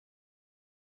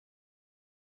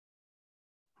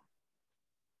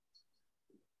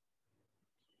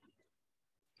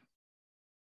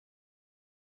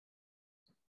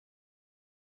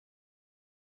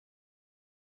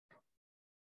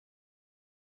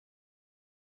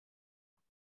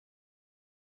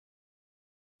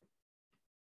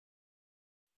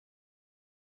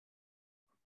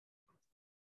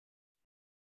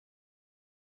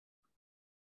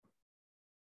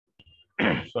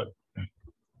Sorry.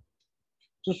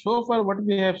 So far what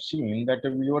we have seen that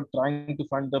we were trying to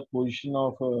find the position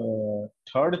of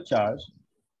third charge,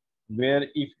 where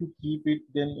if you keep it,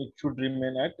 then it should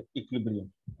remain at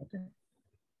equilibrium. Okay.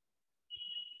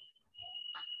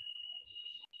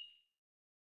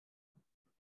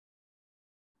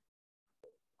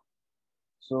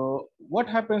 So what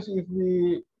happens if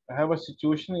we have a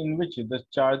situation in which the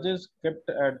charges kept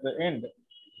at the end,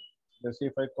 let's say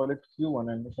if I call it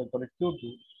Q1 and if I call it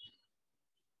Q2,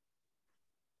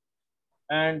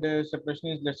 and separation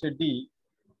is, let's say, D.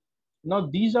 Now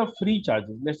these are free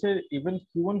charges. Let's say even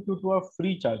Q1, Q2 are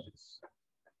free charges.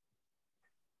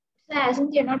 So as in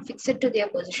they're not fixed to their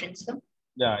position, sir.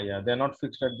 Yeah, they're not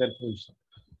fixed at their position.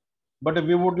 But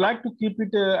we would like to keep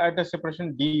it at a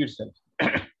separation D itself.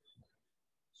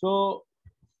 So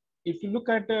if you look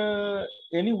at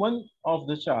any one of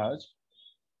the charge,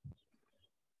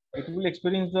 it will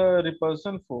experience the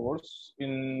repulsion force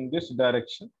in this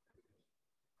direction.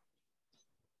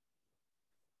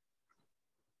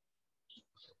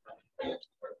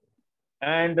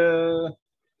 And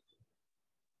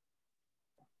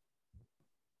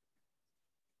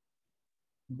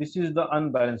this is the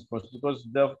unbalanced force, because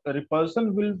the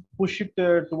repulsion will push it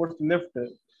towards left,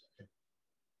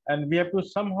 and we have to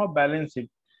somehow balance it.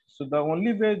 So the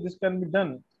only way this can be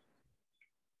done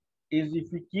is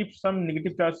if we keep some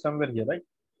negative charge somewhere here, right?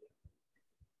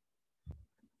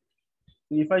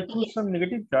 So if I choose some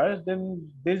negative charge,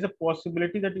 then there is a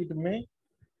possibility that it may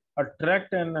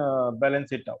attract and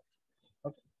balance it out.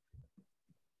 Okay.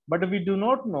 But we do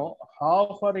not know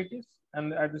how far it is,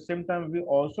 and at the same time, we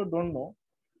also don't know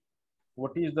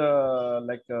what is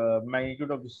the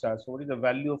magnitude of this charge. So what is the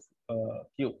value of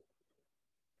Q?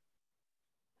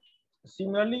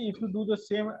 Similarly, if you do the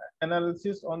same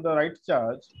analysis on the right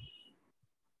charge,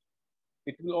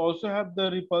 it will also have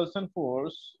the repulsion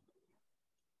force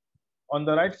on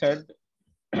the right side,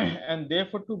 and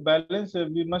therefore to balance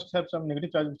we must have some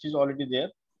negative charge which is already there.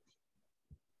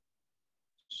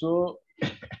 So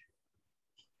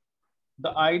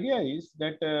the idea is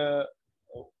that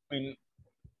in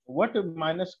what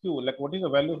minus Q, like what is the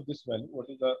value of this value, what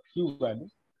is the Q value,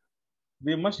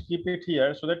 we must keep it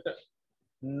here, so that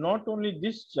not only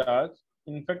this charge,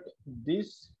 in fact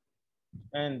this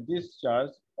and this charge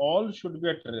all should be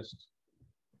at rest.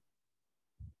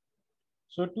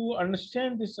 So to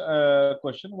understand this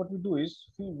question, what we do is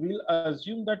we will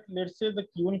assume that, let's say, the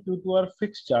Q1, Q2 are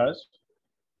fixed charge.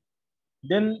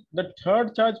 Then the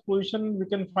third charge position we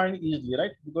can find easily,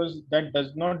 right? Because that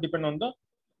does not depend on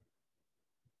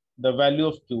the value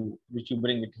of Q, which you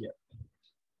bring it here.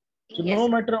 So Yes.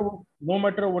 no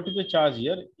matter what is the charge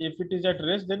here, if it is at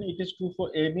rest, then it is true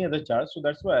for any other charge. So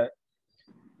that's why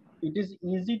it is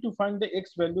easy to find the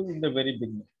X value in the very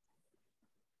beginning.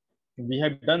 We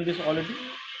have done this already,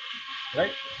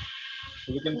 right?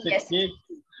 So we can say Yes. K.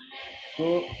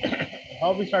 So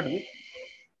how we start with?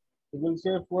 We will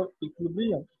say for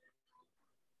equilibrium,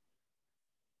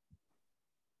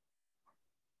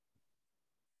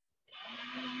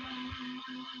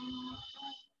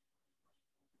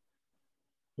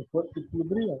 so for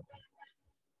equilibrium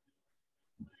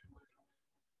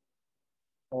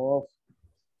of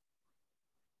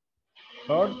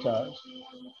third charge,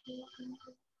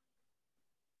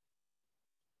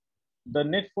 the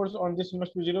net force on this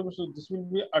must be 0. So this will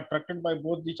be attracted by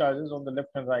both the charges on the left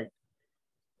and right.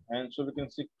 And so we can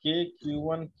say K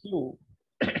Q1Q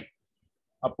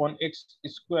upon X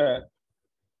square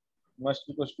must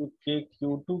be equals to K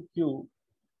Q2Q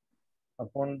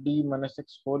upon D minus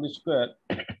X whole square.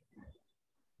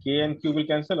 K and Q will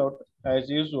cancel out as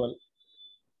usual.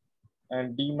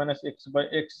 And D minus X by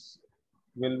X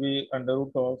will be under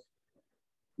root of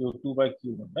Q2 by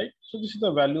Q1, right? So this is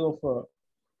the value of,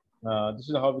 this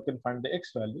is how we can find the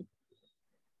X value.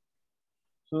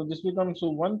 So this becomes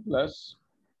 1 plus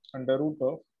under root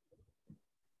of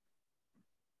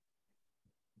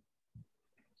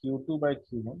Q2 by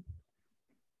Q1.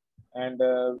 And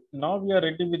now we are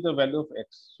ready with the value of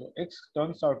X. So X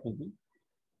turns out to be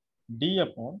D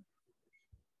upon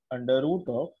under root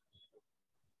of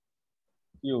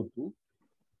Q2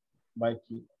 by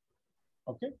Q.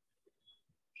 Okay.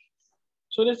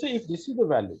 So let's say if this is the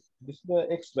value, this is the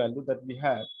X value that we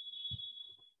have.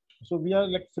 So we are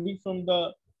like free from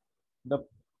the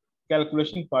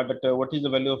calculation part, that what is the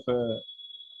value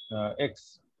of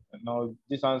X. Now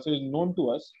this answer is known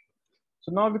to us.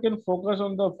 So now we can focus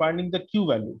on the finding the Q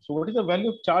value. So what is the value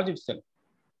of charge itself?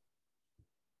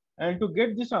 And to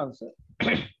get this answer,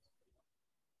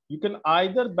 you can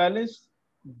either balance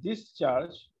this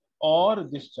charge or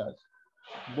this charge.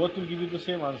 Both will give you the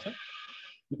same answer.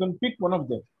 You can pick one of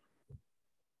them.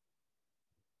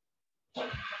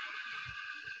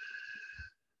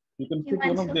 You can pick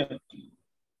Q1, one of sir. them.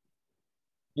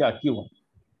 Yeah, Q1.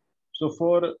 So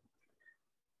for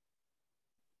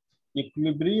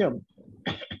equilibrium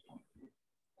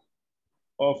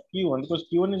of Q1, because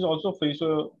Q1 is also free,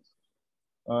 so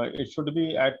it should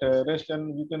be at rest,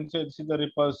 and we can say this is the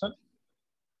repulsion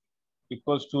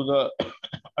equals to the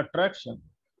attraction.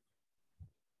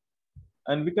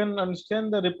 And we can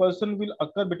understand the repulsion will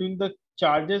occur between the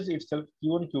charges itself,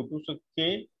 Q1, Q2. So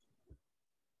K,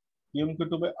 Q1,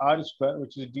 Q2 by R square,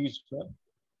 which is D square.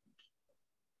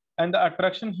 And the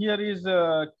attraction here is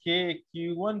K,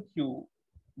 Q1, Q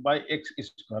by X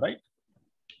square, right?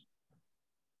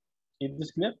 Is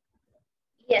this clear?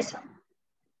 Yes, sir.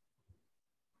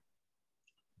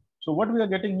 So what we are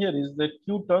getting here is that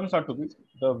Q turns out to be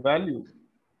the value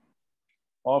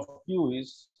of Q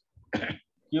is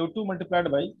Q2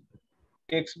 multiplied by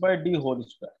X by D whole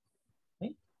square.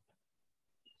 Okay?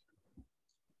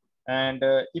 And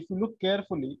if you look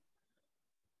carefully,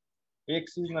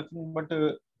 X is nothing but,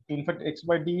 in fact, X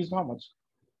by D is how much?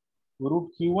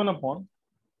 Root Q1 upon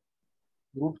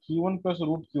root Q1 plus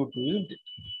root Q2, isn't it?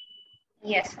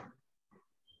 Yes, sir.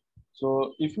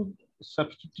 So if you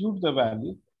substitute the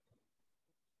value,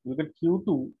 you get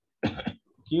Q2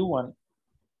 Q1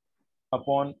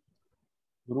 upon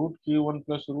root Q1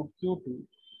 plus root Q2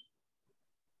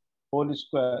 whole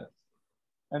square.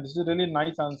 And this is a really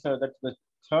nice answer that the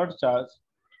third charge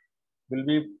will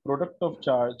be product of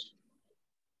charge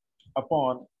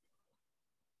upon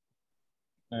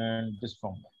and this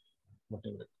formula,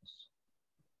 whatever it is.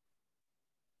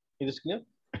 Is this clear?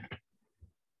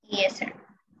 Yes, sir.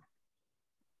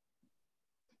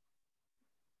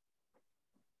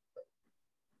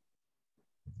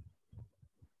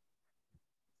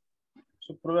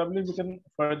 So probably we can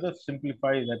further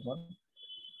simplify that one.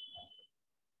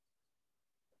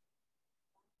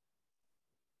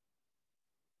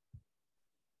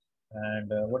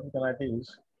 And what we can write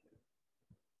is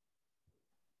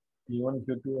Q1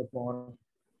 Q2 upon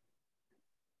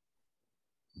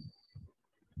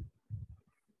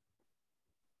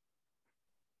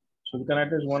so we can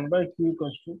write as 1 by Q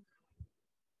equals to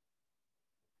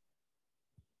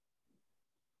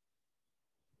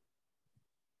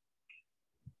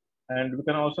and we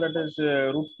can also write as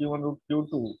root Q1 root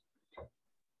Q2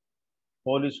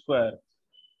 whole square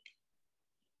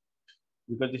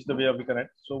because this is the way we can write.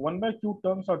 So 1 by Q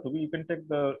turns out to be, you can take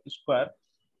the square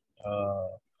uh,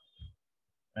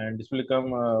 and this will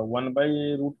become 1 by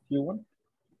root Q1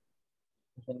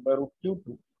 1 by root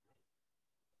Q2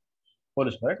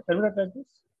 whole square. Can we write like this?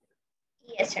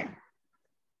 Yes, sir.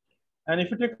 And if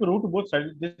you take the root both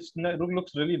sides, this root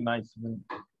looks really nice. I mean,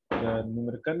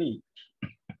 numerically,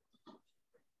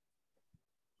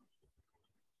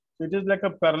 so it is like a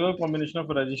parallel combination of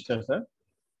resistors, huh?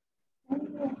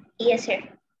 Yes, sir.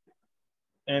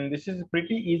 And this is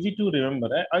pretty easy to remember.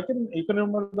 I can you can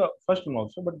remember the first one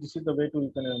also, but this is the way to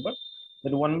you can remember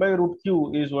that 1 by root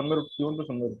Q is 1 by root Q1 plus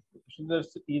 1 by root Q. So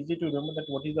that's easy to remember that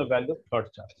what is the value of third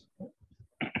charge.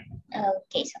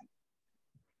 Okay, sir.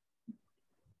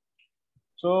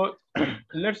 So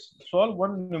let's solve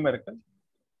one numerical.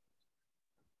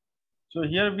 So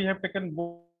here we have taken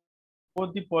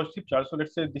both the positive charge. So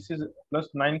let's say this is plus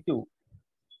 9Q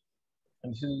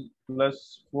and this is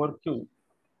plus 4Q.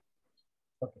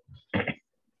 Okay.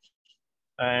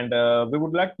 And we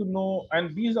would like to know,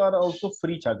 and these are also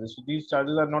free charges. So these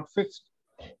charges are not fixed.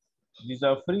 These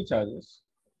are free charges.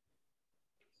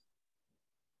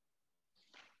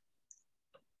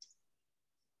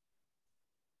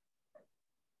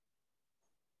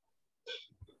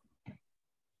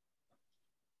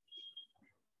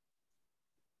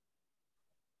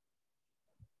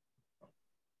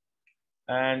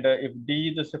 And if D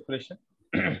is the separation,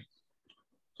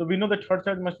 so we know the third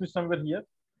charge must be somewhere here,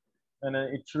 and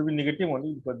it should be negative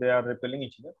only because they are repelling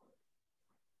each other.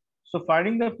 So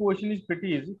finding the position is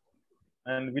pretty easy,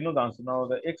 and we know the answer. Now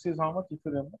the X is how much, if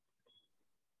you remember?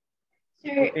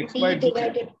 Sir, So X by D D.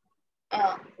 divided.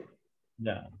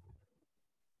 Yeah.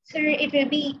 Sir, it will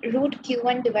be root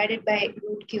Q1 divided by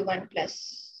root Q1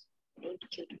 plus root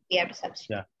Q2. We have to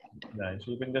substitute. Yeah. Yeah.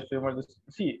 So you can just remember this.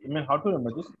 See, I mean, how to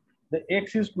remember this? The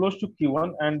X is close to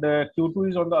Q1 and Q2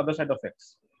 is on the other side of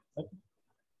X. Okay.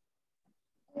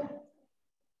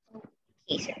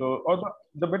 Okay, sir. So, or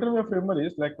the better way of remember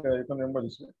is like you can remember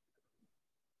this way.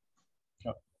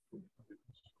 Oh.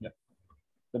 Yeah.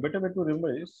 The better way to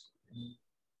remember is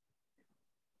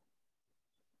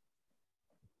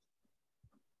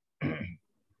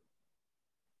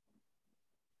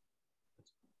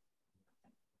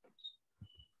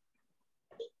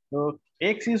so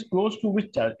X is close to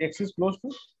which charge? X is close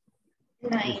to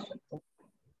 9.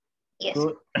 Yes.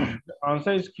 So the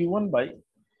answer is Q1 by,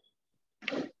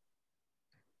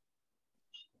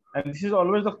 and this is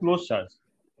always the closed charge,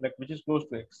 like which is close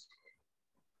to X.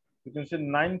 You can say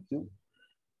 9Q.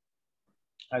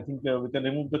 I think we can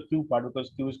remove the Q part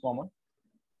because Q is common.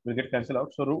 Will get cancelled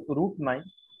out. So root 9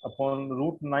 upon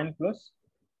root 9 plus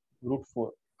root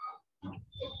 4,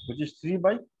 which is 3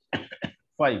 by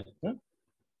 5. Huh?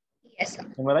 Yes, sir.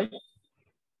 Am I right?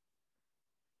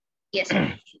 Yes,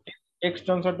 sir. X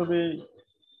turns out to be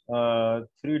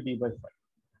 3D by 5.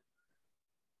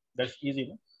 That's easy.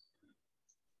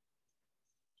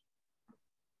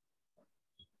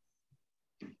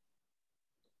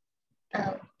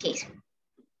 No? Okay, sir.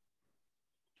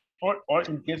 Or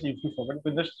in case if you forget, you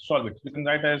can just solve it. You can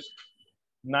write as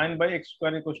 9 by x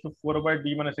square equals to 4 by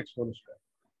d minus x whole square.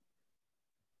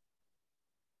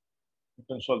 You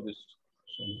can solve this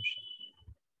solution.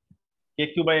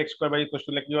 Kq by x square by equals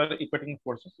to, like you are equating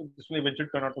forces. So this will eventually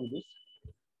turn out to be this.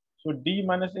 So d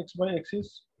minus x by x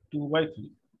is 2 by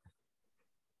 3.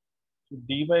 So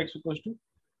d by x equals to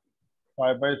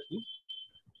 5 by 3.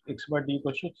 X by d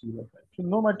equals to 3 by 5. So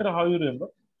no matter how you remember,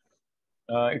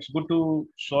 it's good to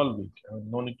solve it.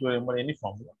 No need to remember any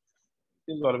formula.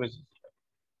 It is always easy.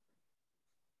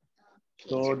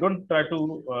 So don't try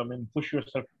to push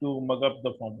yourself to mug up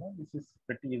the formula. This is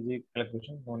pretty easy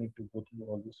calculation. No need to go through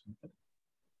all this.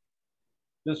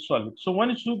 Just solve it. So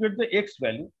once you get the x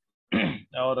value,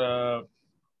 or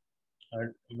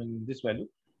this value,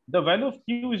 the value of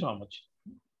q is how much?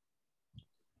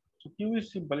 So q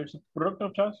is simple. It's a product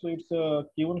of charge. So it's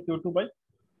q1 q2 by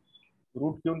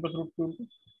root q1 plus root q2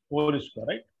 whole square,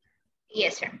 right?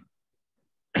 Yes, sir.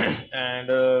 And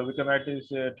we can write is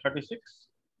 36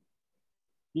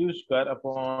 q square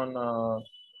upon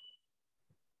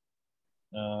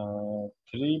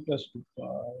 3 plus 2 5.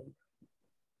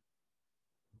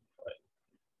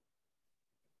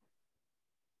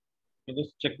 You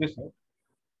just check this out.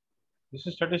 This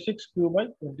is 36 q by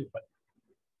 25.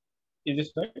 Is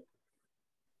this right?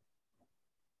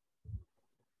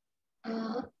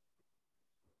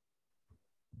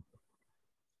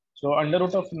 So under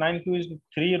root of 9q is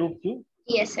 3 root q.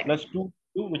 Yes, sir. Plus 2q,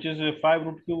 which is 5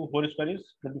 root q whole square is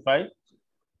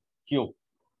 25q.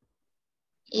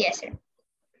 Yes, sir.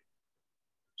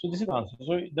 So this is the answer.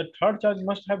 So the third charge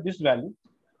must have this value,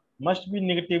 must be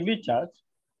negatively charged,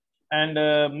 and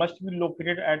must be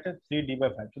located at 3d by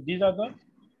 5. So these are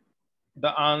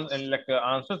the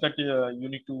answers that you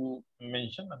need to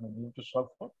mention. You need to solve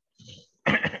for.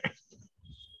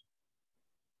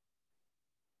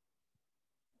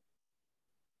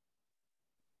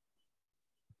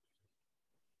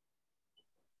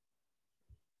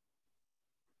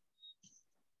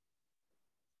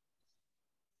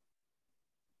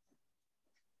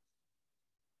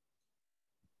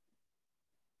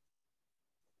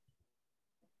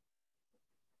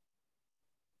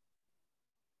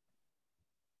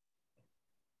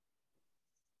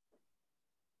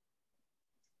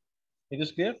 Is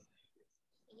this clear?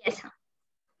 Yes, sir.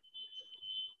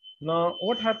 Now,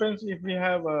 what happens if we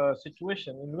have a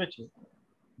situation in which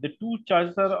the two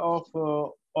charges are of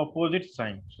opposite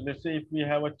sign? So let's say if we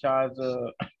have a charge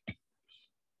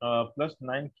plus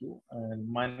 9q and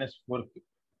minus 4q,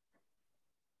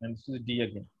 and this is d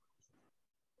again.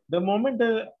 The moment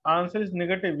the answer is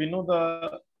negative, we know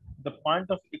the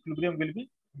point of equilibrium will be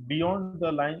beyond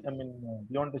the line.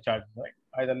 Beyond the charge, right?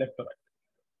 Either left or right.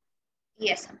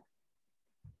 Yes, sir.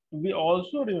 We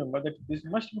also remember that this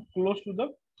must be close to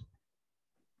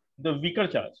the weaker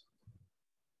charge.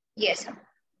 Yes, sir.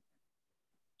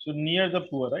 So near the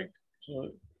poor, right?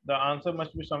 So the answer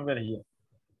must be somewhere here.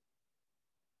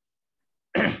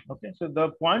 Okay, so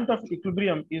the point of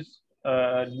equilibrium is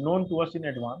known to us in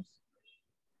advance.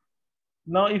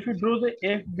 Now, if you draw the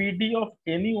FBD of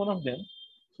any one of them,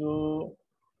 so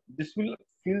this will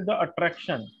feel the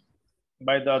attraction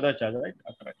by the other charge, right?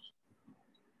 Attraction.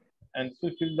 And so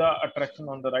feel the attraction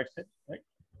on the right side, right?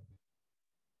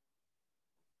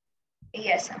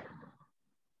 Yes, sir.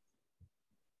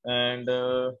 And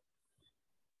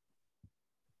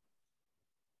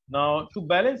now to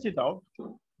balance it out,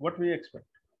 what we expect?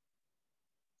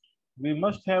 We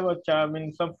must have a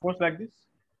charge, some force like this.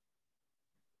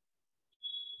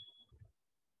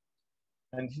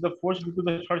 And this is the force due to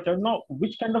the short charge. Now,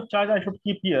 which kind of charge I should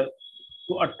keep here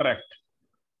to attract?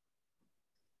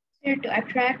 Sir, to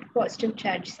attract positive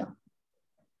charge, sir.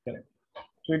 Correct.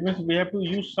 So it means we have to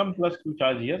use some plus Q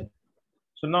charge here.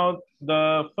 So now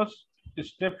the first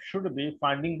step should be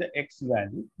finding the X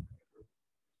value.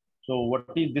 So what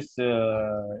is this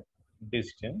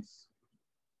distance?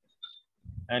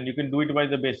 And you can do it by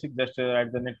the basic, just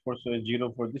write the net force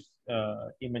 0 for this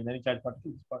imaginary charge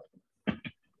particle, this particle.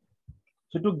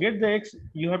 So to get the x,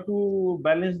 you have to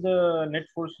balance the net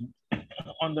force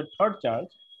on the third charge.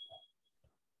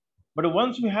 But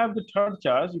once you have the third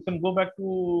charge, you can go back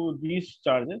to these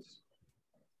charges,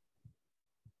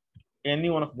 any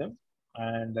one of them,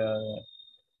 and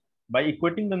by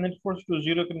equating the net force to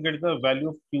 0, you can get the value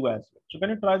of q as well. So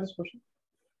can you try this question?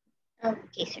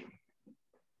 Okay, sir.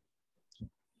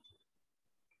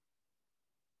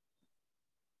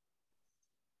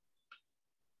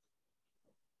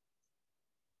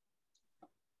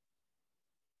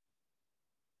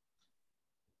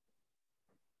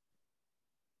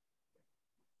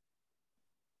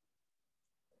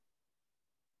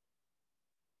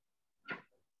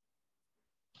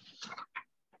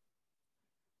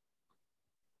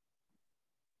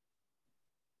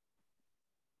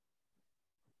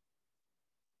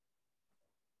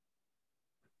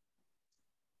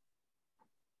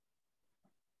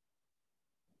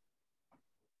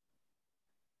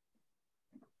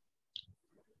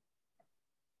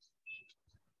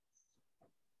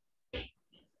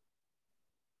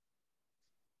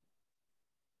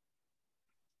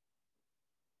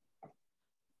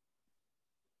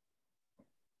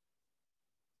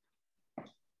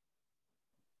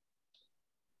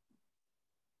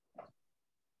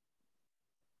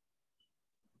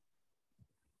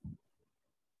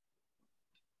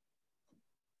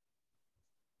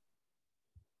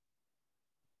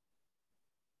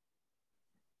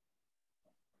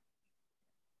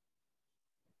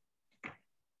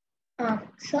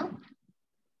 So,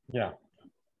 Yeah.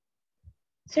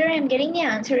 sir, I'm getting the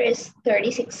answer is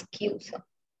 36Q.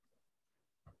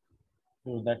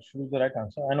 So that should be the right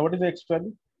answer. And what is the x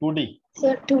value? 2D.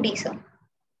 So 2D, sir.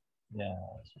 Yeah.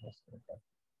 So that's correct.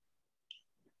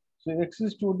 So x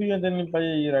is 2D, and then by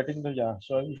writing the, yeah,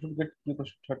 so you should get q equals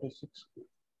to 36.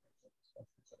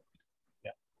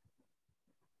 Yeah.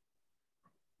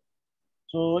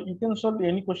 So you can solve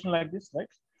any question like this, right?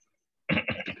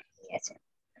 Yes, sir.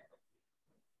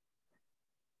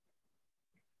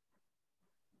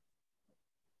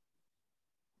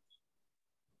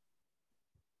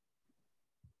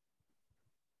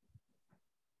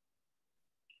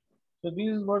 So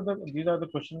these are the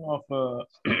question of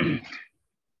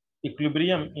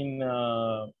equilibrium in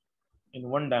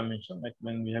one dimension, like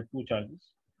when we have two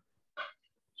charges.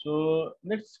 So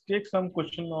let's take some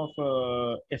question of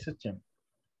SHM.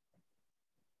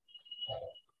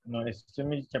 Now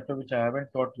SHM is chapter which I haven't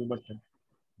taught you, but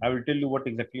I will tell you what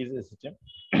exactly is SHM.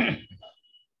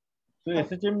 So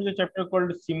SHM is a chapter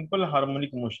called simple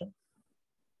harmonic motion.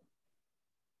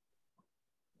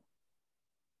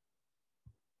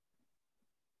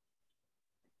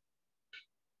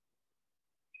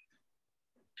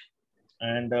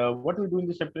 And what we do in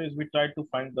this chapter is we try to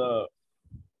find uh,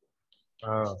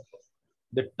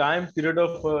 the time period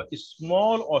of a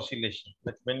small oscillation,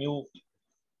 that when you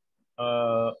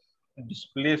uh,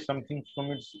 displace something from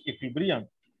its equilibrium,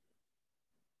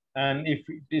 and if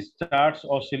it starts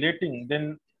oscillating,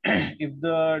 then if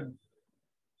the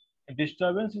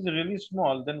disturbance is really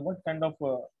small, then what kind of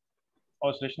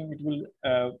oscillation it will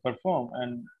perform,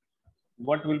 and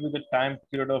what will be the time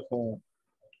period of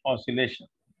oscillation.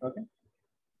 Okay,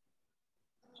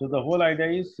 so the whole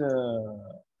idea is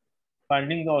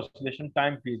finding the oscillation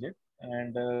time period,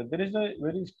 and there is a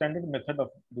very standard method of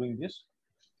doing this.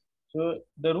 So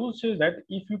the rule says that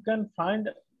if you can find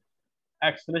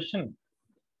acceleration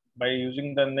by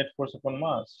using the net force upon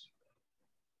mass,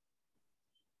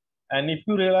 and if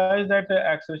you realize that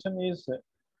acceleration is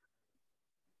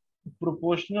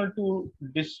proportional to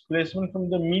displacement from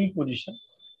the mean position,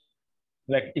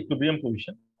 like equilibrium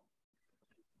position.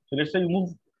 So let's say you move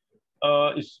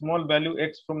a small value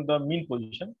x from the mean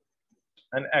position,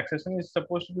 and acceleration is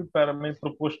supposed to be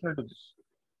proportional to this.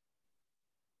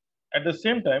 At the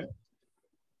same time,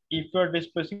 if you are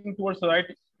displacing towards the right,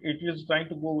 it is trying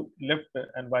to go left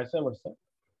and vice versa.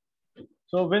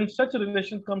 So when such a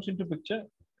relation comes into picture,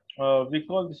 we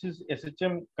call this is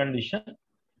SHM condition.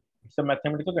 It's a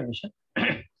mathematical condition.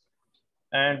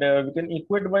 And we can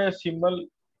equate by a symbol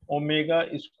omega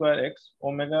square x.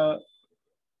 Omega,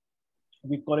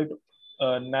 we call it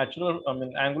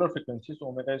angular frequency. So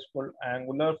omega is called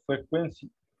angular frequency.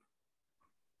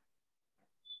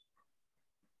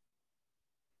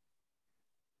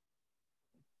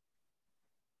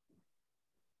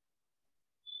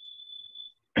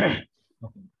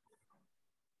 Okay.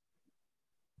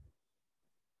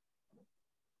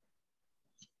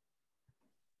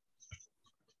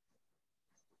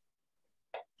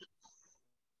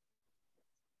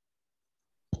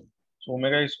 So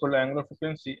omega is called angular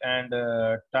frequency, and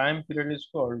time period is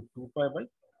called 2 pi by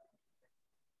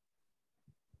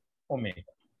omega.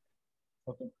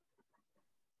 Okay.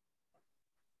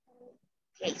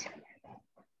 Okay, sir.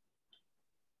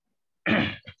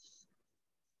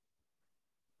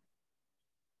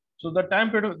 So the time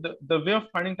period, the way of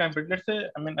finding time period, let's say,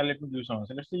 let me do some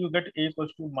answer. Let's say you get A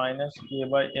equals to minus K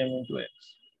by M into X.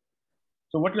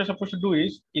 So what you're supposed to do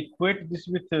is equate this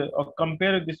with, or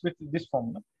compare this with this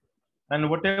formula. And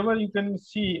whatever you can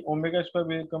see, omega square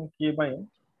will become K by M.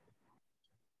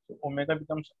 So omega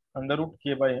becomes under root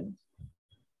K by M.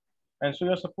 And so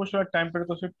you're supposed to have time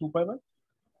period also 2 pi by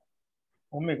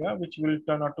omega, which will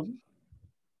turn out to be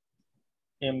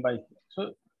M by K.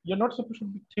 So you're not supposed to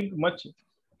think much.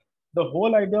 The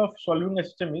whole idea of solving a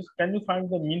system is, can you find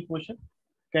the mean position?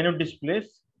 Can you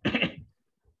displace?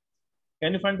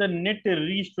 Can you find the net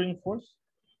restoring force?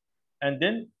 And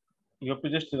then you have to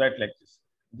just write like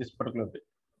this particular way.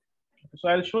 So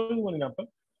I'll show you one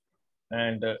example,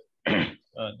 and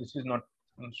this is not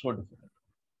so difficult.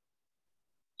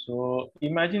 So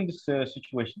imagine this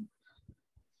situation.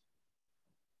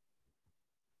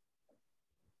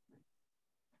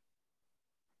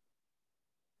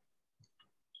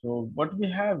 So what we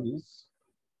have is,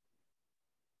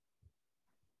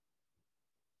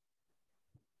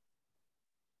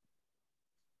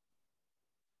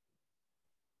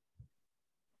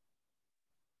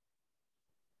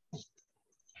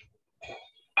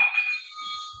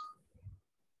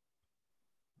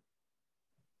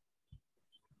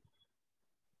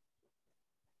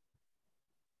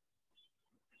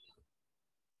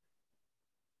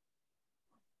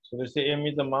 so let's say M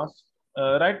is the mass.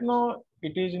 Right now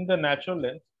it is in the natural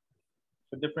length.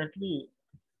 So definitely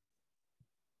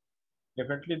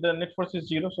the net force is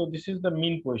 0. So this is the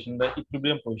mean position, the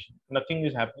equilibrium position. Nothing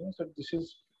is happening. So this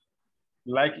is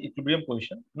like equilibrium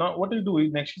position. Now what you do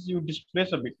is, next is you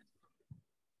displace a bit.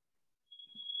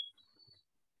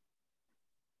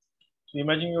 So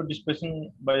imagine you're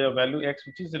displacing by a value x,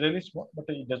 which is really small, but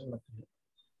it doesn't matter.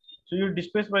 So you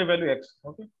displace by value x.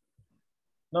 Okay.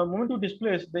 Now, the moment you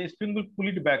displace, the spring will pull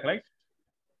it back, right?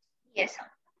 Yes.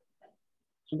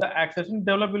 So the acceleration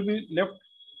developed will be left.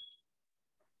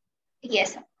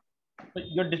 Yes. So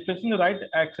you're displacing the right,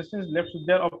 acceleration is left, so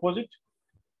they are opposite.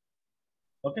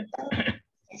 Okay.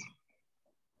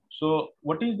 So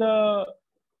what is the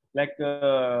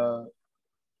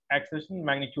acceleration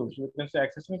magnitude? So you can say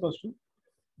acceleration equals to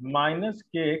minus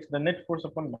kx, the net force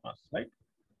upon mass, right?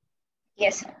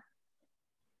 Yes.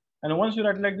 And once you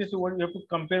write like this, what you have to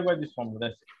compare by this formula,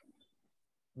 that's it,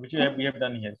 which we have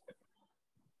done here.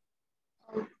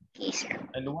 Okay, sir.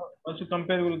 And once you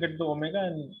compare, you will get the omega,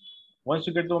 and once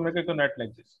you get the omega, you can write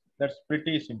like this. That's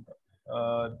pretty simple.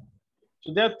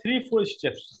 So there are 3-4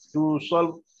 steps to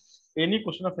solve any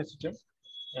question of a system,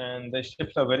 and the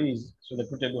steps are very easy. So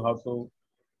let me tell you how to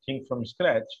think from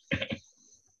scratch.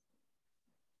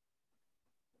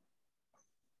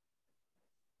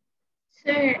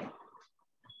 Sir,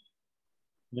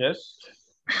 Yes.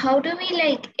 how do we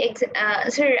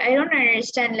sir, I don't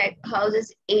understand how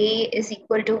this A is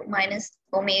equal to minus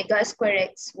omega square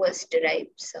x was derived.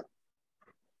 So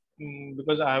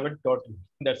Because I haven't taught you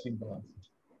that simple answer.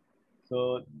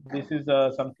 So this is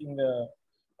something,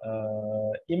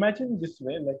 imagine this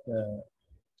way,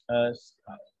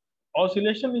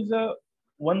 oscillation is a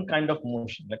one kind of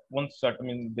motion, like one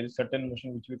certain, there is certain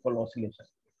motion which we call oscillation.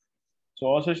 So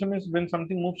oscillation is when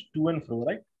something moves to and fro,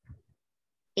 right?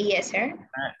 yes, sir.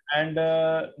 And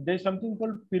there's something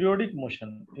called periodic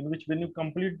motion, in which when you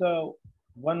complete the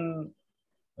one,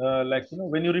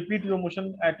 when you repeat your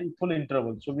motion at equal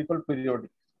interval, so we call periodic.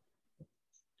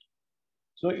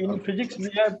 So in physics, we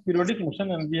have periodic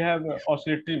motion and we have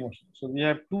oscillatory motion. So we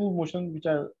have two motions which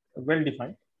are well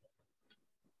defined.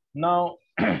 Now,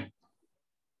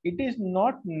 it is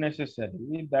not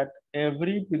necessary that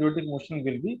every periodic motion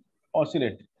will be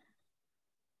oscillatory.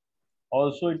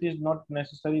 Also, it is not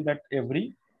necessary that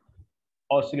every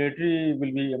oscillatory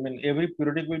will be, every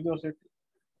periodic will be oscillatory.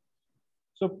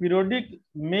 So periodic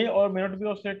may or may not be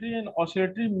oscillatory, and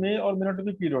oscillatory may or may not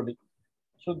be periodic.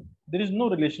 So there is no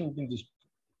relation between these two.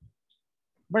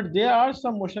 But there are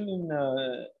some motion in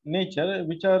nature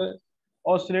which are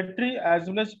oscillatory as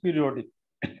well as periodic.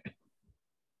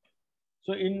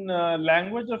 So in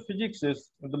language of physics,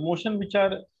 is the motion which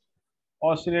are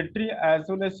oscillatory as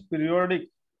well as periodic,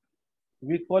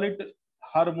 we call it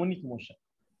harmonic motion.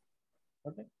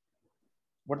 Okay.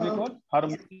 What we call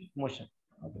harmonic motion.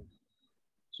 Okay.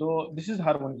 So this is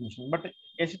harmonic motion, but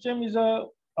SHM is a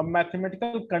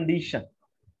mathematical condition.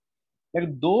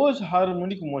 Like those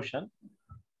harmonic motion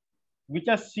which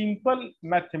are simple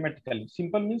mathematically.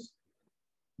 Simple means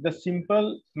The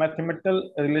simple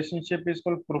mathematical relationship is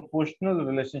called proportional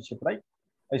relationship, right?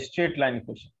 A straight line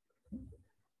equation.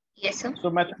 Yes, sir. So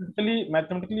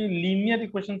mathematically linear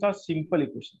equations are simple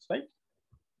equations, right?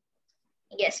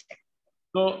 Yes.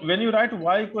 So when you write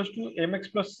y equals to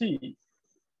mx plus c,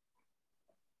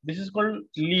 this is called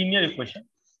linear equation.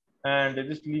 And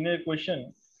this linear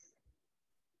equation,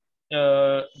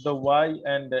 the y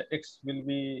and x will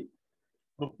be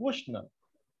proportional.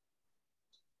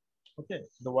 Okay,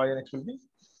 the y and x will be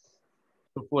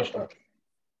proportional.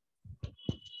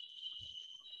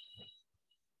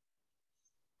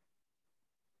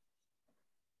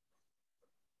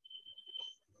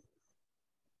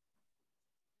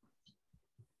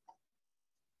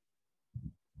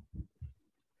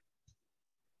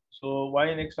 So y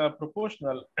and x are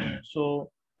proportional. So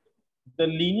the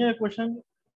linear equation,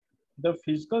 the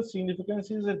physical significance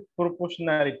is a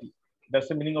proportionality. That's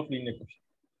the meaning of linear equation.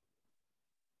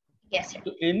 Yes, sir.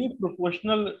 So any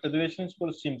proportional relation is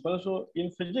called simple. So in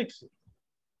physics,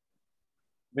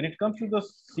 when it comes to the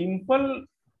simple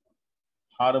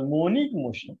harmonic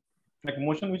motion, like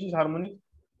motion which is harmonic,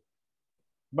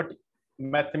 but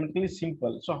mathematically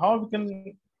simple. So how we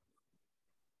can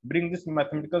bring this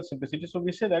mathematical simplicity? So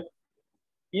we say that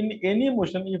in any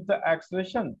motion, if the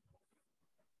acceleration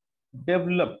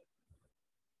developed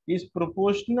is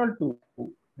proportional to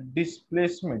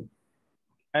displacement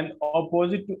and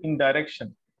opposite to in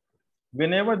direction,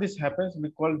 whenever this happens, we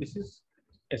call this is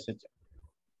SHM.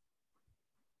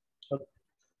 Okay.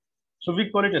 So we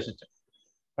call it SHM.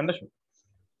 Understood?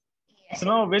 Yes, So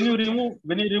sir. now when you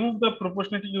remove the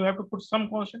proportionality, you have to put some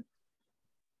constant.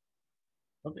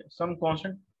 Okay, some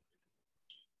constant.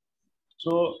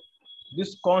 So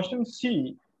this constant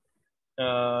C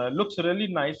looks really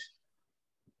nice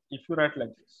if you write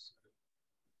like this.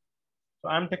 So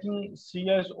I'm taking C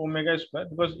as omega square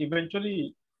because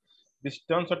eventually this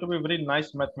turns out to be a very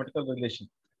nice mathematical relation.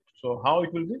 So how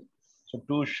it will be? So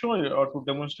to show you or to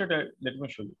demonstrate, let me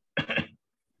show you.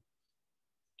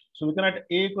 So we can write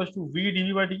A equals to V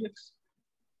dV by dx.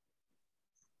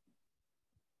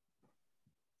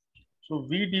 So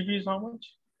V dV is how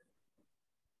much?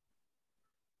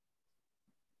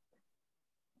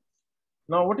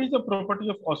 Now, what is the property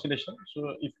of oscillation?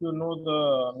 So if you know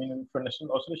the meaning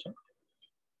of oscillation,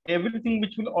 everything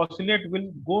which will oscillate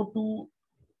will go to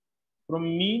from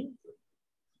mean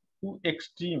to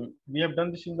extreme. We have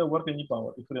done this in the work energy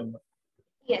power, if you remember.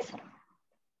 Yes, sir.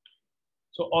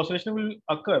 So oscillation will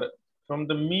occur from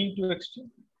the mean to extreme.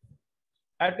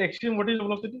 At extreme, what is the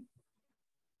velocity?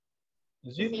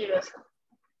 Zero. Zero, sir.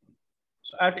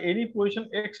 So at any position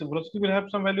x, velocity will have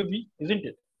some value v, isn't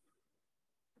it?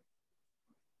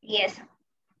 Yes, sir.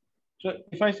 So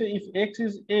if I say if x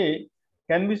is a,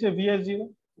 can we say v as 0?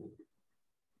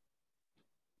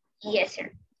 Yes,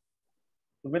 sir.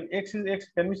 So when x is x,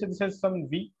 can we say this has some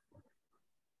v?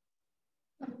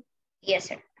 Yes,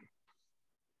 sir.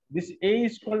 This a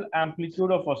is called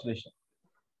amplitude of oscillation.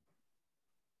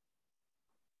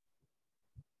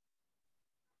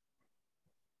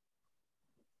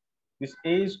 This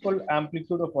a is called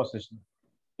amplitude of oscillation.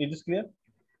 Is this clear?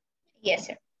 Yes,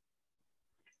 sir.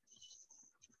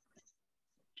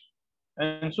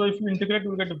 And so if you integrate, you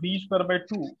will get v square by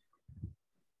 2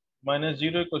 minus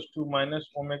 0 equals to minus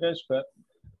omega square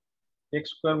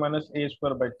x square minus a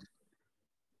square by 2.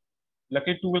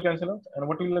 Luckily 2 will cancel out, and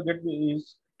what we will get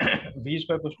is v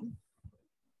square equals to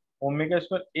omega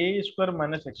square a square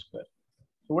minus x square.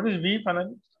 So what is v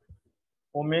finally?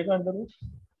 Omega under root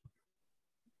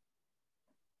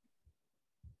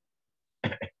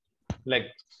like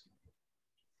this.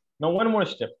 Now one more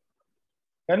step.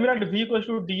 Can we write v equals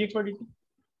to dx by dt?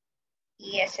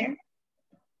 Yes, sir.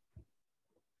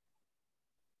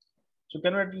 So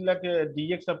can we write like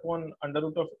dx upon under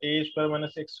root of a square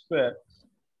minus x square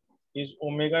is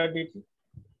omega dt?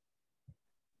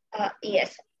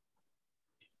 Yes.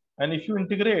 And if you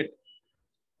integrate,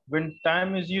 when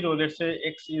time is 0, let's say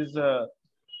x is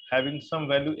having some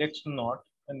value x naught,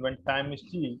 and when time is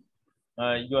t,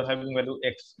 you are having value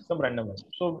x, some random value.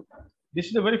 So this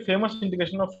is a very famous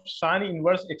integration of sine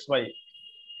inverse x by a.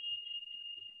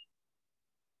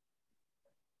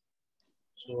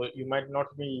 So you might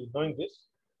not be knowing this,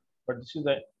 but this is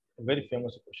a very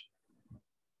famous equation.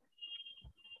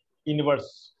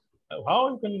 Inverse.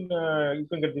 How you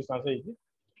can get this answer easy?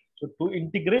 So to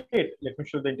integrate, let me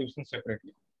show the integration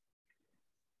separately.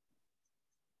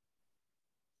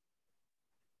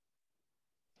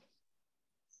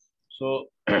 So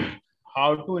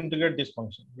how to integrate this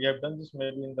function? We have done this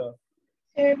maybe in the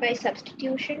By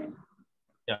substitution.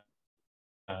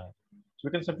 So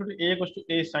we can substitute a equals to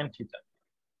a sine theta.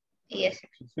 Yes, sir.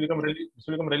 This will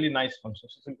become really nice function.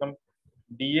 So this will become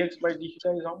dx by d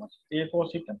theta is how much? A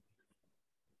cos theta.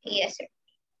 Yes, sir.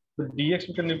 So dx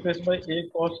we can replace by a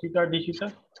cos theta d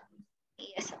theta.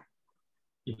 Yes, sir.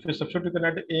 If you substitute, you can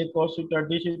add a cos theta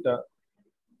d theta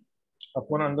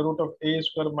upon under root of a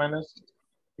square minus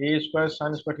a square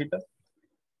sin square theta.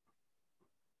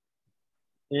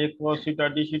 A cos theta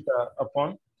d theta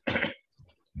upon,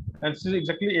 and this is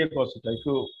exactly a cos theta if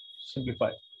you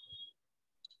simplify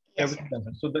Yes, sir. everything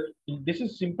done. So this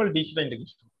is simple d theta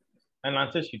integration and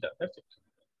answer is theta. That's it.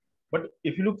 But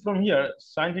if you look from here,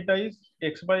 sin theta is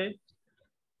x by a.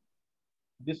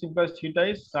 This implies theta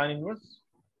is sin inverse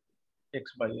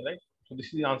x by a, right? So this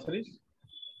is the answer is.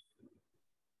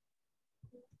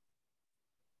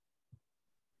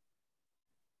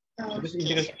 So this Okay, sir.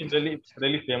 integration is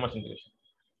really famous integration.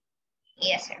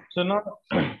 Yes, sir. So now,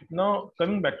 now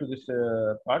coming back to this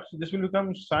part, so this will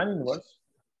become sin inverse.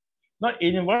 Now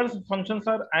inverse functions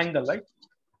are angle, right?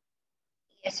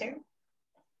 Yes, sir.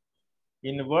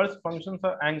 Inverse functions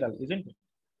are angle, isn't it?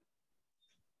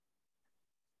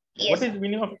 Yes, What sir. is the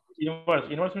meaning of inverse?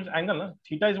 Inverse means angle, no?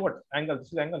 Theta is what? Angle.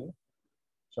 This is angle, no?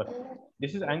 Sorry,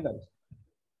 this is angle.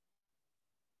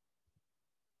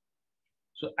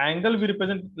 So angle we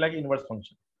represent like inverse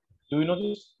function. Do you know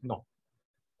this? No.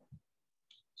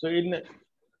 So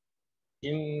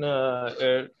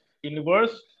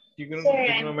inverse Sir,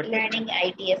 I'm trigonometric. learning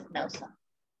ITF now, sir,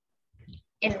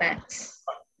 in maths.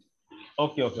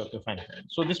 Okay, fine.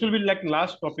 So this will be like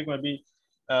last topic, maybe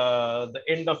the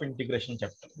end of integration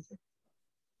chapter. Okay.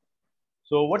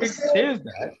 So what it So, says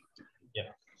that,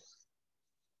 yeah,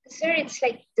 sir, it's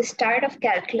like the start of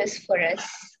calculus for us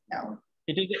now.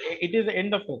 it is the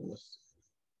end of calculus.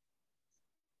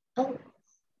 Oh,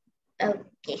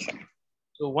 okay, sir.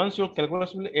 So once your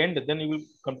calculus will end, then you will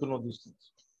come to know these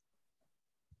things.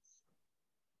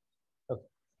 Okay.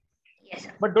 Yes,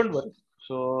 sir. But don't worry.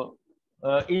 So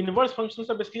inverse functions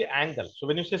are basically angle. So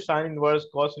when you say sine inverse,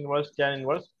 cos inverse, tan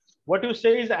inverse, what you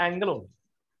say is angle only.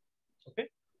 Okay.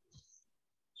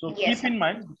 So Yes, keep sir. in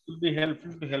mind, this will be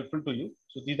helpful to you.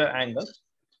 So these are angles,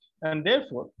 and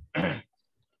therefore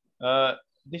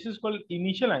this is called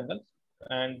initial angle,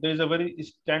 and there is a very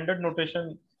standard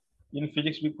notation in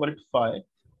physics. We call it phi.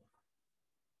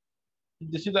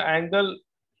 This is the angle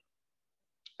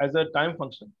as a time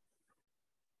function.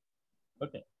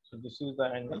 Okay, so this is the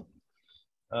angle.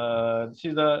 This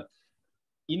is the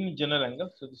in general angle.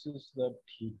 So this is the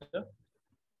theta.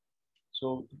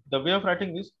 So the way of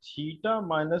writing is theta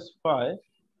minus phi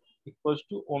equals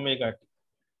to omega t.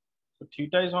 So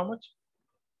theta is how much?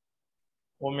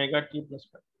 Omega t plus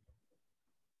phi.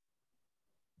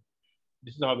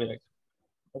 This is how we write.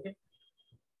 Okay,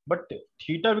 but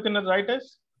theta we cannot write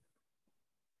as.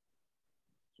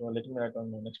 So let me write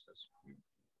on my next page.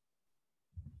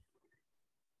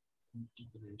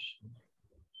 Integration.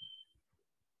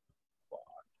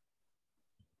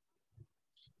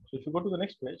 So if you go to the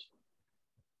next page,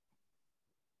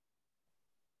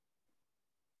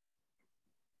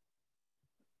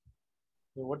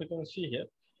 so what you can see here.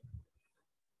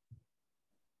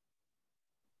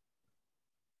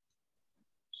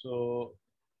 So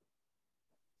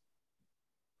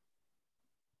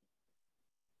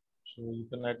you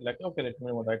can write like, okay, let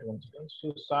me write once again.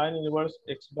 So sine inverse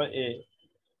x by a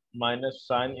minus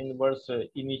sine inverse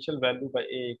initial value by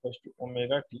a equals to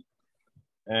omega t,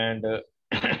 and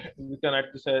we can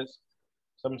write this as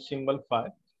some symbol phi,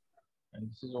 and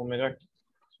this is omega t.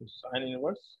 So sine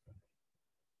inverse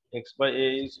x by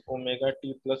a is omega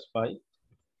t plus phi.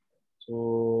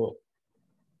 So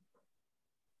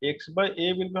x by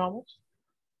a will be how much?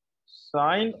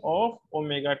 Sine of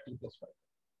omega t plus phi.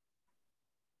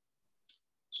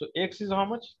 So x is how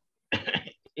much?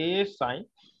 A sine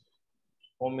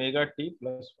omega t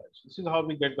plus phi. So this is how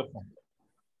we get the formula.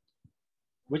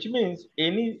 Which means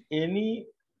any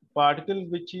particle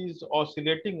which is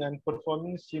oscillating and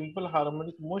performing simple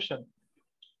harmonic motion,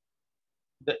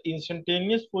 the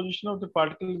instantaneous position of the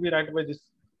particle we write by this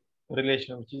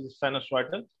relation, which is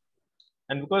sinusoidal.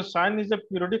 And because sine is a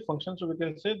periodic function, so we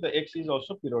can say the x is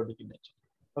also periodic in nature.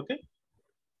 Okay.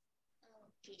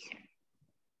 Okay, sir.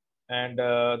 And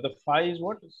the phi is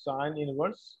what? Sine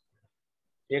inverse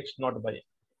x naught by a.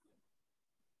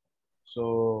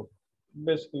 So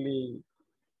basically,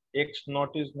 x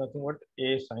naught is nothing but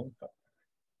a sine phi.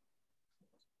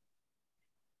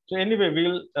 So anyway,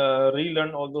 we'll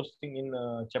relearn all those things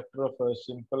in chapter of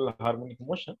simple harmonic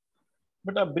motion.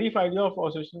 But a brief idea of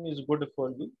oscillation is good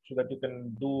for you so that you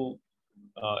can do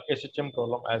SHM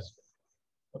problem as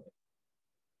well.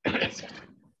 Okay. Yes, sir.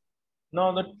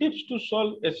 Now the tips to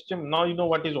solve SHM. Now you know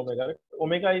what is omega. Right?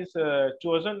 Omega is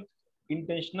chosen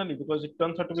intentionally because it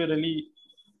turns out to be really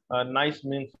nice,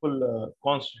 meaningful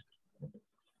constant.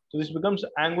 So this becomes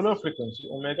angular frequency.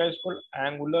 Omega is called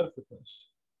angular frequency.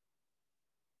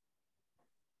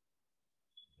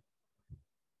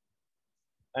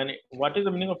 And what is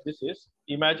the meaning of this is,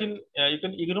 imagine you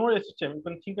can ignore SHM, you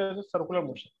can think as a circular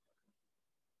motion.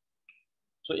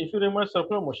 So if you remember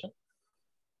circular motion,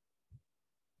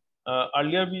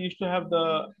 earlier we used to have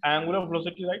the angular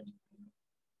velocity, right?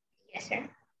 Yes, sir.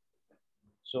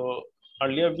 So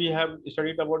earlier we have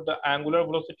studied about the angular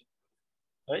velocity,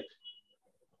 right?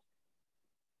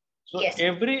 So Yes.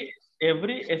 every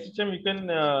SHM you can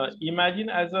imagine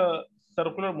as a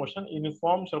circular motion,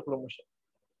 uniform circular motion,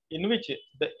 in which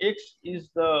the x is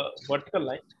the vertical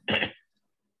line,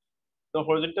 the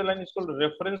horizontal line is called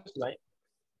reference line,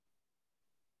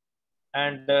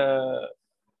 and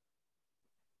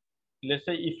let's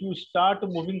say if you start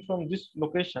moving from this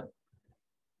location,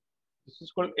 this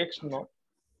is called x naught,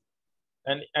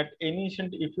 and at any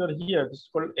instant if you are here, this is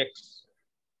called x.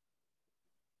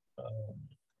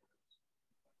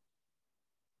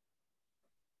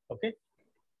 Okay.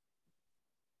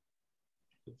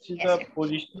 This is the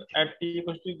position at t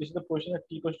equals to, this is the position at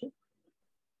t equals to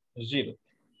 0.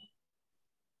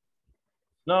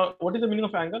 Now, what is the meaning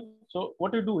of angle? So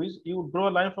what you do is you draw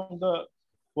a line from the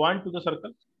point to the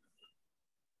circle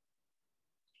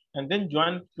and then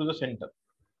join to the center.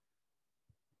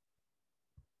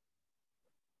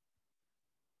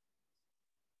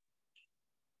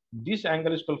 This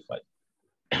angle is called phi.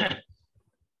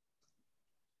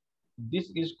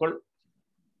 This is called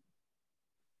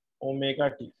omega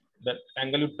t, that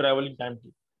angle you travel in time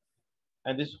t.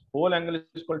 And this whole angle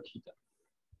is called theta.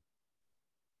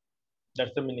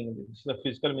 That's the meaning of it. This is the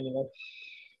physical meaning of,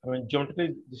 I mean,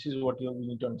 geometrically, this is what you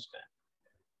need to understand.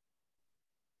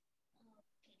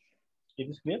 It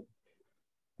is clear?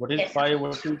 What is phi,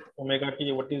 what is omega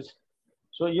t, what is,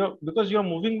 so you're, because you're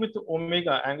moving with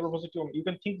omega, angular velocity, you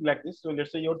can think like this. So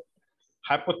let's say you're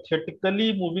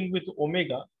hypothetically moving with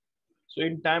omega. So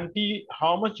in time t,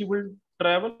 how much you will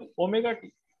travel? Omega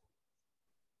t,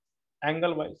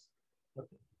 angle wise.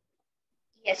 Okay.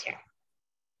 Yes, sir.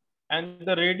 And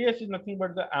the radius is nothing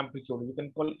but the amplitude. We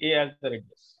can call A as the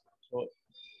radius. So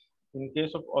in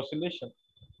case of oscillation,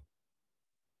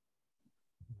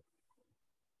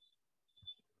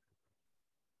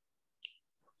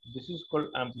 this is called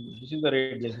amplitude. This is the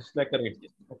radius. This is like a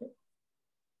radius. Okay.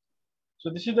 So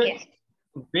this is the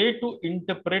way to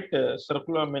interpret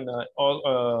circular, I mean,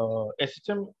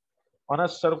 SHM on a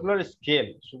circular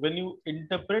scale. So when you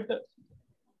interpret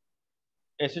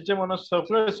SHM on a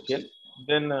circular scale,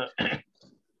 then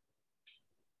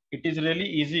it is really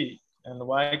easy. And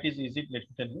why it is easy, let me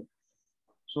tell you.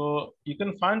 So you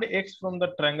can find x from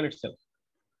the triangle itself.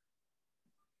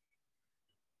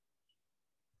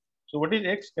 So what is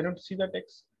x? Can you see that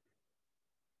x?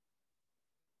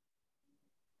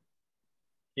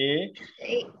 A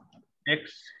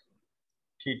x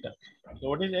theta. So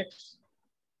what is x?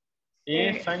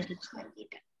 A sin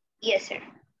theta. Yes, sir.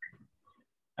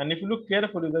 And if you look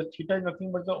carefully, the theta is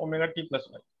nothing but the omega t plus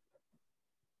y.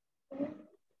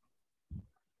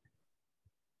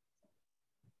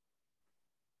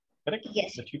 Correct?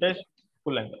 Yes. The theta is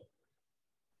full angle.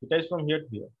 Theta is from here to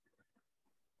here.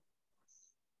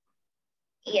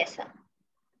 Yes, sir.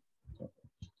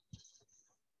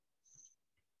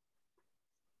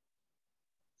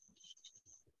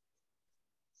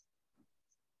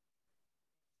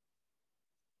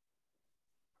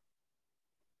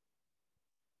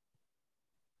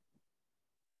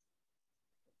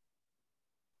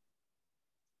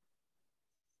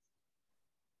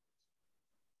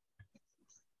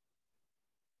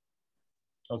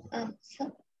 Okay.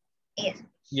 So, yes.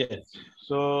 Yes.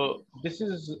 So this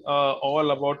is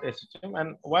all about SHM,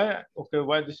 and why? Okay,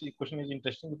 why this question is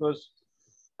interesting, because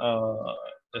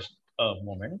just a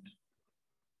moment.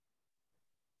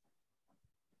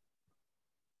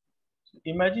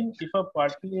 Imagine if a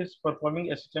party is performing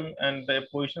SHM and the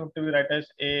position would be right as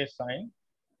A sine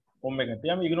omega t.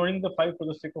 I'm ignoring the phi for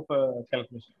the sake of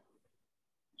calculation.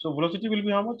 So velocity will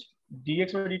be how much?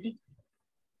 Dx by dt.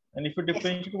 And if you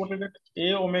differentiate, what will get?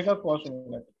 A omega cos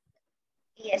omega t.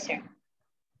 Yes, sir.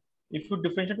 If you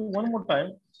differentiate one more time,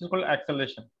 this is called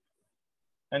acceleration.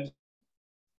 And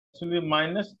this will be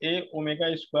minus A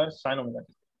omega square sine omega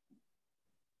t.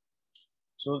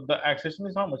 So the acceleration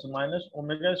is how much? Minus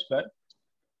omega square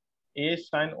A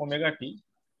sine omega t.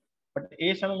 But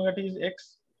A sine omega t is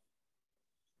x.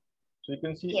 So you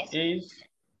can see A is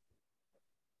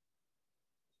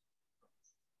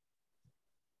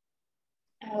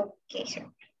okay, sir.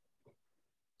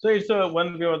 So it's a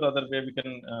one way or the other way we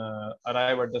can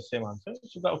arrive at the same answer.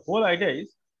 So the whole idea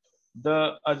is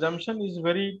the assumption is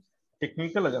very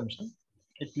technical assumption.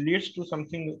 It leads to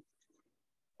something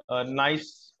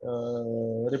nice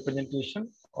representation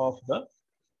of the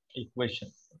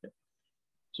equation. Okay.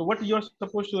 So what you are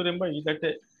supposed to remember is that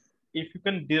if you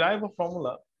can derive a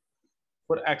formula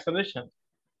for acceleration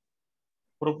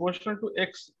proportional to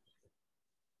x,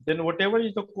 then whatever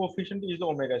is the coefficient is the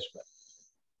omega square.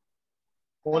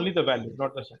 Only the value,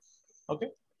 not the sign. Okay.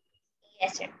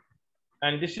 Yes, sir.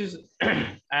 And this is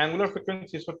angular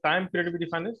frequency. So time period we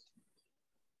define as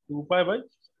 2 pi by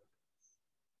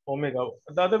omega.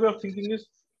 The other way of thinking is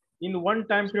in one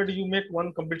time period you make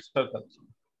one complete circle.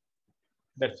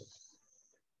 That's it.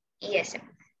 Yes, sir.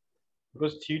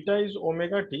 Because theta is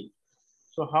omega t.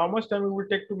 So how much time it will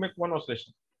take to make one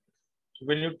oscillation? So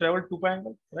when you travel 2 pi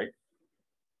angle, right?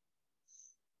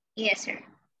 Yes, sir.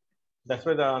 That's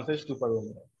why the answer is 2 pi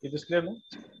omega. Is this clear now?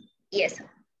 Yes, sir.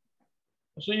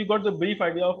 So you got the brief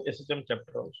idea of SHM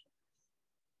chapter also.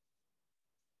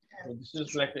 So this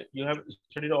is like you have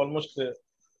studied almost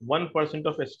 1%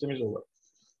 of SHM is over.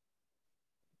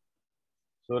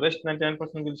 So rest 99%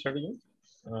 will study in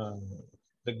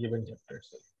the given chapter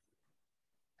itself.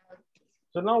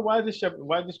 So now why this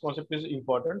concept is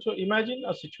important? So imagine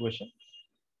a situation.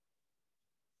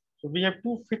 So we have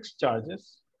two fixed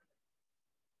charges.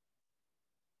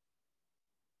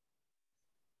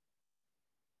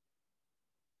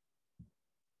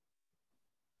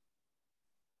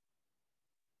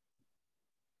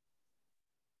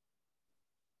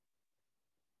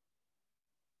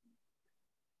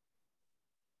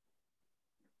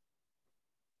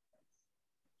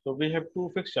 So we have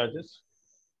two fixed charges.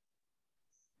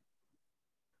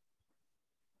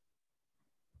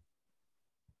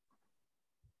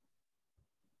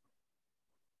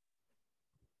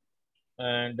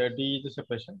 And D is the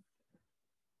separation.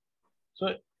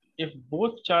 So if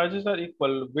both charges are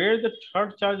equal, where the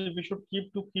third charge we should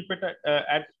keep it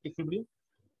at equilibrium?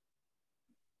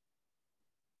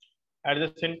 At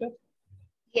the center?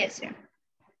 Yes, sir.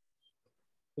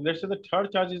 So let's say the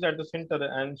third charge is at the center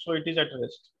and so it is at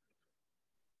rest.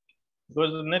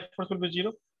 Because the net force will be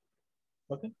 0.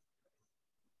 Okay.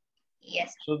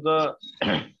 Yes. So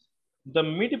the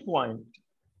midpoint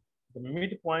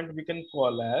we can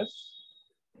call as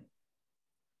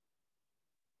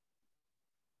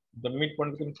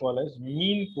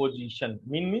mean position.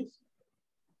 Mean means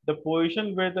the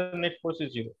position where the net force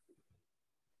is 0.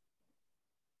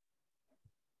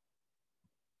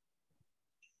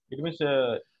 It means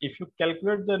if you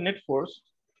calculate the net force,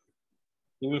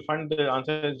 you will find the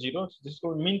answer as 0. So this is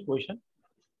called mean position.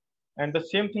 And the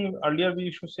same thing earlier we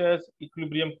used to say as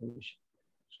equilibrium position.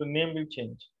 So name will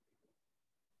change.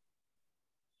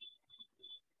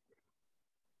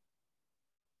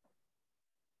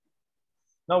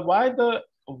 Now, why the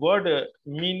word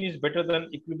mean is better than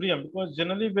equilibrium? Because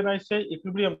generally when I say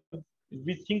equilibrium,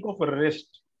 we think of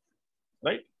rest,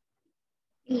 right?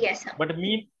 Yes, sir. But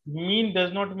mean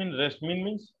does not mean rest. Mean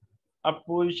means a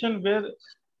position where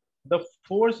the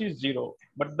force is 0,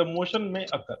 but the motion may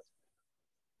occur.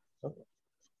 Okay.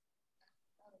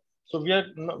 So we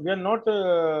are not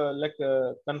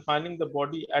confining the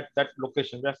body at that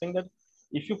location. We are saying that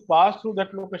if you pass through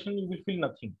that location, you will feel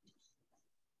nothing.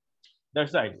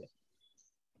 That's the idea.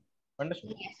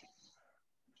 Understood?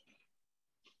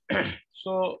 Yes.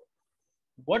 So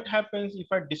what happens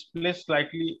if I displace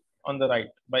slightly on the right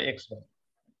by x1?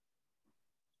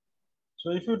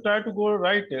 So if you try to go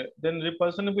right, then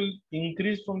repulsion will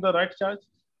increase from the right charge.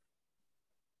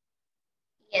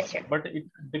 Yes, sir. But it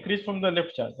decrease from the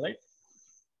left charge, right?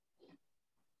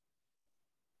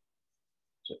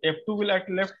 So F2 will act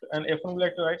left and F1 will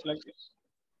act right like this.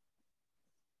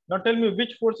 Now tell me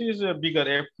which force is bigger,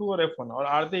 F2 or F1, or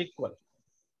are they equal?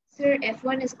 Sir,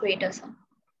 F1 is greater, sir.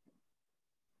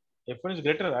 F1 is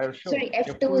greater, I am sure. Sorry,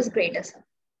 F2 is greater, sir.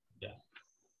 Yeah.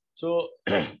 So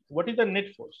what is the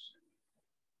net force?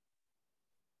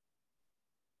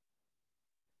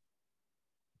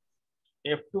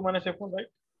 F2 minus F1, right?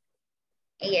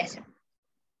 Yes, sir.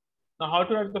 Now how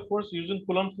to write the force using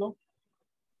Coulomb's law?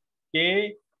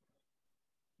 K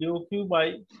QQ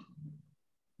by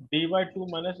D by 2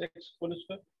 minus X whole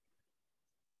square.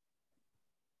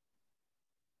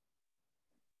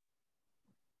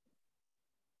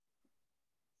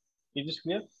 Is this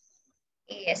clear?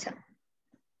 Yes, sir.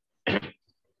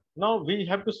 Now we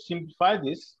have to simplify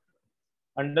this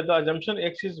under the assumption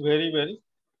X is very, very.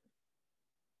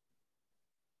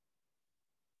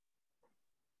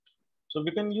 So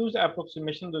we can use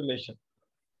approximation relation.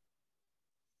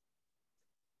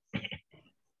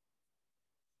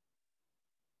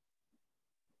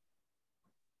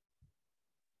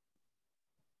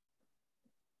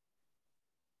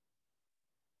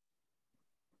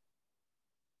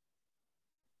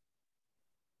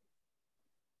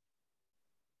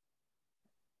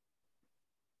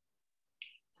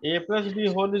 A plus b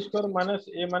whole square minus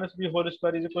a minus b whole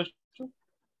square is equal to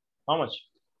how much?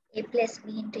 A plus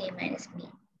b into a minus b.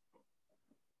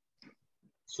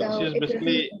 So this So is it will be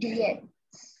basically dx.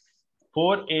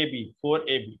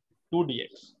 4ab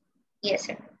 2dx. Yes,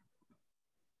 sir.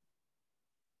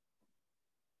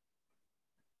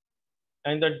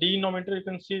 And the denominator you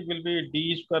can see will be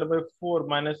d square by 4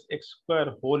 minus x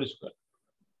square whole square.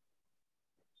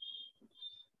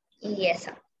 Yes,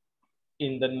 sir.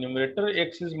 In the numerator,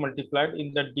 x is multiplied.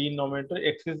 In the denominator,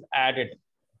 x is added.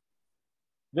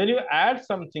 When you add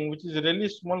something which is really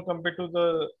small compared to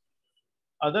the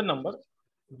other number,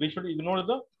 we should ignore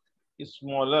the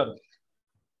smaller.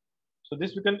 So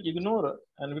this we can ignore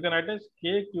and we can write as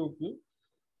k cube 2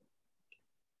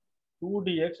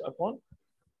 dx upon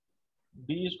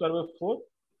d square by 4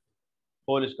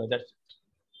 whole square. That's it.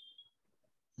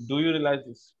 Do you realize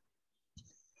this?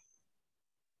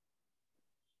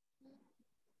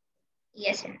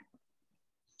 Yes, sir.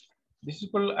 This is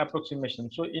called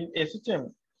approximation. So in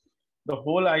SHM, the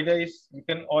whole idea is you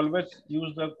can always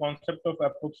use the concept of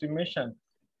approximation,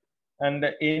 and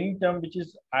any term which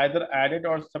is either added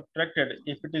or subtracted,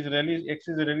 if it is really x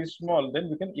is really small, then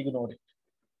we can ignore it.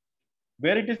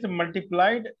 Where it is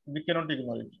multiplied, we cannot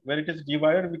ignore it. Where it is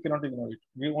divided, we cannot ignore it.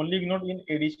 We only ignore in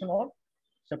addition or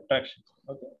subtraction.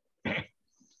 Okay.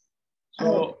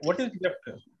 So what is left?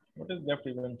 What is left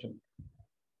eventually?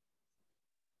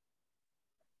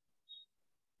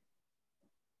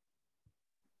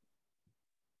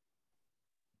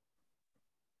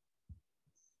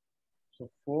 So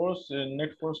force,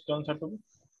 net force turns out to be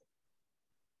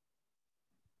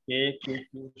K Q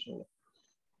Q. So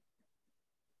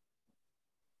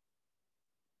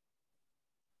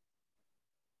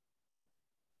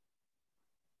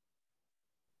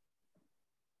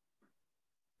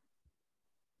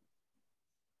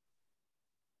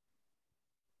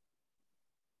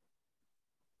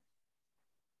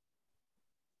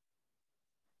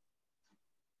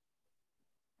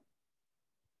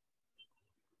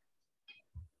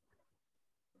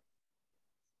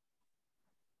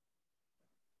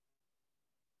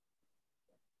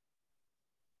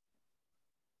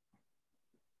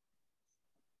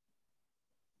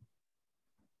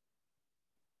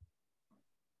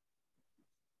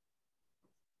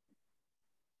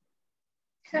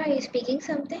Sir, are you speaking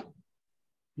something?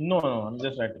 no, I'm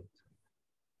just writing.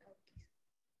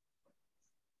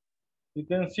 You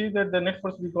can see that the net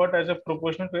force we got as a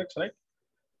proportional to x, right?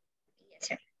 Yes,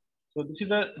 sir. So this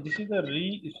is the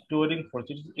restoring force.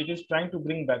 It is trying to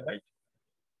bring back, right?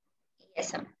 Yes,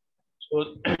 sir.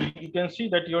 So you can see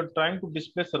that you're trying to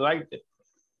displace right,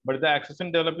 but the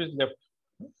accession develop is left.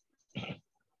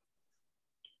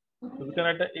 So we can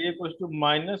write a equals to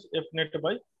minus f net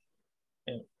by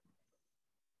m.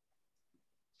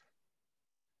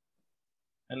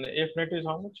 And f net is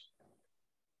how much?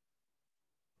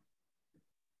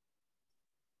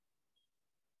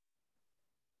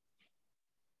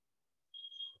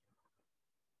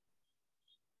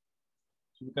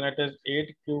 So we can write as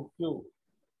 8 q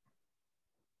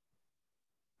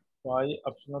pi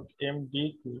epsilon m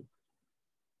dq.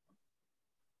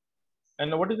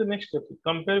 And what is the next step?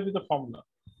 Compare with the formula.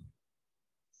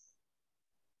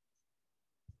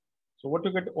 So what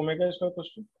you get omega is equal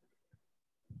to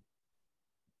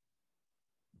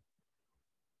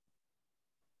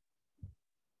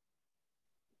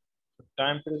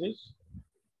time period is.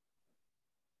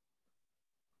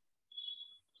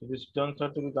 So this turns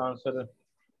out to be the answer.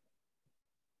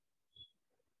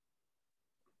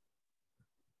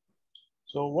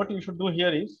 So what you should do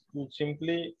here is you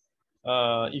simply,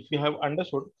 if you have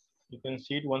understood, you can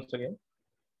see it once again.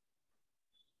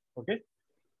 Okay,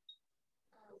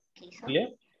 Okay, sir. clear?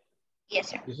 Yes,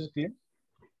 sir. This is clear.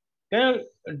 Can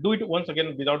I do it once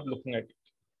again without looking at it?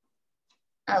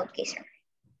 Okay, sir.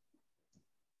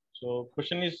 So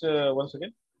question is once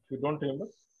again, if you don't remember.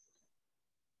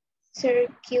 Sir,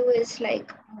 Q is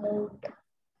like moved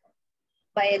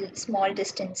by a small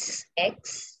distance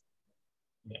x.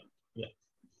 Yeah.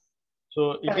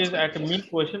 So it From its is main at a mean position.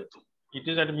 position. It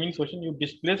is at a mean position. You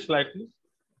displace slightly,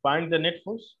 find the net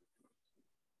force,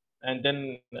 and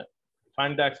then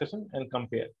find the accession and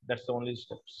compare. That's the only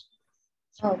steps.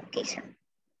 Okay, sir.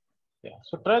 Yeah.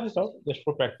 So try this out just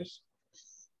for practice.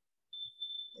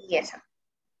 Yes, sir.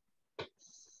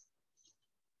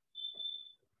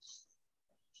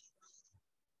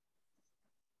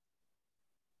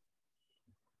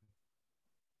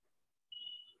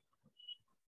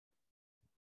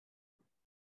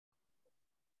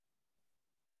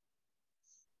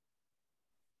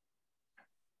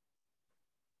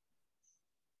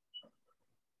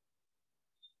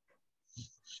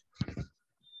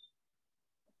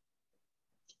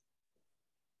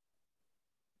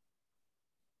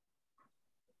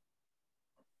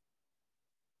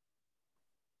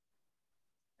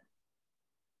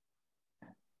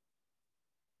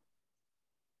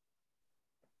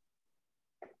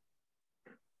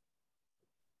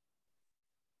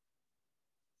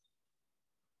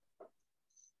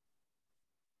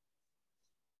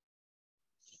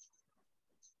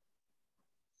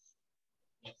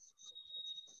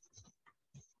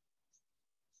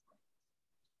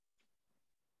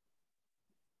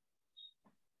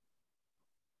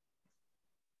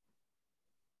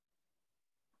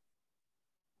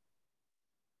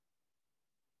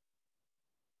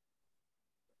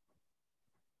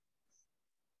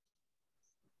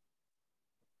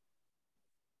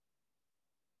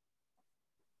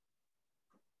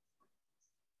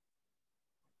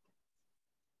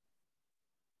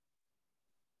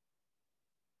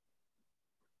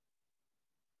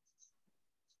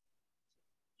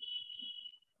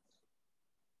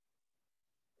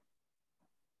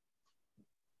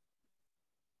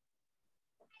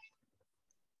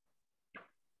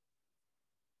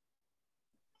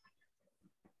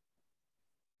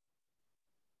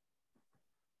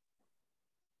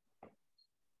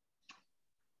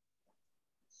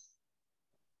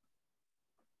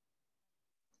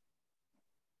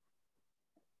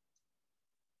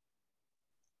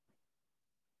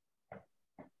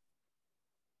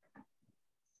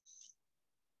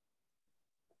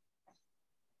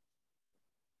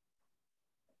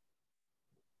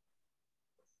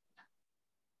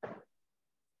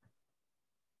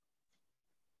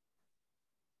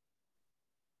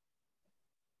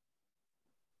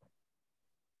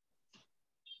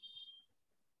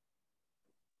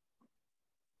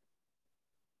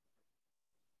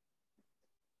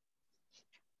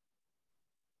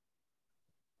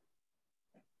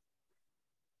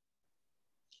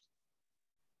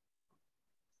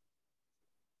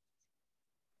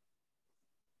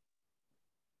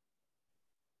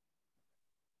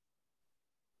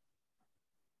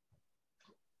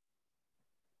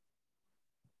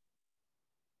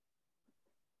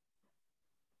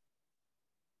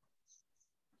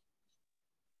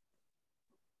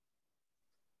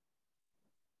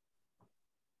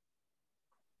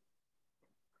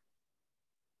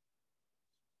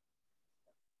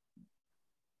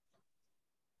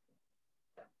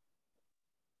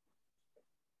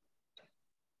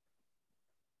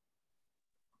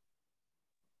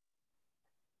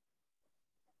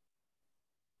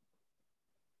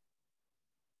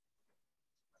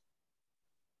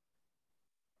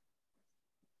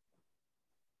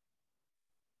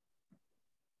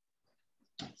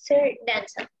 Sir, done,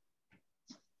 sir.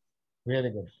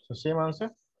 Very good. So same answer.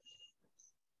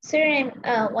 Sir,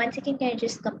 and 1 second, can I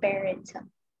just compare it, sir?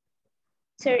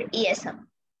 Sir, yes, sir.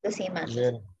 The same answer.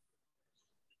 Very.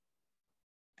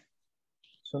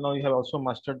 So now you have also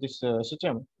mastered this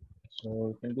system. So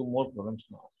you can do more problems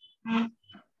now.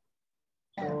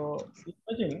 So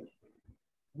imagine,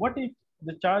 what if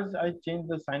the charge I change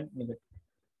the sign negative?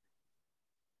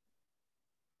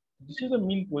 This is the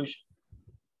mean position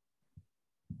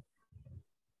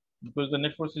because the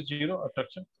net force is 0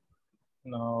 attraction.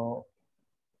 Now,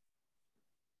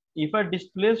 if I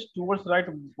displace towards right,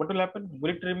 what will happen?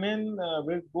 Will it remain?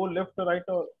 Will it go left or right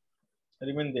or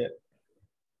remain there?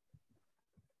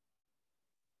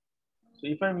 So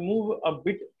if I move a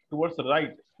bit towards the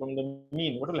right from the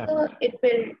mean, what will happen? So it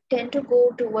will tend to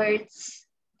go towards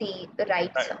the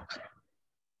right, Right. sir.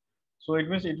 So it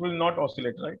means it will not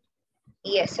oscillate, right?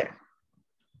 Yes, sir.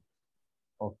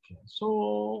 Okay.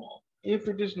 So if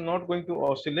it is not going to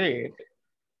oscillate,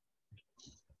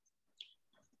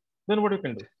 then what you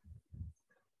can do?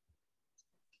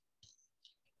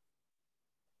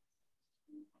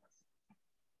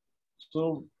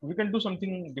 So we can do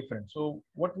something different. So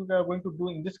what we are going to do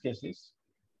in this case is,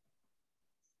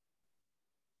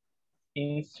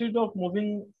 instead of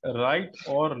moving right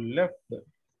or left,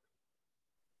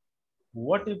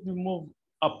 what if we move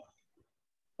up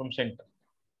from center?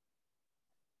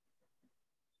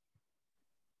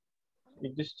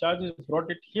 If this charge is brought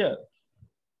it here,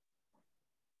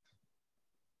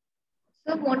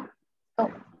 So what?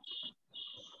 Oh,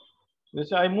 let's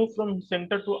say I move from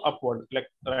center to upward, like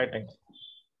right angle.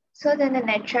 so then the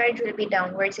net charge will be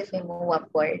downwards if we move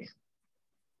upward.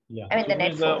 Yeah. I mean So the it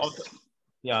net means force.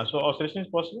 yeah. So oscillation is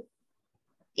possible.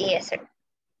 Yes, sir.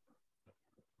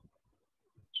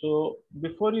 So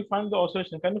before you find the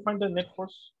oscillation, can you find the net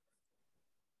force?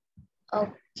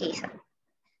 Okay, sir.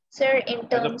 Sir, in As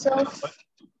a terms of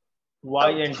Y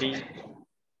okay. and D,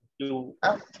 Q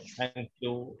Okay. and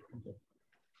Q. Okay.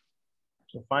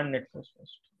 So find net force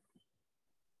first.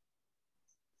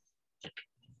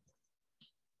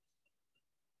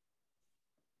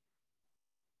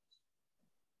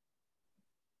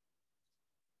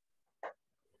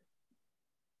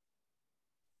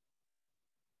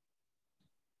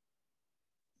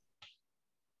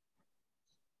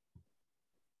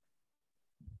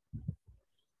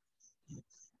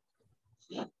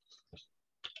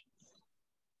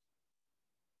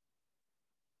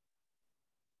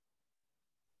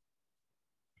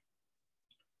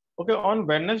 Okay, on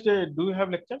Wednesday, do you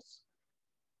have lectures?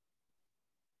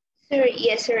 Sir,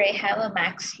 yes, sir. I have a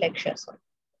max lecture, sir.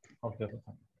 Okay,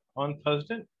 fine. On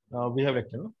Thursday, we have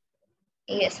lecture, no?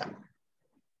 Yes, sir.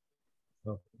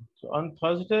 Okay. So on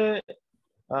Thursday,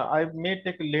 I may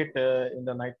take late in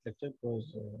the night lecture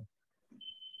because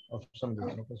of some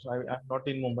reason. Okay, so I'm not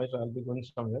in Mumbai, so I'll be going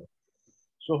somewhere.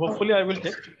 So hopefully I will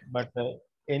take, but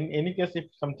in any case, if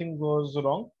something goes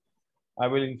wrong, I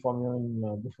will inform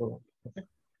you before. Okay.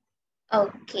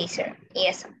 Okay, sir.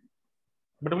 Yes, sir.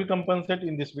 But we'll compensate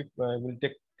in this week. We'll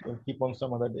take keep on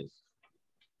some other days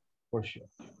for sure.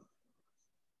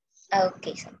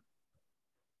 Okay, sir.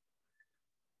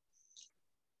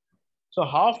 So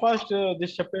how fast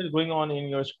this chapter is going on in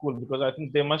your school? Because I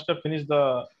think they must have finished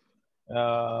the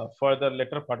further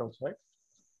later part also, right?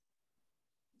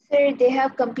 Sir, they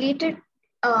have completed.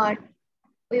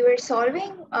 We were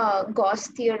solving Gauss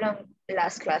theorem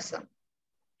last class, sir.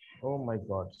 Oh my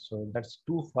God! So that's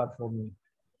too far for me.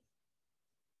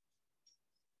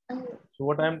 Oh, So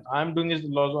what I'm doing is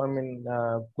laws. I mean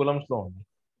Coulomb's law only.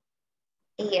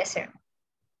 yes, sir.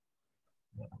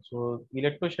 So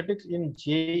electrostatics in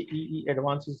JEE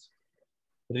advanced is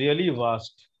really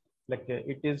vast. Like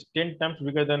it is 10 times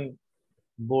bigger than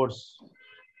boards,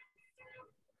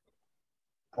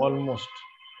 almost.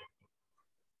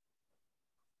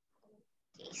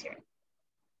 Okay, sir.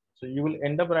 So you will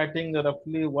end up writing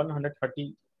roughly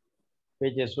 130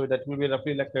 pages. So that will be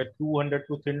roughly like 200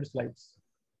 to 300 slides.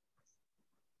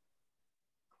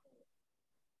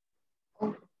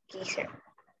 Okay, sir.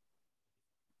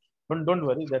 Don't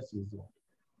worry, that's easy.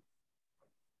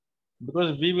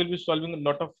 Because we will be solving a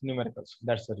lot of numericals.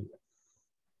 That's the reason.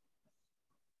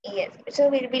 Yes. So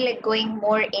we'll be like going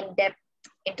more in depth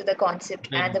into the concept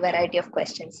and the variety of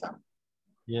questions, sir.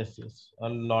 Yes, yes. A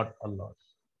lot, a lot.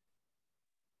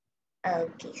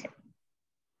 Okay, sir.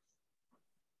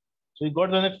 So you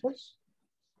got the next force?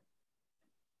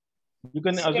 You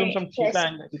can assume some theta Yes.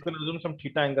 angle. You can assume some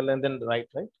theta angle and then right?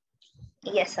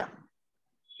 Yes, sir.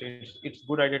 It's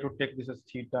good idea to take this as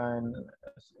theta and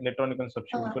electron you can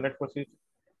substitute. So net force is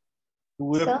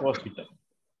 2f Sir? cos theta.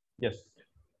 Yes.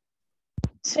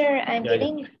 Sir, I'm Yeah, yeah.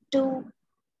 getting two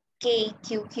k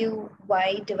q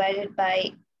y divided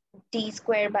by d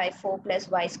square by 4 plus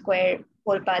y square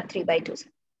whole power 3 by 2.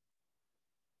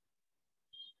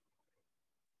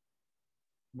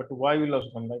 But y will also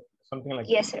come, like something like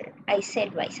Yes, sir. I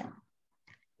said y, sir.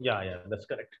 yeah, that's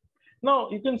correct. Now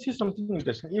you can see something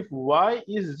interesting. If y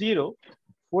is 0,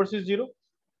 force is 0.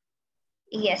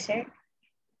 Yes, sir.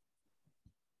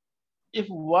 If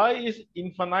y is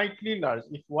infinitely large,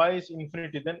 if y is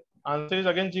infinity, then answer is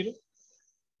again 0.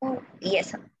 Oh,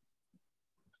 yes, sir.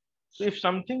 So if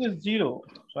something is 0,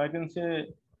 so I can say,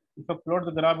 if I plot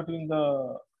the graph between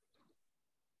the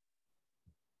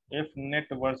f net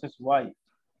versus y,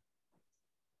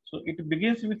 so it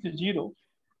begins with 0,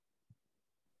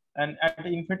 and at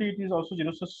infinity it is also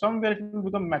 0. So somewhere it will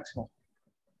become maximum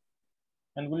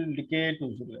and will decay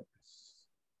to 0 like this.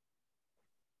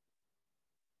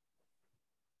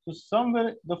 So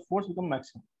somewhere the force become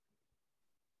maximum,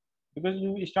 because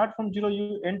you start from 0,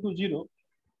 you end to 0.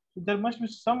 So there must be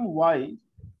some y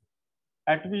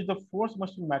at which the force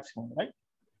must be maximum, right?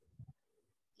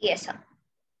 Yes, sir.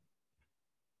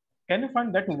 Can you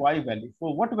find that y value?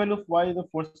 For what value of y the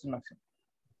force is maximum?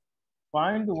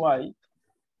 Find y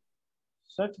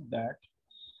such that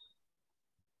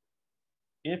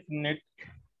if net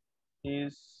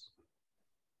is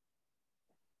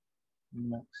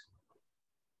max.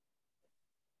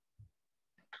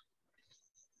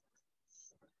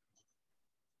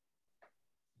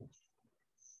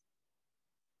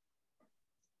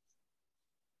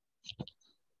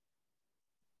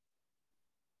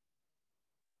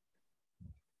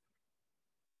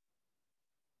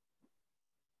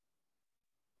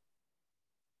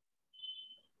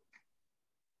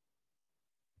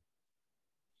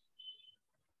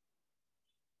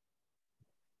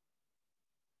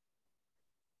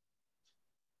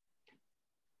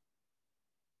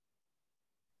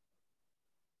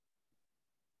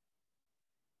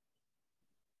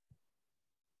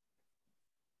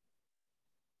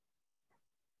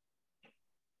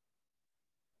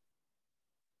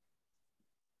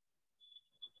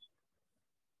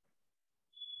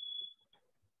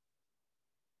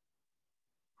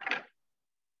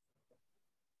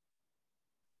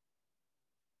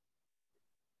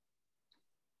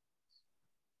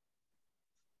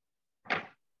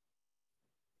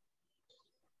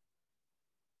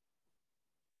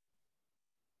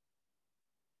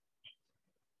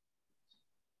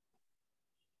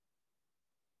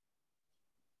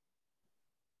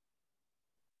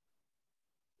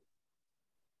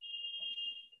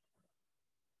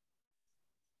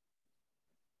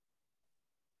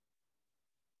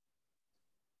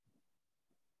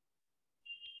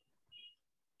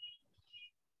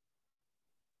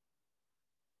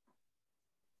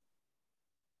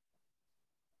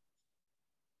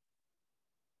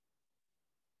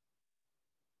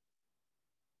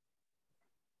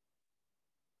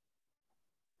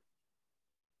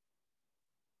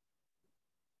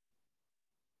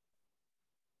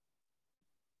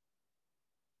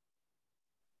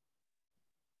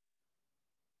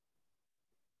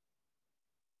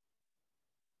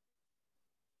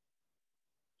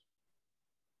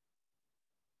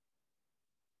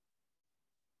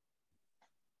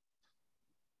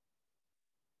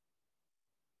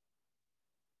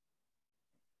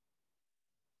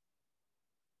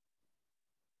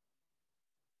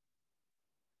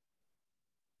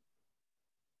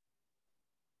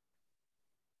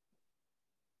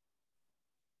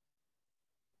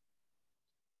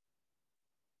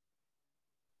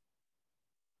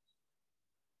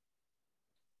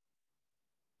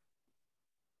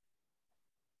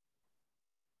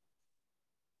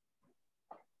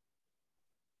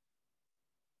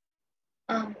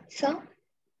 So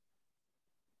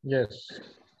Yes.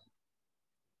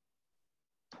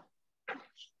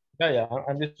 Yeah,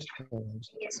 I'm just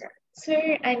yes, sir.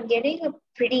 Sir, I'm getting a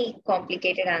pretty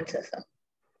complicated answer, sir.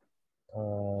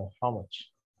 how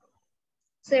much?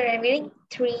 Sir, I'm getting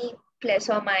 3 plus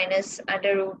or minus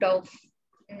under root of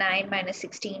 9 minus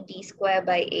 16 d square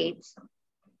by 8.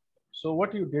 So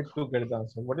what you did to get the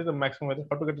answer? What is the maximum value?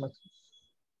 How to get maximum?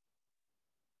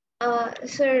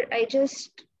 Sir, I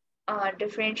just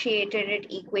differentiated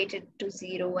it, equated to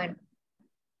 0 and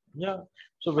Yeah.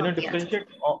 So when you found the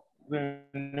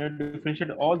answer.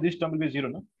 differentiate all these terms will be 0,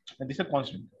 no? And this is a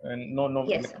constant, and no, like,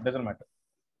 Yes, sir. doesn't matter.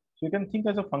 So you can think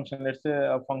as a function. Let's say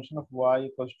a function of y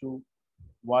equals to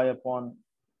y upon.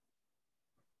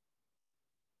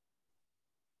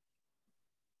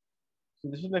 So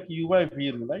this is like u by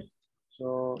v rule, right?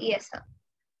 So Yes, sir.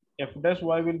 f dash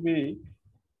y will be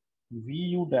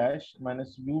vu dash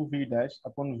minus uv dash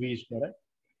upon v square, right?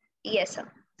 Yes, sir.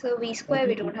 So v And square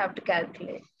we don't have to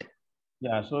calculate.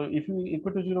 Yeah, so if you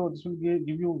equal to 0, this will give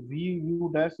you v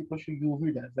u dash equals to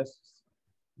uv dash.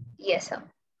 Yes, sir.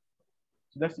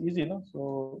 That's easy, no?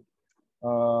 So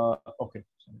okay.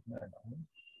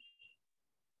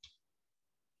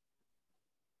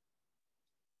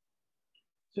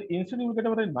 So instead you will get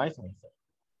a very nice answer.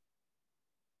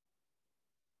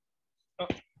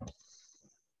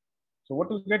 So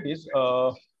what you get is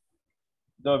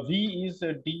the v is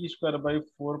d square by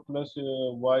 4 plus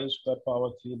y square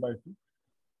power 3 by 2.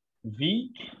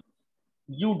 V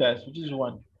u dash, which is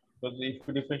 1. Because if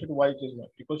you differentiate y, it is 1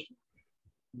 equals to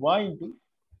y into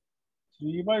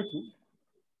 3 by 2,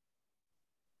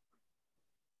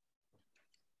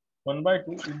 1 by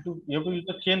 2 into, you have to use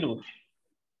the chain rule,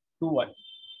 2y.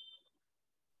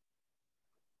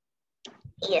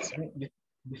 Yes, sir. This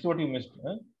is what you missed.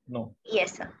 Huh? No.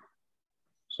 Yes, sir.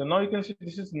 So now you can see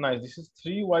this is nice. This is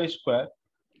 3y square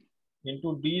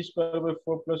into d square by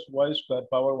 4 plus y square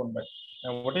power 1 by 2.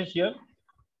 And what is here?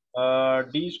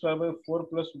 D square by 4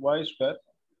 plus y square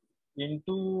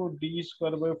into d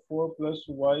square by 4 plus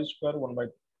y square 1 by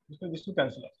 2. This will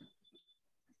cancel out.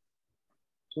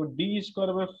 So d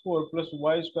square by 4 plus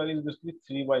y square is basically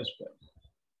 3y square.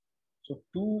 So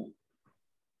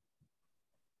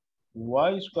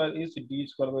 2y square is d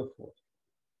square by 4.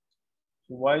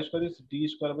 So y square is d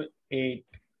square by 8.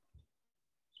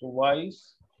 So y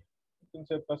is, you can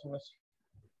say plus minus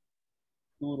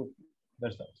 2 rupees.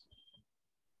 That's the answer.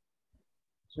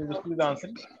 So basically the answer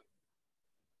is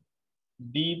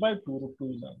d by 2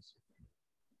 rupees is the answer.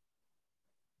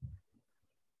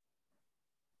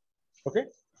 Okay.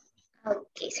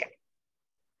 Okay, sir.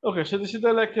 Okay. So this is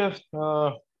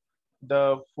the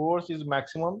the force is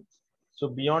maximum. So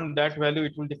beyond that value,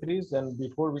 it will decrease, and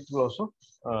before it will also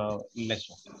less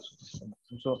one.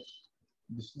 So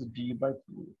this is d by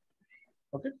 2.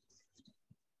 Okay.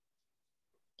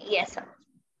 Yes, sir.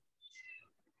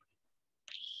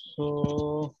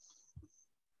 So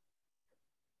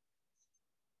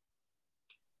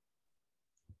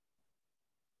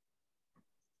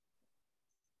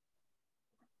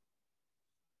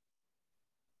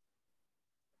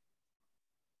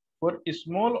for a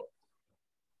small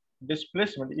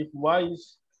displacement, if y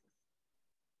is,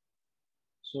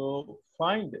 so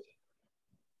find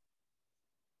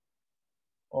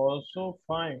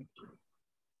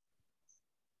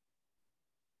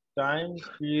time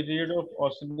period of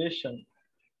oscillation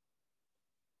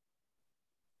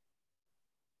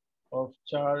of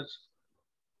charge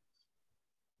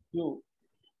q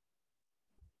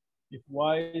if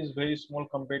y is very small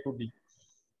compared to d.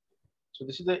 So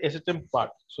this is the SHM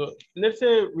part. So let's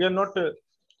say we are not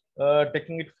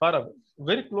taking it far away,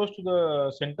 very close to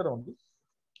the center only,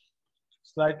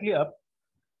 slightly up.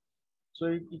 So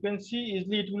you can see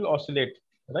easily it will oscillate,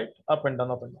 right? Up and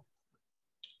down, up and down.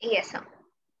 Yes, sir.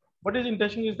 What is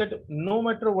interesting is that no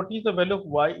matter what is the value of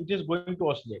y, it is going to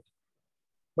oscillate.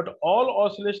 But all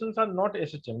oscillations are not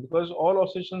SHM because all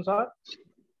oscillations are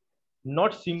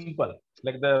not simple.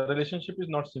 Like the relationship is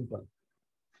not simple.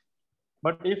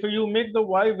 But if you make the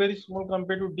y very small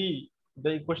compared to d, the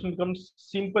equation becomes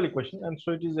simple equation, and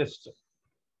so it is SHM.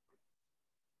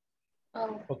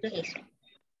 Okay. Okay, sir.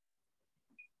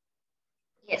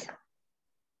 Yes, sir.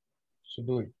 So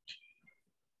do it.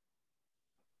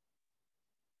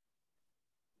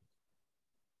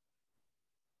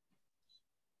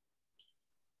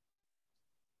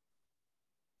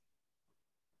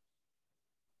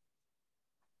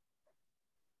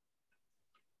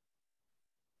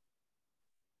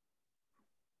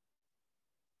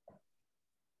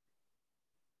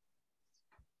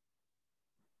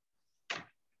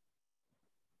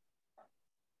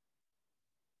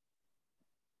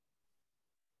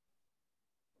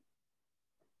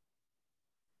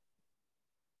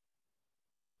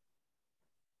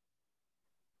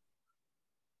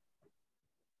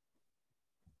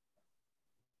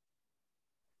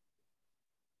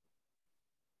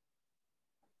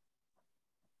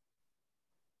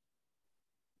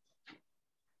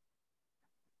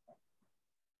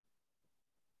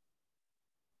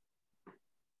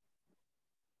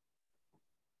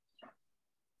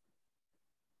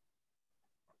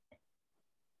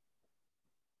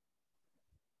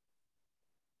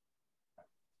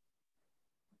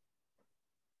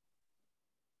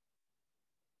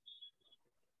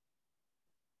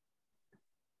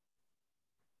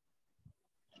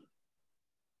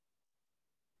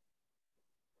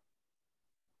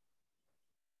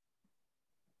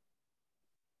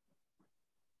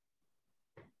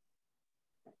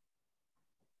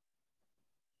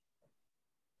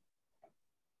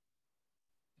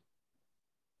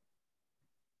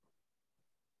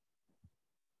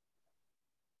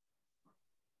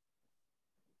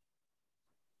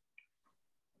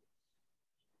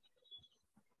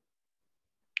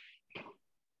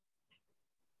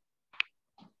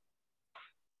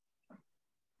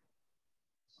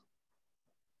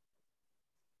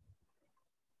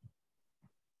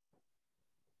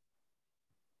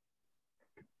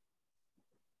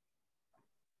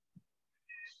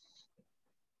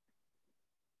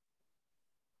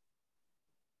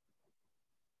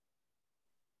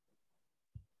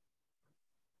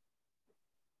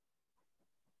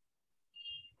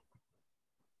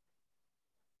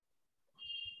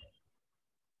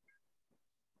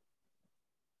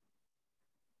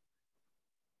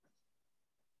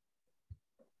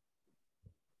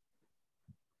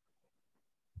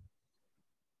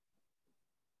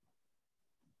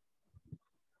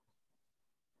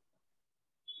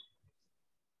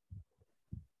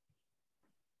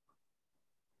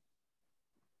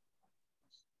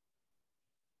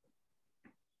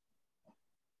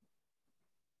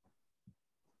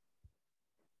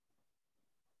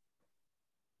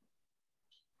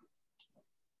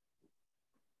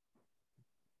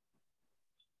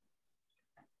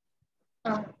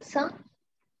 Sir,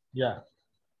 Yeah.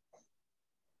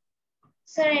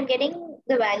 sir, I'm getting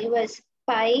the value as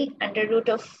pi under root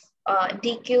of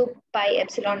d cube pi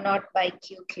epsilon naught by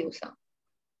q, sir.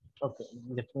 Okay,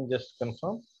 let me just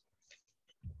confirm.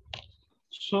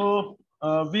 So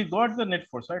we got the net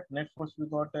force, right? Net force we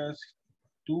got as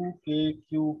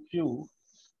 2kqqy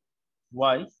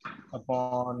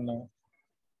upon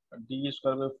d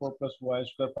square by 4 plus y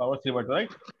square power 3 by 2,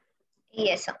 right?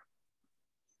 Yes, sir.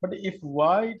 But if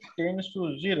y tends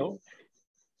to 0,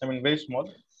 I mean very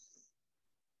small,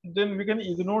 then we can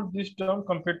ignore this term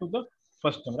compared to the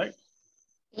first term, right?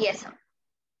 Yes, sir.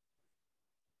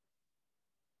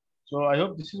 So I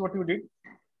hope this is what you did.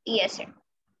 Yes, sir.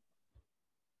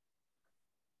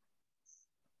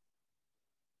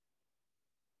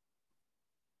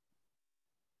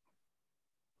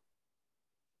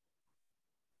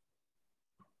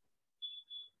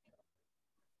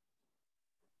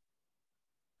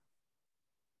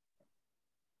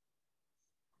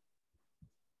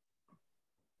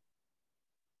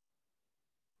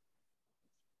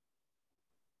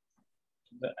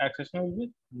 The acceleration will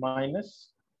be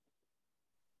minus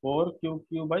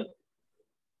 4qq by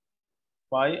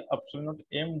pi epsilon naught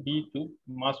m d cube.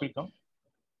 Mass will come,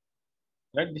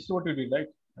 right? This is what you did, right?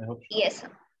 I hope so. Yes,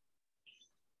 sir.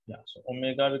 Yeah. So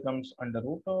omega becomes under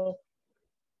root of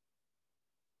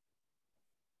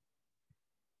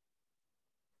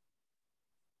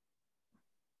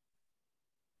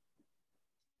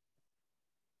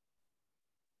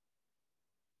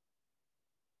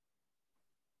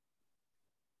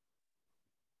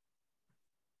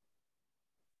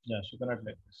yeah. So you can write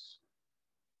like this.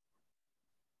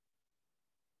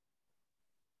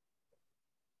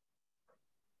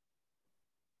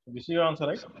 So this is your answer,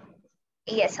 right?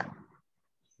 Yes, sir.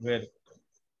 Very.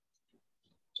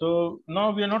 So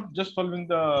now we are not just solving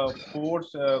the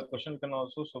force question. We can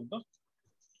also solve the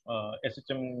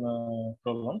SHM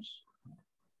problems.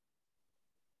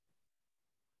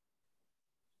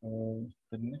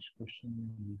 The next question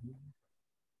will be.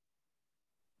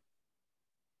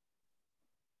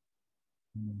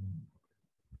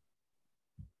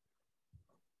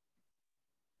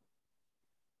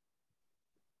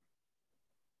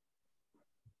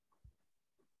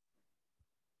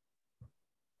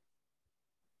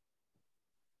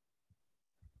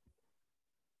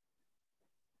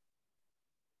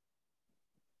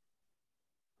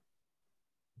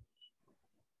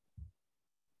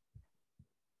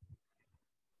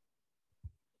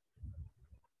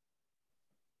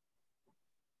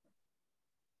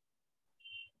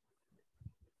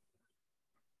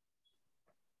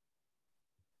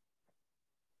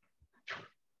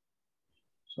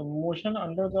 So motion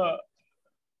under the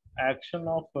action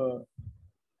of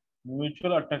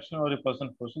mutual attraction or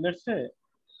repulsion force. So let's say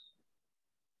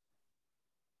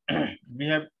we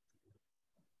have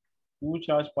two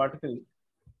charged particles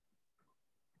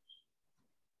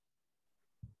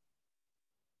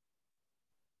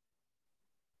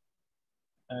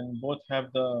and both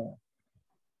have the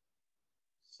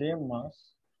same mass.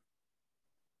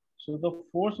 So the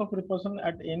force of repulsion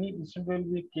at any instant will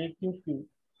be kqqq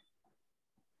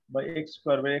by x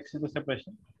square, where x is the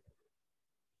separation,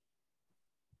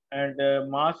 and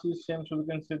mass is same. So we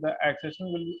can say the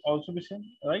acceleration will also be same,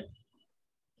 right?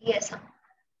 Yes, sir.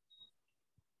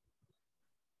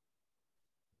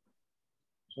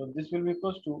 So this will be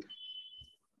equals to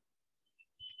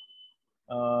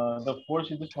the force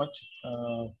is this much.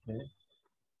 Okay,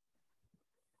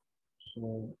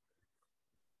 so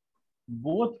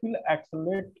both will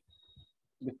accelerate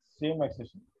with same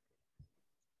acceleration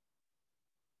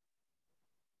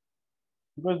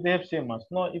because they have same mass.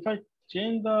 Now, if I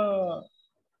change the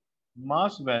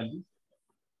mass value,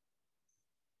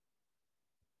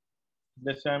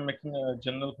 let's say I'm making a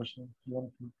general question.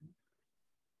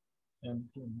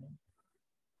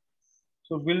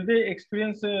 So will they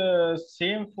experience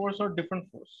same force or different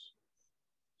force?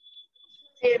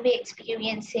 They'll be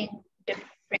experiencing different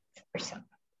force, sir.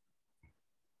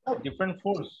 Oh, Different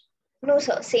force. no,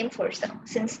 sir. Same force, sir.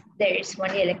 Since there is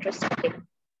only electrostatic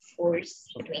force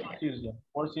So between them.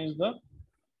 force is the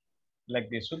like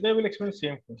this. So they will experience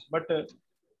same force, but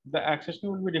the acceleration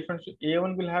will be different. So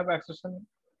A1 will have acceleration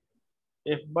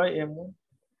F by M1,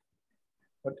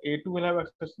 but A2 will have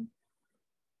acceleration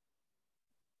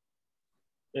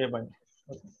A by.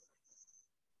 Okay.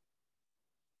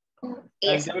 Oh, And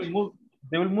yes, sir.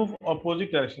 they will move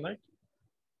opposite direction, right?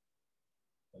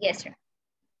 Yes, sir.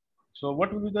 So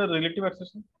what will be the relative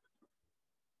acceleration?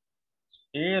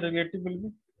 A relative will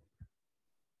be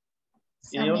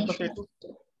A1 plus Summation of A2.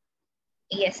 two.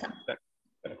 Yes, sir. Correct.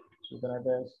 Correct. So then it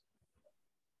is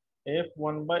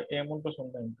F1 by m1 plus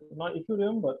 1 by m2. Now, if you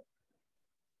remember,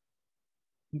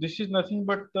 this is nothing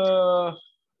but the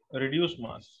reduced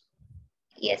mass.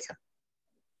 Yes, sir.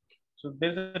 So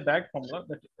there's a direct formula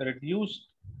that reduced,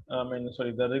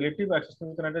 the relative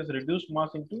acceleration can is reduced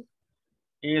mass into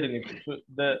A relative. So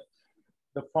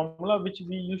the formula which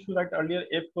we used to write earlier,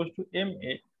 F equals to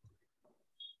ma,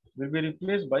 will be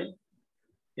replaced by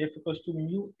F equals to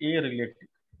mu A relative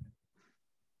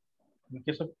in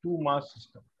case of two mass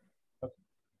system. Okay.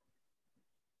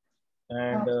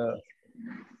 And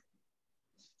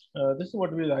this is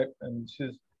what we write, and this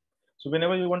is so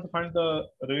whenever you want to find the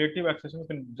relative acceleration, you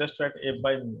can just write F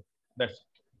by mu. That's it.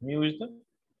 Mu is the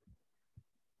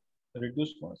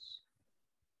reduced mass.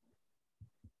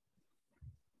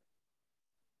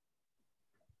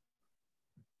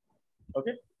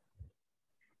 Okay.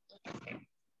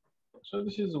 So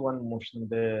this is one motion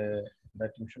there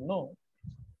that you should know.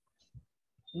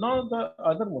 Now the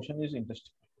other motion is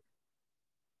interesting.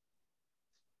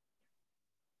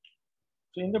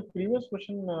 So in the previous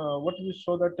question, what we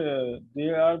saw that they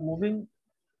are moving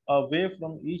away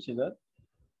from each other.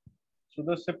 So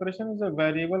the separation is a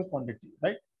variable quantity,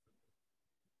 right?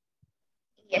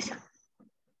 Yes, sir.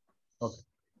 Okay.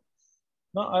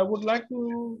 Now I would like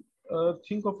to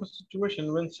think of a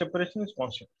situation when separation is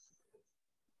constant.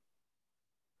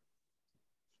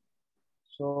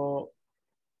 So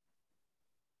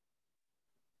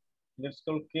let's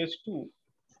call case 2,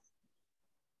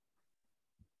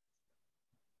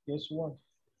 case 1.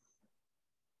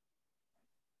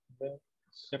 The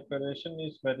separation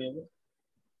is variable.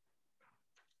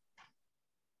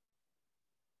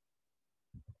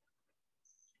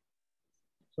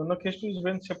 So now case 2 is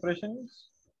when separation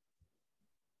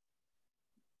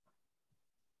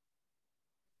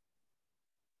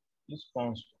is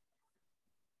constant.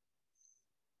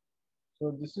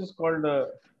 So this is called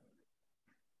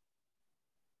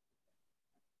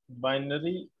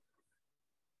binary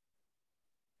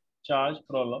charge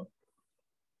problem.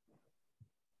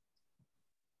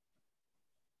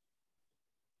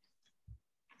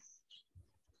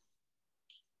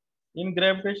 In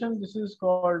gravitation, this is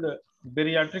called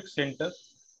barycentric center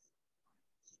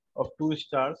of two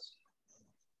stars.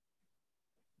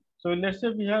 So let's say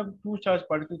we have two charged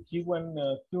particles Q1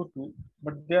 and Q2,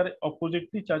 but they are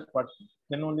oppositely charged particles.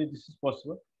 Then only this is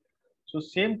possible. So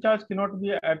same charge cannot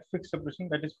be at fixed separation,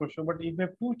 that is for sure. But if we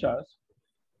have two charges,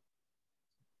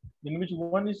 in which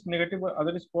one is negative or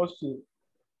other is positive,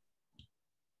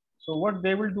 so what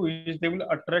they will do is they will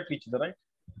attract each other, right?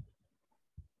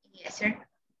 Yes, sir.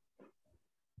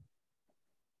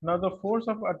 Now the force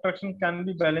of attraction can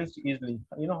be balanced easily.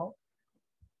 You know how?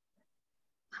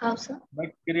 How, sir?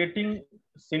 By creating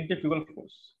centrifugal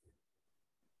force.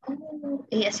 Oh,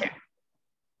 yes, sir.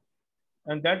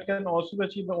 And that can also be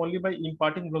achieved only by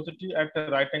imparting velocity at a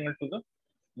right angle to the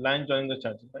line joining the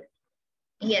charges, right?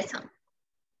 Yes, sir.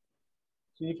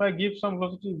 So if I give some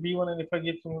velocity v1 and if I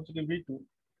give some velocity v2,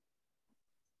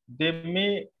 they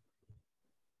may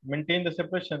maintain the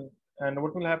separation, and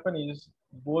what will happen is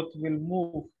both will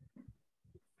move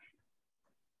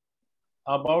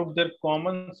about their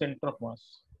common center of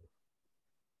mass.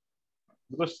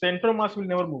 Because center of mass will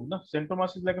never move. No? Center of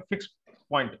mass is like a fixed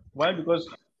point. Why? Because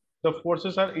the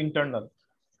forces are internal.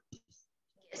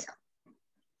 Yes, sir.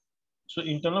 So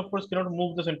internal force cannot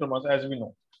move the center of mass, as we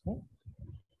know. Okay?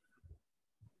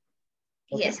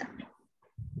 Yes, sir.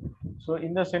 So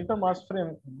in the center mass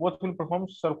frame, both will perform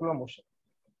circular motion,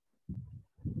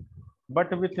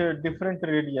 but with a different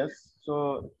radius.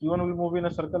 So Q1 will move in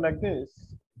a circle like this.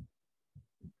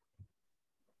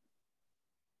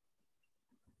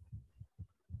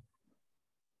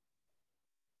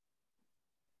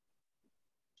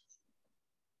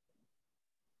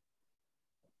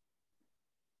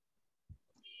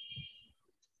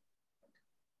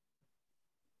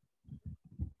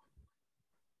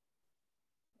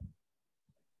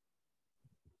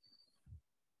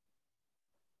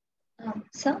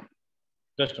 Sir?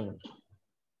 Just a minute.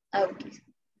 Okay.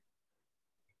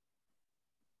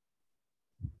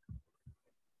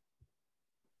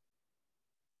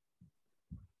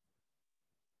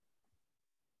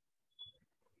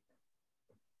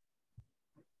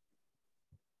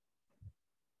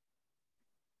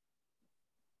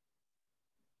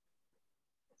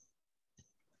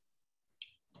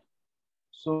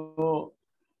 So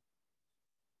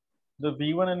the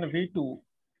V1 and V2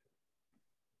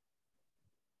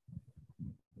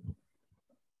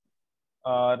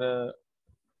 are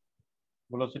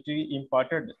velocity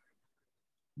imparted,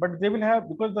 but they will have,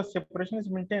 because the separation is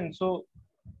maintained, so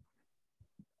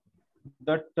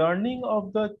the turning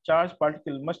of the charged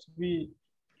particle must be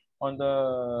on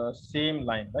the same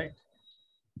line, right?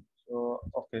 So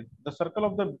okay, the circle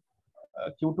of the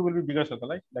Q2 will be bigger circle,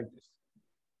 right? Like this.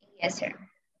 Yes, sir.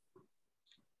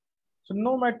 So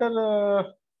no matter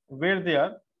where they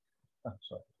are,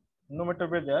 sorry, no matter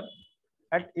where they are,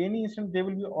 at any instant they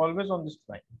will be always on this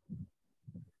line.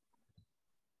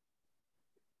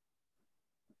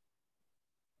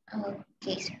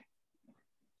 Okay, sir.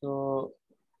 So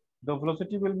the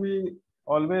velocity will be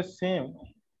always same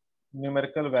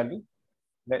numerical value.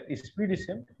 The speed is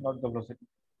same, not the velocity,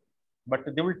 but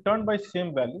they will turn by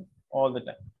same value all the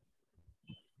time.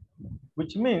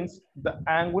 Which means the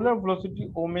angular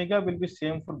velocity omega will be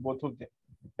same for both of them.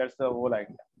 That's the whole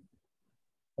idea.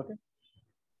 Okay.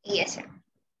 Yes, sir.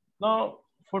 Now,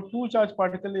 for two charge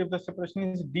particles, if the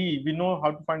separation is d, we know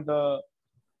how to find the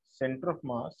center of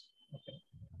mass. Okay.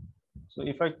 So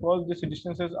if I call this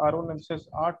distance as r1 and this as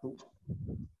r2,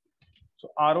 so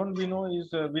r1 we know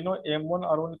is we know m1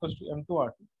 r1 equals to m2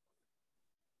 r2.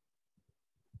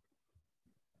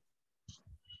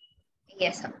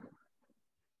 Yes, sir.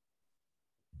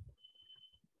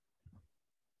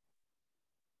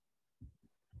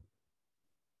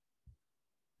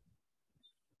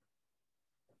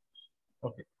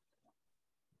 Okay.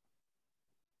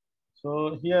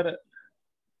 So here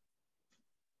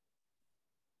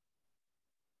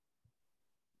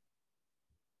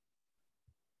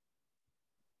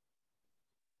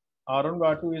r1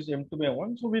 by r2 is m2 by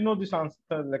m1. So we know this answer,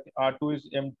 like r2 is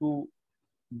m2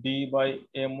 d by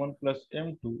m1 plus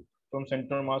m2 from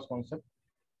center mass concept,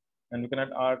 and we can add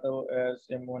r2 as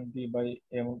m1 d by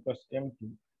m1 plus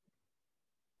m2.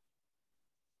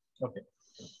 Okay.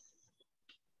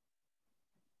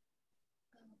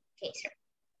 Okay, sir.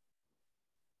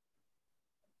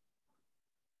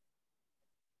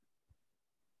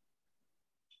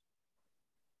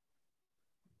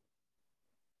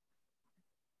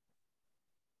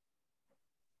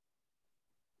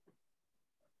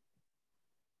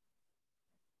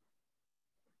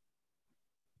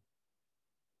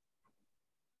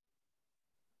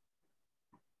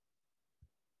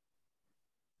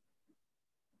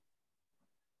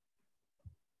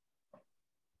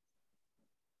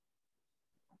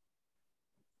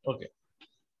 Okay.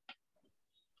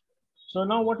 So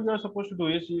now what we are supposed to do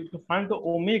is to find the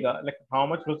omega, like how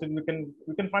much velocity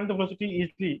we can find the velocity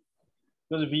easily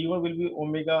because v1 will be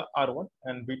omega r1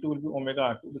 and v2 will be omega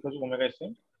r2 because omega is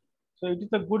same. So it is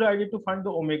a good idea to find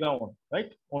the omega one,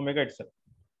 right? Omega itself.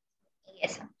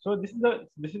 Yes, sir. So this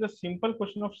is a simple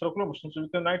question of circular motion. So we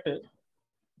can write a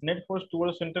net force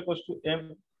towards the center equals to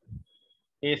m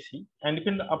AC, and you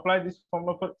can apply this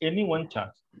formula for any one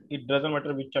charge. It doesn't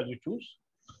matter which charge you choose.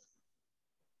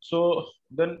 So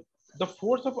then the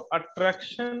force of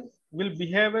attraction will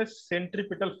behave as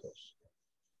centripetal force.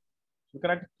 You can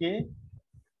write K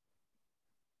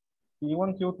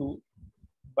P1 Q2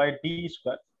 by D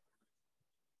square.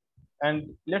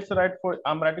 And let's write for,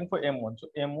 I'm writing for M1. So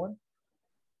M1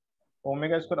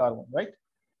 omega square R1, right?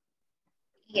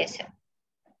 Yes, sir.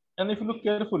 And if you look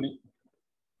carefully,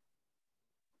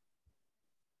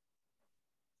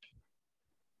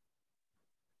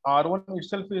 R1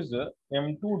 itself is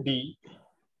M2D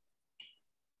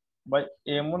by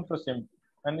M1 plus M2.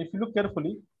 And if you look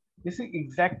carefully, this is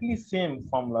exactly same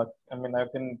formula. I mean, I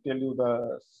can tell you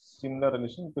the similar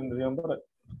relation. You can remember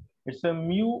it's a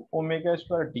mu omega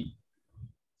square D.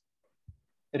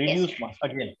 Yes, Reduced sir. mass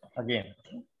again.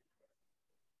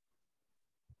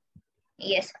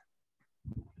 Yes, sir.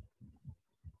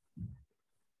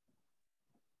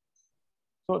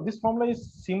 So this formula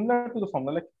is similar to the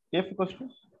formula like F equals to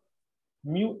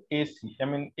mu AC. I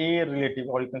mean A relative,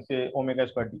 or you can say omega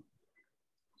square D.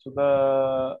 So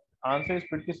the answer is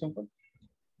pretty simple.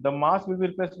 The mass will be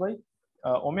replaced by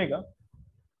omega.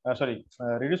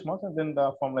 Reduced mass, and then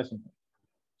the formula is simple.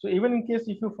 So even in case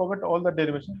if you forget all the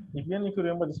derivation, even if you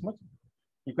remember this much,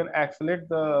 you can accelerate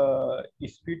the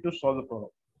speed to solve the problem.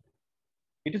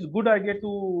 It is good idea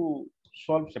to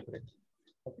solve separately.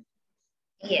 Okay.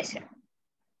 Yes, sir.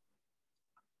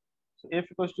 So F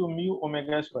equals to mu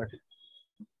omega square T.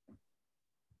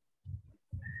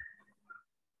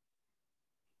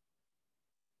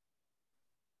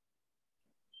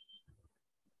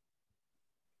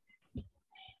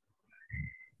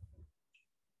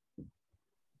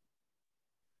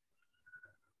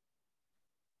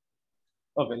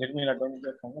 Okay, let me write down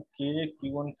the formula. K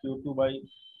Q1 Q2 by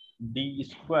D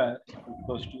square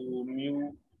equals to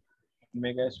mu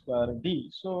omega square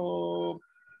D. So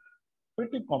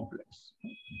pretty complex.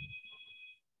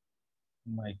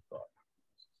 My God,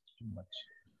 too much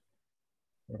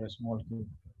for a small cube.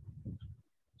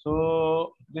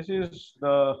 So this is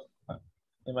the,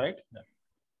 am I right? Yeah.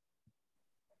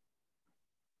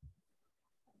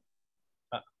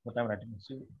 what I'm writing.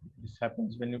 See, this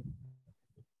happens when you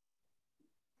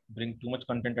bring too much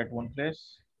content at one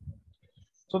place.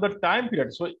 So the time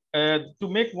period. So to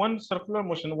make one circular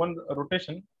motion, one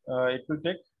rotation, it will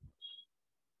take.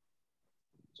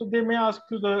 So they may ask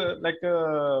you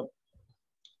the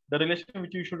relation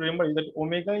which you should remember is that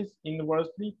omega is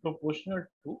inversely proportional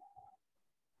to,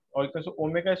 or you can say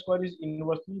omega square is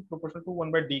inversely proportional to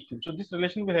 1 by d cube. So this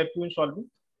relation will help you in solving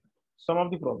some of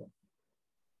the problem.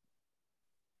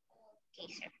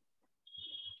 Okay, sir.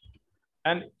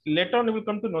 And later on, you will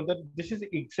come to know that this is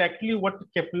exactly what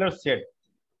Kepler said.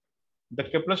 The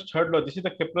Kepler's third law. This is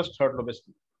the Kepler's third law,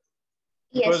 basically.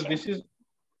 Yes, Because sir. this is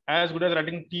as good as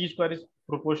writing t square is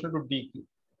proportional to d cube.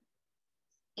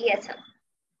 Yes, sir.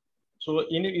 So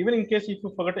even in case if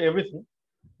you forget everything,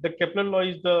 the Kepler law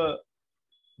is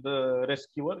the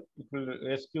rescuer. It will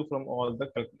rescue from all the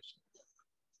calculations.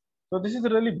 So this is a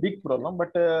really big problem,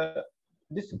 but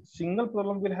this single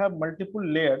problem will have multiple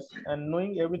layers, and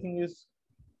knowing everything is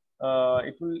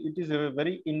it is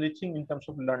very enriching in terms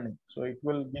of learning. So it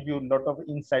will give you a lot of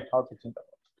insight how to think about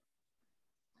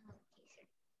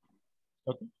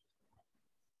it. Okay.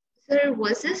 Sir,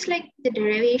 was this like the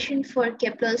derivation for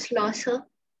Kepler's law, sir?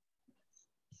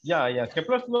 Yeah.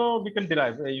 Kepler's law we can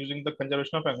derive using the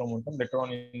conservation of angular momentum later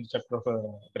on in the chapter of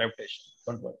gravitation.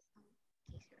 Don't worry.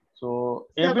 So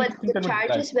Sir, but everything the can be derived.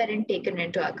 charges weren't taken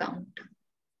into account.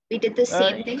 We did the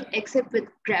same thing except with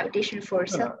gravitational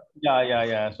force, sir.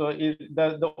 Yeah. So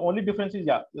the only difference is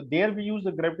there we use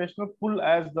the gravitational pull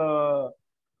as the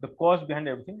cause behind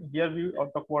everything. Here we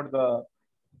talk about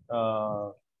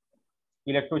the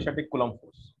electrostatic Coulomb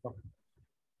force. Okay.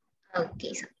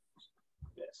 Okay, sir.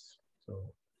 Yes. So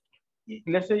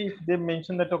let's say if they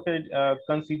mention that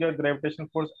consider gravitational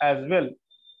force as well,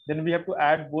 then we have to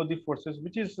add both the forces,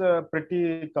 which is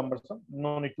pretty cumbersome.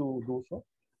 No need to do so.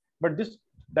 But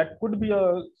that could be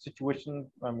a situation.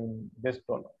 I mean, based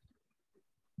problem.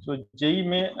 So JE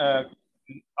may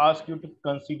ask you to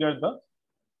consider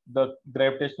the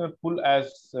gravitational pull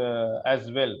as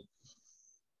well.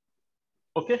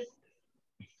 Okay.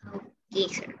 Okay,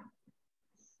 sir.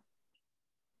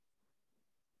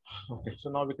 Okay. So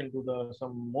now we can do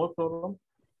some more problem.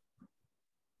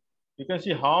 You can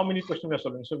see how many questions we are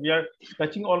solving. So we are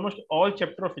touching almost all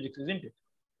chapter of physics, isn't it?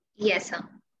 Yes, sir.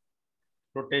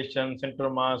 Rotation, center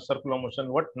of mass, circular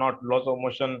motion, what not, laws of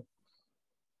motion.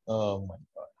 Oh my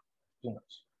God, too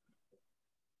much.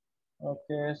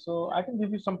 Okay, so I can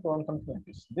give you some problem, something like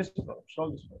this. This problem,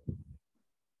 solve this problem.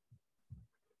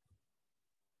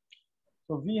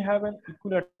 So we have an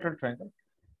equilateral triangle.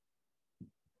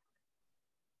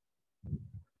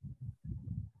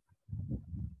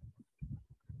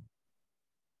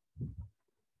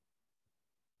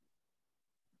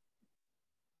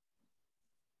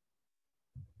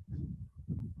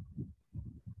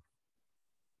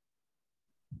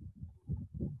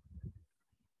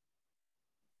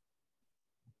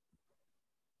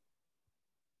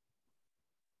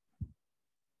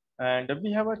 And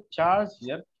we have a charge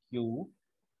here, Q.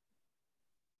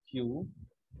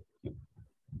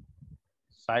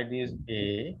 Side is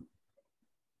A.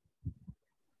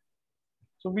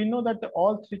 So we know that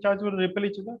all three charges will repel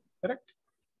each other, correct?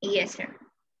 Yes, sir.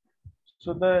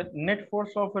 So the net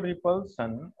force of a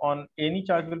repulsion on any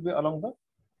charge will be along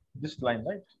this line,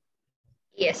 right?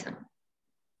 Yes, sir.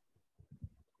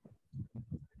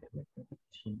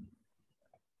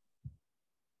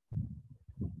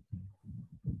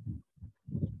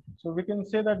 So we can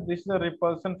say that this is a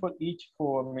repulsion for each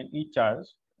charge.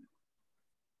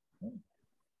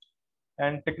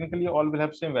 And technically all will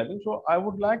have same value. So I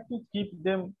would like to keep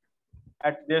them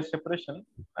at their separation,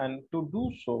 and to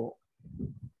do so,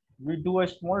 we do a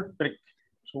small trick.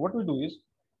 So what we do is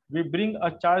we bring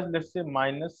a charge, let's say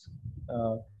minus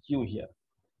Q here,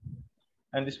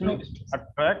 and this will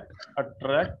attract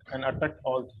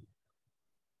all three.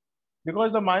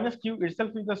 Because the minus Q itself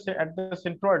is at the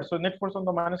centroid, so net force on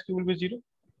the minus Q will be 0.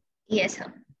 Yes,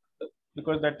 sir.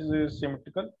 Because that is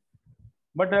symmetrical.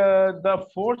 But the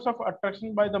force of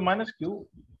attraction by the minus Q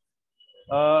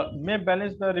may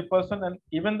balance the repulsion, and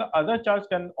even the other charge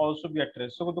can also be at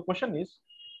rest. So the question is,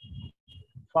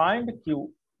 find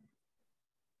Q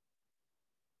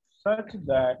such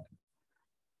that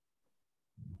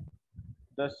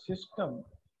the system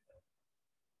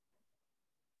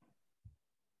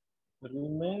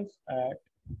remains at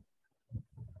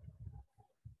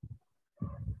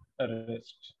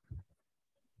rest.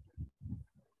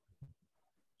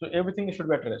 So everything should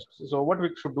be at rest. So what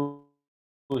we should do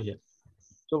here?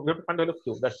 So we have to find the value of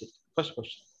Q. That's it. First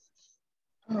question.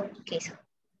 Okay, sir.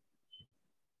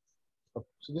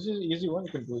 So this is easy one.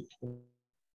 You can do it.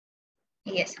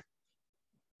 Yes, sir.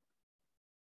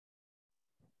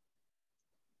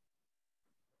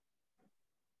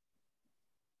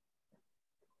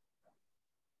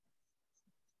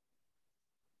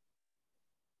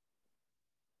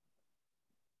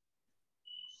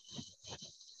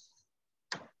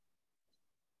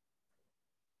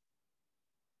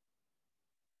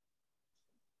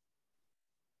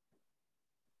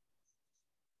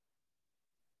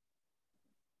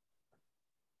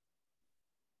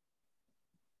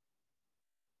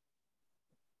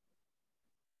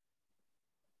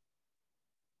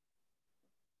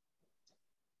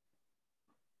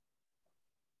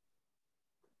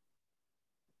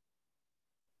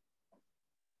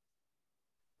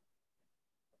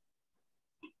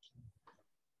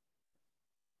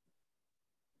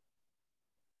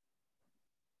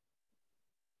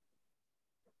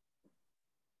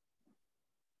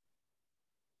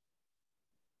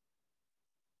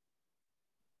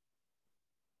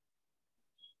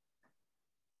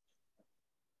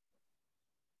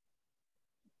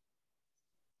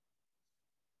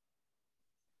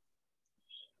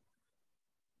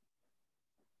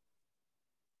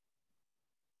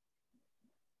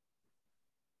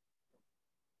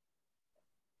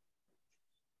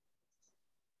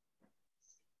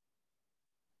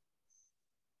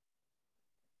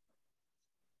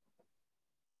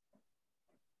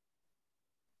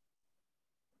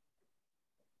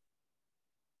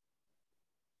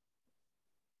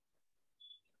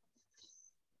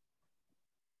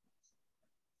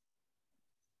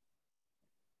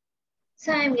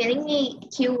 So I'm getting the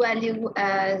Q value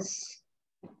as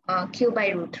Q by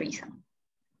root 3. So.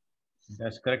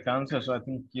 That's correct answer. So I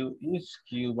think Q is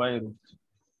Q by root 3.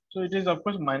 So it is of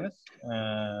course minus.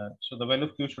 So the value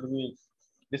of Q should be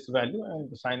this value and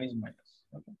the sign is minus.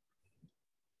 Okay.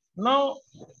 Now,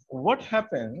 what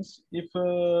happens if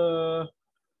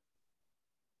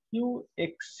Q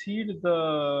exceed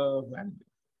the value?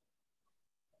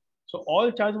 So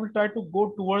all charge will try to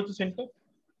go towards the center.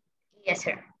 Yes,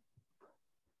 sir.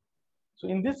 So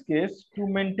in this case, to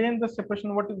maintain the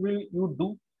separation, what will you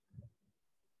do?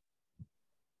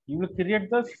 You will create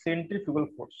the centrifugal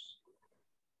force.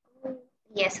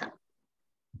 Yes, sir.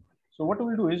 So what we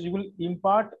will do is you will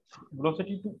impart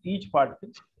velocity to each particle.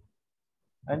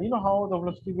 And you know how the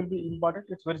velocity will be imparted?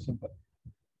 It's very simple.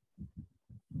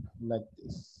 Like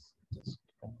this.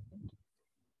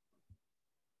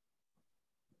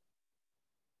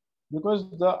 Because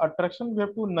the attraction we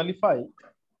have to nullify.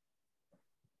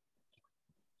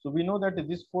 So we know that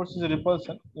this force is a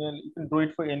repulsion. And you can draw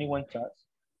it for any one charge.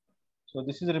 So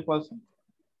this is a repulsion.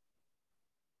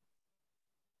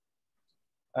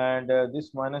 And this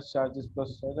minus charge is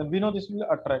plus charge. And we know this will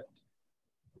attract.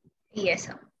 Yes,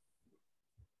 sir.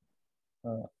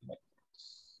 Like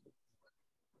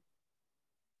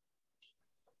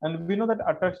and we know that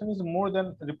attraction is more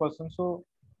than repulsion. So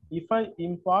if I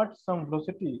impart some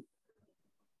velocity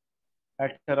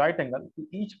at a right angle to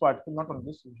each particle, not on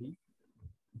this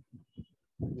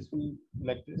this will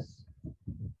like this.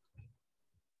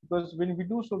 Because when we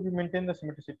do so, we maintain the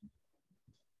symmetricity.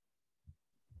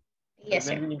 Yes,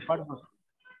 when sir. we impart velocity,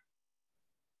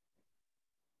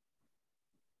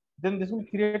 then this will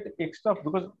create extra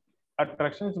because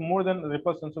attraction is more than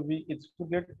repulsion. So it's to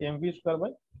get mv square by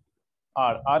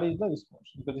r. R is the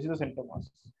response because this is the center mass.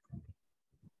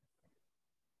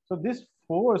 So this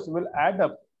force will add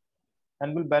up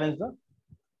and will balance the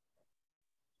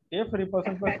F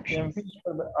repulsion plus mv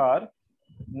square by r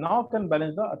now can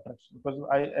balance the attraction because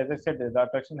as I said, the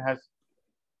attraction has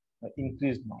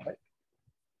increased now, right?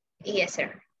 Yes,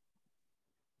 sir.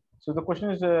 So the question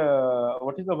is,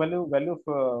 what is the value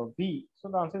of v? So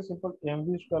the answer is simple.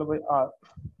 Mv square by r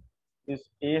is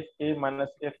AFA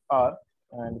minus FR,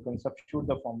 and you can substitute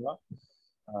the formula.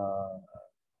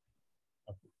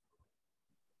 Okay.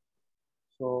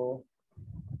 So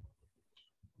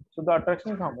the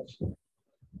attraction is how much?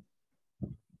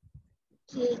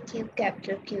 K cube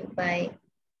capital Q by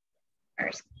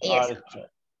R. Yes, R sir. square.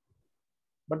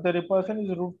 But the repulsion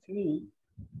is root 3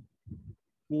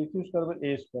 KQ square by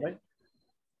A square, right?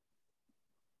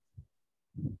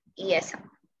 Yes, sir.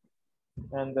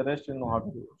 And the rest you know how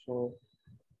to do. So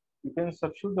you can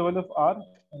substitute the value of R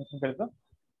and you can get the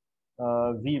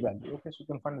V value. Okay, so you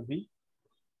can find V,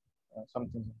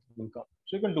 something will come.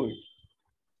 So you can do it.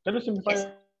 Let us simplify Yes.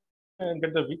 and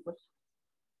get the V first.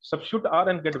 Substitute R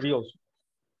and get V also.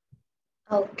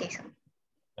 Okay, sir.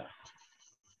 Yeah.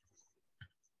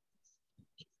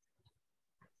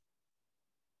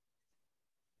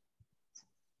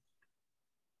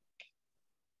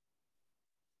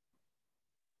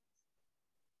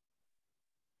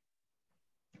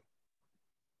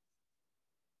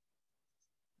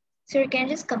 Sir, can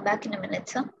you just come back in a minute,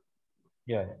 sir?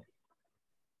 Yeah.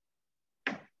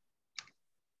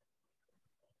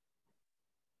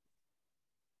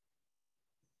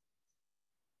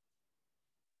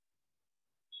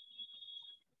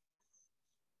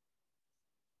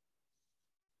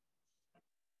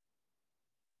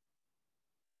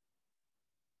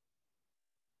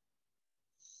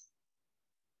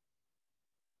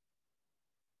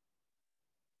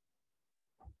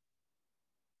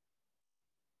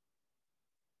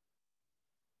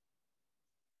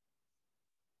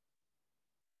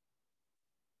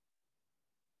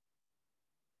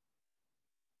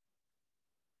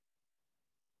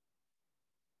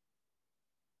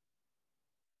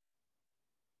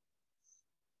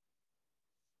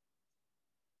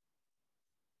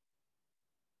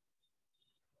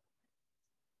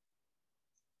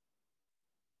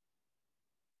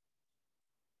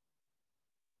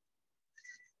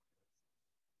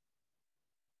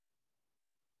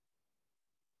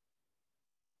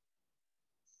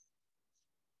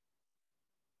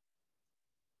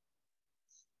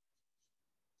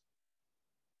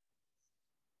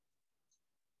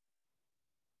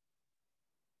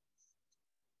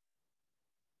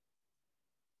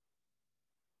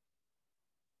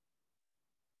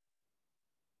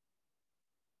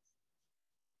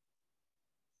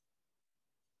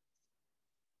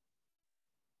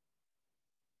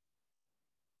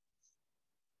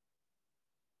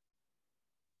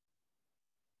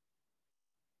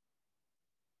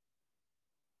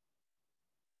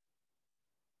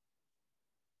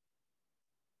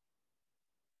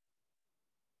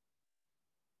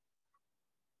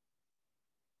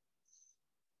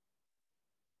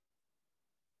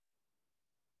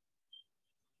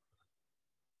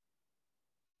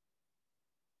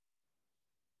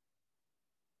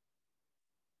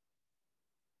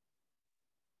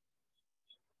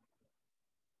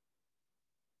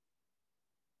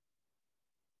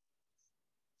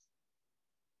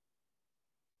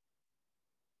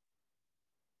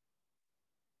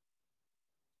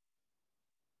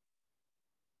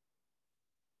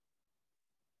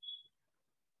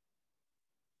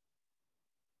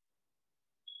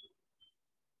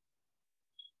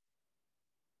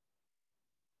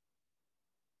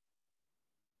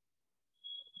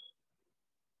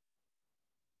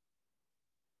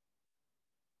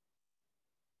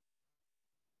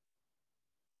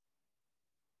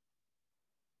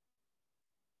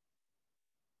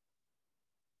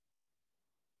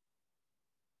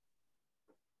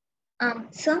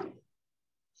 Sir,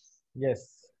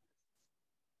 Yes.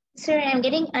 sir, I'm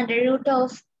getting under root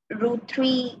of root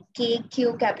 3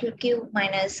 kq capital Q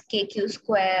minus kq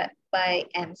square by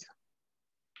m. Sir.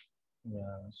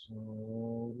 Yeah.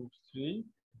 So root 3.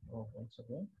 Oh, once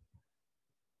again.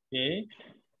 K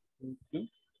into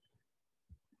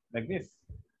like this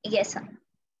Yes, sir.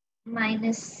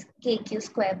 Minus kq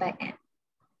square by m.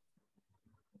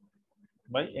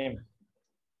 by M.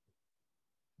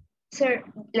 Sir,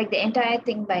 like the entire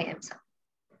thing by m. Sir.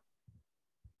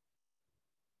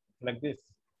 Like this.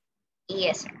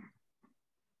 Yes, sir.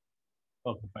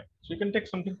 Okay, fine. So you can take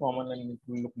something common and it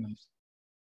will look nice.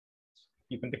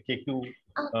 You can take KQ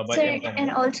by Sir, M common.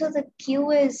 and also the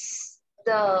q is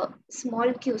the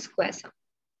small q square, sir.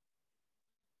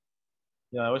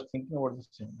 Yeah, I was thinking about the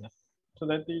same. Yeah. So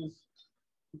that is,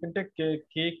 you can take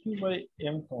KQ by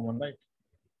M common, right?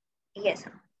 Yes,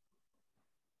 sir.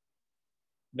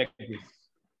 Like this.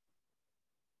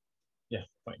 Yeah,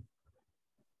 fine.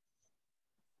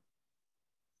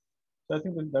 So I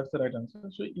think that's the right answer.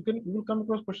 So you will come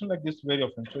across question like this very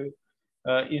often. So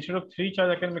instead of 3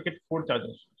 charge, I can make it 4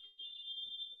 charges.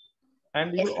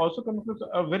 And you Yes, will sir. also come across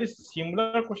a very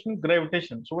similar question,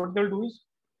 gravitation. So what they'll do is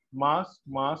mass,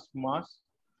 mass, mass.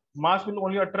 Mass will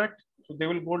only attract. So they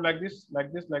will go like this,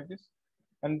 like this, like this.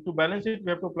 And to balance it, we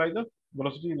have to apply the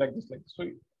velocity like this, like this. So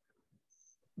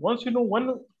once you know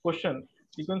one question,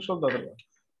 you can solve the other one.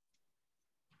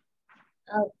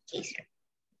 Okay, sir.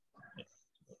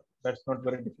 That's not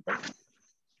very difficult.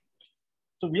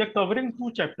 So we are covering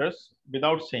 2 chapters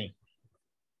without saying.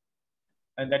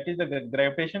 And that is the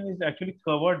gravitation is actually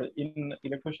covered in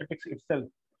electrostatics itself,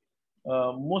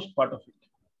 most part of it.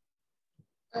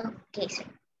 Okay, sir.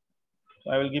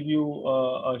 So I will give you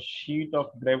a sheet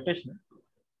of gravitation,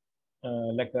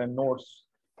 like notes,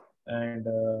 and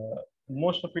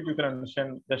most of it you can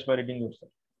understand just by reading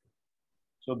yourself.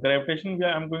 So gravitation,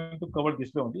 I'm going to cover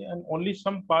this way only, and only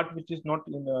some part which is not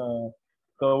in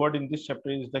covered in this chapter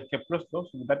is the Kepler's law,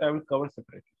 so that I will cover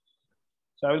separately.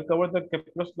 So I will cover the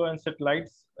Kepler's law and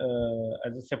satellites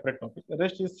as a separate topic. The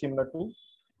rest is similar to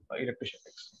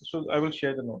electrostatics. So I will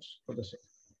share the notes for the same.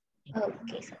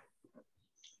 Okay, sir.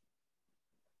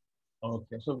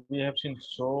 Okay, so we have seen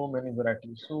so many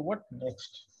varieties. So what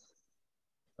next?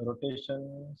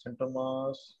 Rotation, center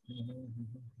mass.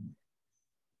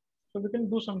 So we can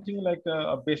do something like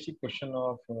a basic question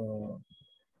of uh,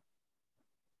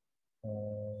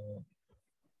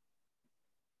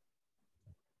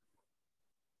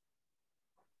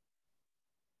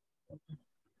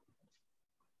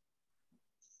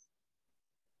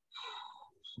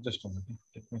 just a minute.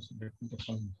 Let me take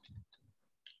some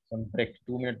break,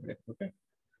 2 minute break. Okay.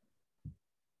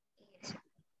 Yes, sir.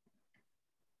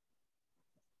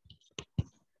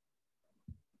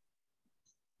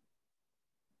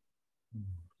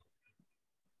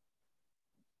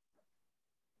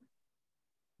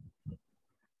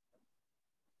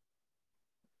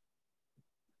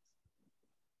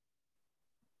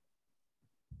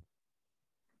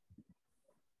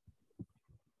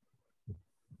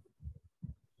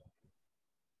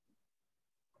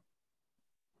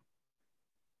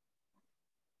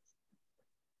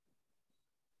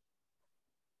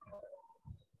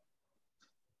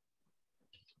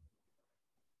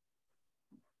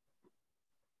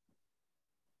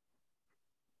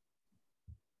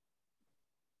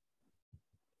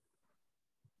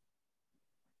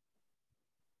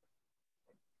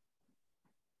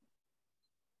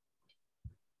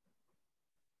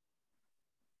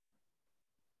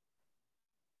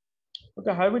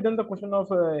 Okay. Have we done the question of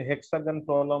hexagon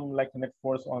problem like net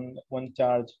force on one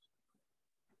charge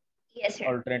Yes, sir.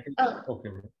 alternative? Oh, Okay.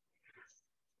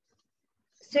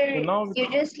 So sir, now, you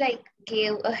just like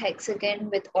gave a hexagon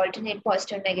with alternate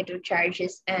positive negative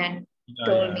charges and yeah,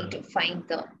 told me yeah. to find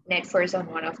the net force on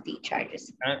one of the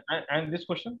charges. And this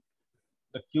question,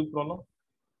 the cube problem.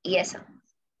 Yes, sir.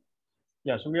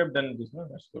 Yeah. So we have done this. No,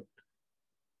 that's good.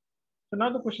 So now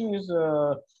the question is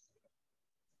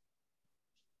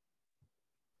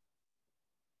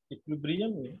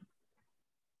equilibrium in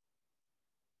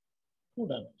 2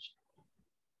 dimensions.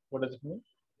 What does it mean?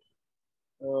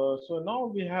 So now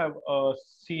we have a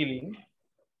ceiling.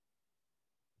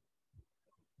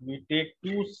 We take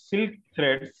 2 silk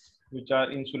threads which are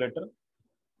insulator.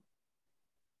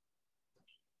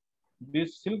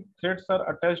 These silk threads are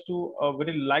attached to a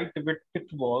very lightweight pith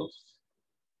balls.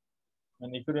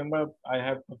 And if you remember, I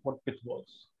have talked about pith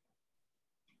balls.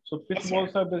 So pith Yes, sir.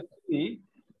 balls are basically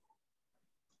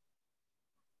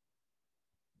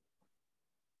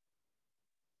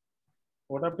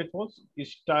what are pith balls?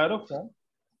 Is styrofoam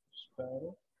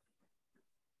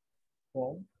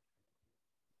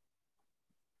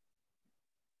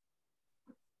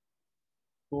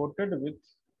coated with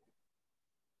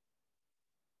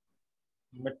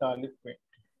metallic paint.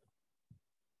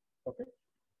 Okay.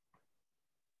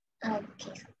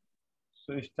 Okay.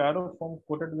 So styrofoam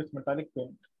coated with metallic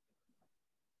paint.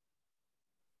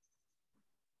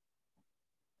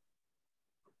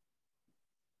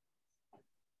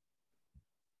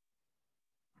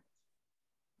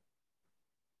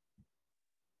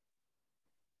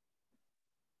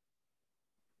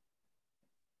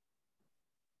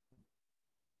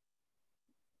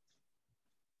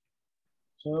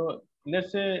 So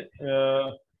let's say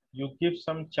you give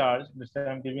some charge. Let's say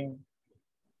I'm giving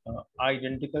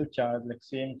identical charge, like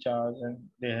same charge, and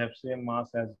they have same mass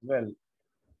as well.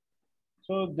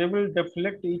 So they will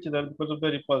deflect each other because of the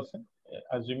repulsion,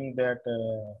 assuming that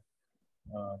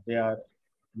they are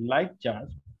like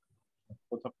charge,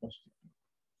 both are positive.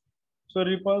 So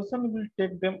repulsion will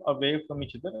take them away from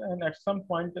each other, and at some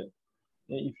point,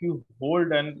 if you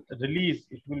hold and release,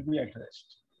 it will be at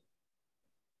rest.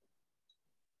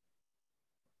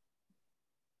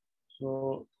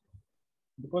 So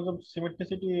because of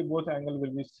symmetricity, both angle will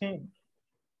be same,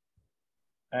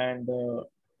 and the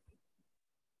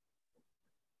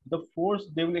force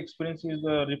they will experience is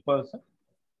the repulsion,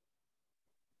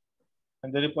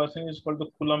 and the repulsion is called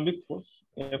the Coulombic force,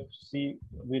 Fc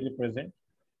we represent,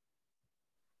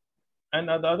 and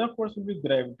the other force will be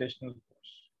gravitational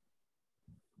force.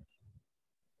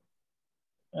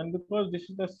 And because this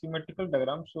is the symmetrical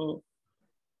diagram, so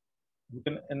we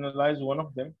can analyze one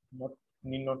of them,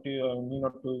 need not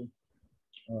to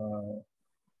uh,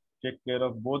 take care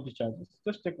of both the charges,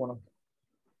 just take one of them.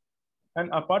 And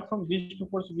apart from these two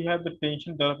forces, we have the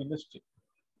tension developed in the state.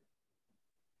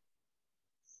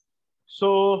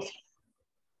 So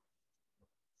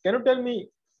can you tell me,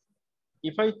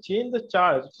 if I change the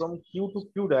charge from Q to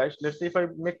Q dash, let's say if I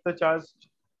make the charge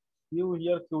Q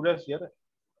here, Q dash here,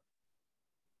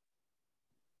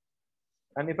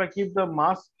 and if I keep the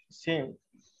mass same,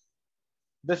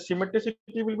 the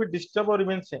symmetricity will be disturbed or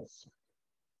remain same?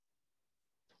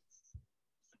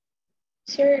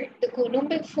 Sir, the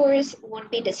Coulombic force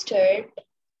won't be disturbed.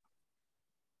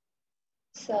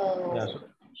 So, Yeah,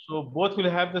 so both will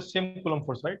have the same Coulomb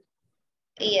force, right?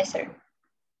 yes, sir.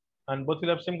 And both will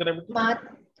have same gravity?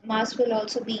 Mass will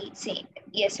also be same.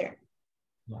 Yes, sir.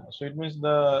 Yeah, so it means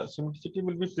the symmetricity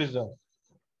will be preserved.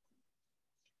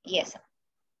 Yes, sir.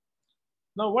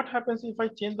 Now what happens if I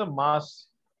change the mass?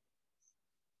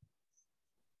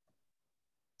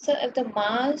 So if the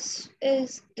mass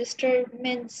is disturbed,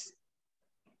 means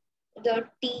the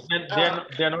T. Then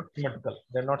they are not symmetrical.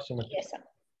 They're not symmetrical. Yes, sir.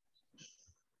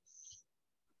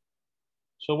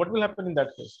 So what will happen in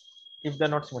that case if they're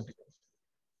not symmetrical?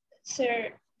 Sir,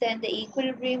 then the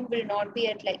equilibrium will not be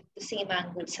at like the same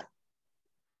angle, sir.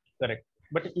 Correct.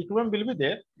 But equilibrium will be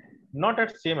there, not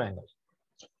at same angle.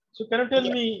 So can you tell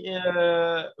Yes. me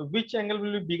which angle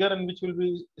will be bigger and which will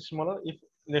be smaller? If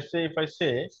let's say if I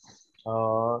say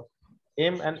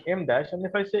M and M dash, and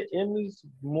if I say M is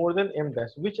more than M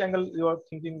dash, which angle you are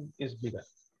thinking is bigger?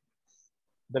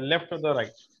 The left or the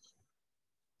right?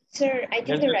 Sir, I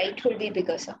think the right will be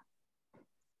bigger, sir.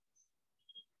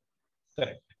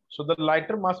 Correct. So the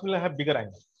lighter mass will have bigger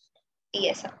angle.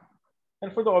 Yes, sir.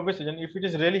 And for the obvious reason, if it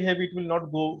is really heavy, it will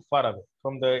not go far away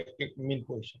from the mean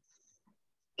position.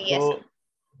 Yes, So sir.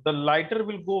 the lighter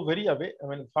will go very away, I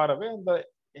mean far away, and the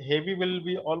heavy will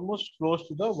be almost close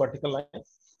to the vertical line.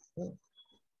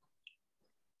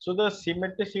 So the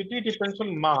symmetricity depends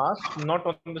on mass, not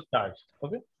on the charge.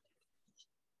 Okay.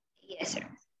 Yes, sir.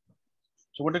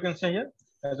 So what you can say here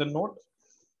as a note,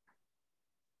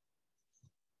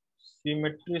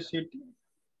 symmetricity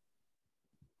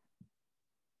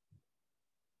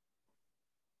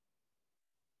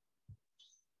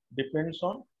depends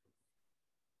on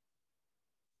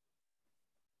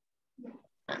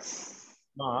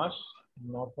mass,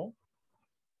 not on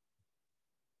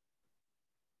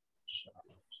charge.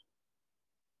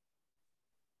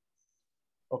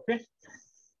 Okay.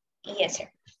 Yes, sir.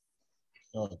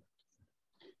 Right.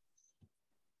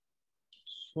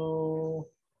 So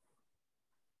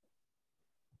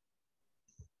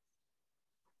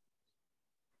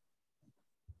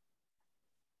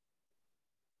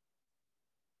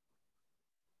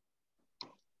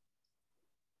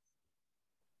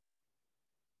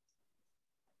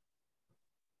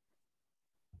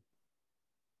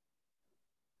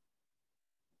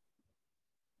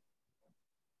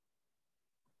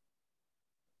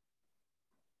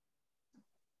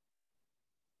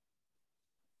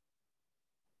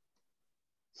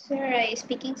Sir, are you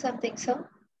speaking something, sir?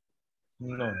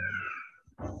 no.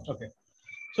 Okay.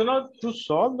 So now to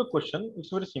solve the question, it's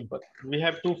very simple. We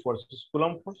have two forces,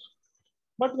 Coulomb force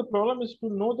But the problem is to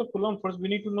know the Coulomb force, we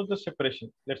need to know the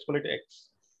separation. Let's call it X.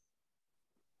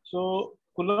 So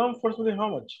Coulomb force will be how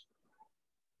much?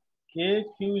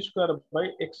 KQ square by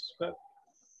X square.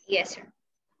 Yes, sir.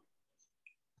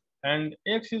 And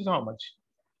X is how much?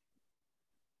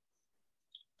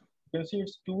 You can see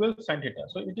it's 12 sin theta.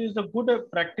 So it is a good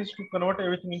practice to convert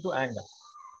everything into angle.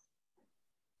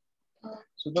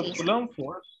 So the Okay, sir. Coulomb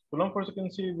force you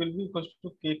can see will be equal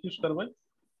to KQ square by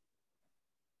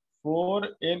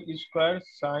 4L square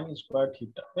sin square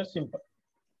theta. That's simple.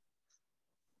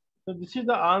 So this is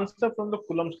the answer from the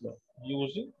Coulomb's law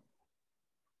using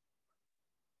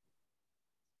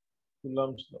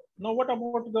Coulomb's law. Now what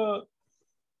about the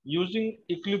using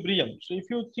equilibrium? So if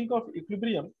you think of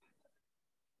equilibrium,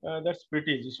 that's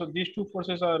pretty easy. So these two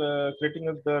forces are creating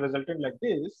the resultant like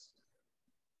this.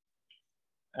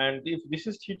 And if this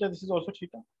is theta, this is also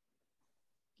theta.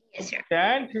 Yes, sir.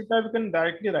 Tan theta we can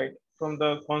directly write from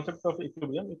the concept of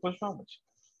equilibrium equals to how much?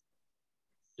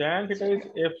 Tan theta is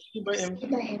Fc by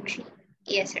mg. By mg.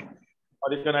 Yes, sir.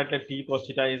 Or you can write like T cos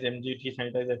theta is mg, T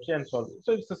sin theta is Fc, and solve it.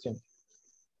 So it's the same.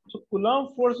 So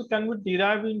Coulomb force can be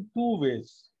derived in two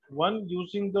ways. One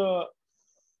using the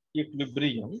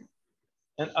equilibrium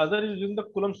and other is using the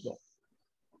Coulomb's law.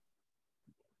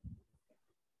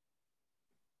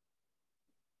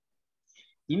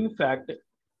 In fact,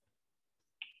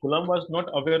 Coulomb was not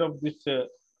aware of this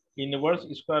inverse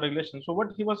square relation. So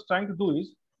what he was trying to do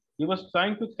is, he was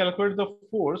trying to calculate the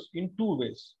force in two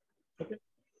ways. Okay.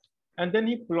 And then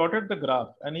he plotted the graph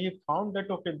and he found that,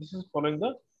 okay, this is following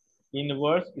the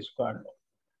inverse square law.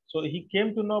 So he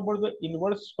came to know about the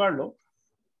inverse square law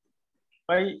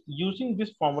by using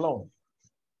this formula only.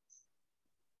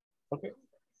 Okay.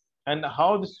 And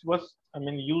how this was,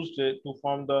 used to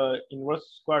form the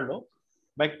inverse square law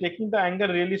by taking the angle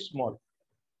really small.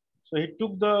 So he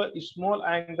took the small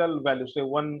angle value, say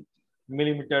 1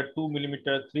 millimeter, 2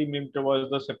 millimeter, 3 millimeter was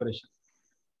the separation.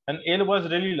 And L was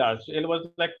really large. So L was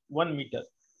like 1 meter.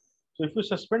 So if you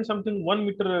suspend something 1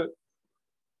 meter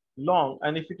long,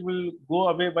 and if it will go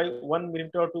away by 1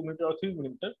 millimeter or 2 millimeter or 3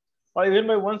 millimeter, or even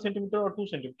by 1 centimeter or 2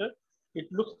 centimeter, it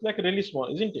looks like really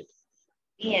small, isn't it?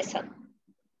 Yes, sir.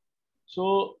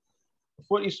 So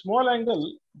for a small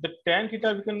angle, the tan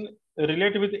theta we can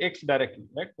relate with X directly,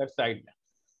 right? That's the idea.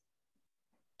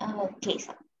 Okay,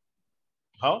 sir.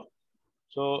 How?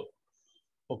 So,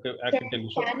 okay, I can tell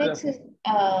you. So, Tan X is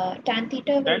tan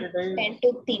theta will tan theta is, tend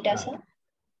to theta, sir.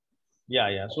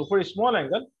 yeah. So for a small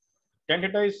angle, tan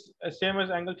theta is same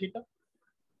as angle theta.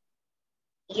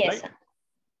 Yes, right? sir.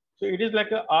 So it is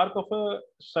like an arc of a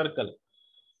circle.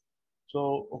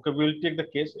 So, okay, we'll take the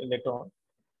case later on.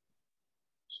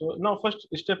 So now first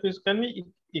step is, can we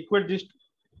equate this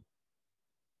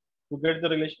to get the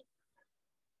relation?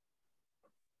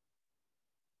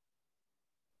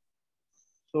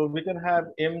 So we can have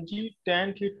mg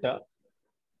tan theta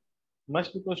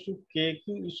must equals to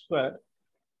kq square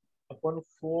upon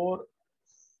 4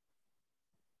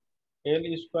 L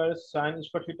square sin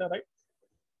square theta, right?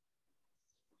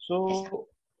 So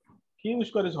q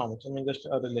square is how much? Just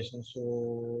a relation.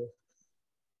 So,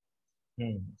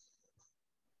 okay,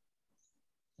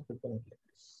 like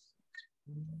this.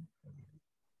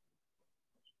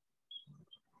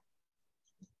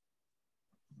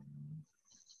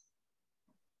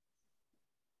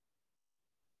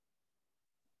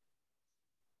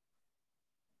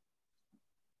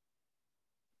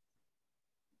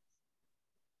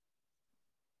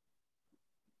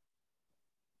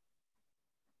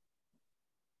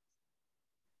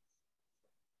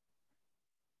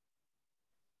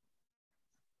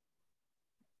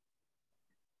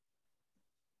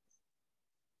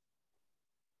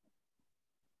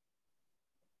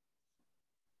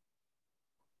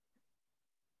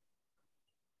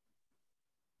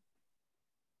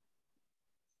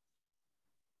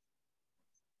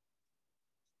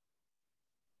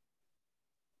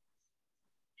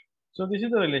 So this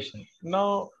is the relation.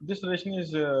 Now this relation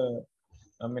is, of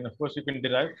course, you can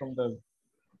derive from the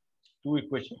two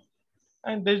equations,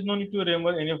 and there is no need to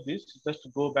remember any of this. Just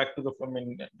go back to the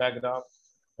diagram,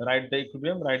 write the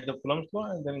equilibrium, write the Coulomb's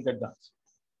law, and then get the answer.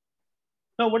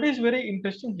 Now, what is very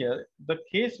interesting here, the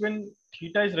case when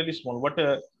theta is really small, what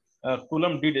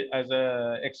Coulomb did as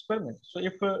a experiment. So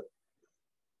if theta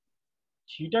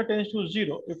tends to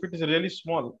 0, if it is really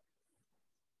small,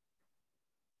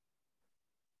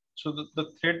 so the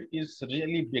thread is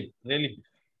really big, really big.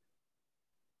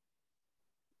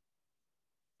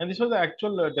 And this was the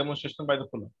actual demonstration by the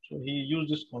Coulomb. So he used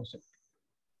this concept.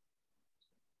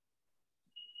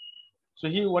 So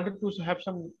he wanted to have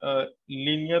some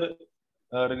linear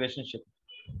relationship.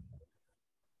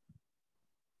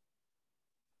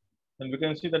 And we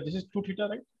can see that this is 2 theta,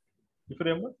 right? If you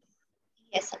remember.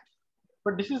 Yes, sir.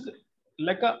 But this is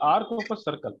like an arc of a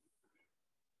circle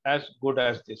as good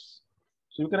as this.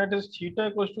 So you can write as theta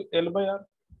equals to L by R.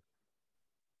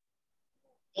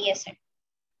 Yes, sir.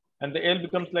 And the L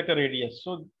becomes like a radius.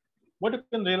 So what you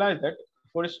can realize that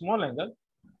for a small angle,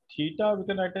 theta we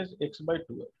can write as x by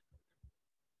 2L.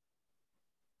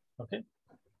 Okay.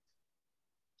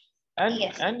 And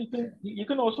Yes. you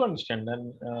can also understand,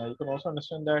 and you can also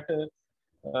understand that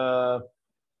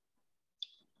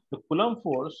the Coulomb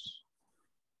force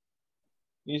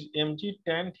is mg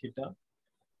tan theta,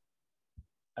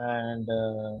 and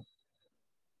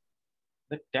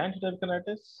the tan theta we can write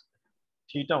as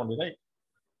theta only, right?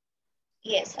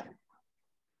 Yes, sir.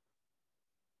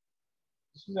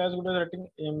 This is as good as writing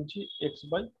mg x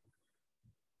by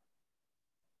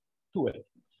 2L.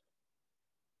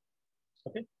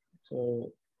 Okay,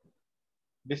 so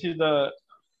this is the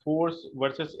force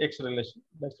versus x relation.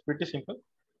 That's pretty simple.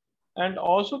 And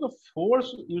also the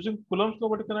force using Coulomb's law,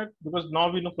 what you can write, because now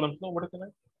we know Coulomb's law, what you can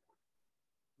write?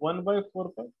 1 by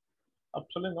 4 pi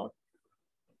epsilon naught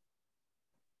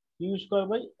q square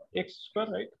by x square,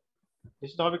 right?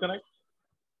 This is how we can write.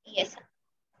 Yes, sir.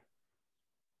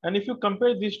 And if you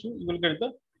compare these two, you will get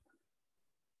the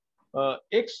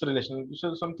x relation.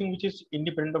 So something which is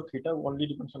independent of theta only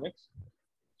depends on x.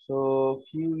 So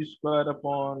q square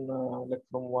upon like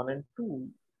from 1 and 2,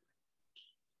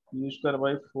 q square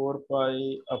by 4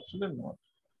 pi epsilon naught.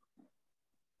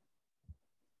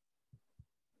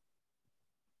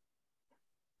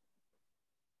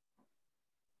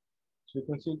 So you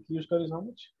can see q square is how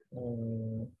much?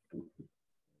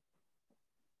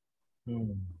 Hmm.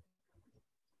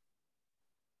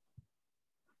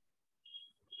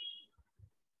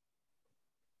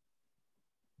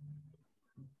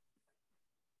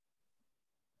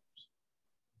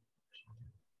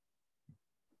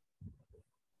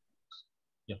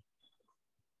 Yeah.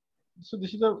 So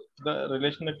this is the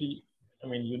relation that you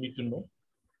need to know.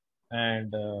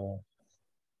 And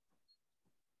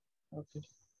okay.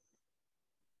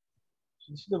 So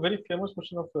this is a very famous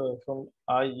question of from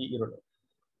IE Eroda.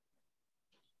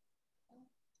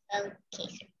 Okay,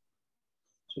 sir.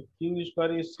 So q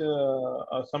square is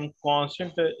some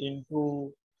constant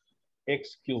into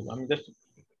x cube. I mean, just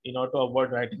in order to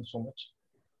avoid writing so much,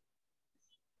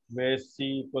 where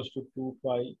c equals to 2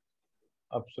 pi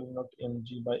epsilon naught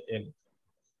mg by L.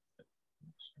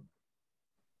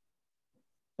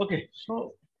 Okay,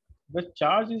 so the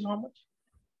charge is how much?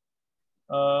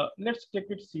 Let's take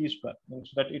it c square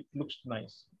so that it looks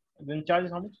nice. And then charge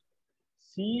is how much?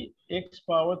 C x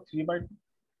power 3 by 2,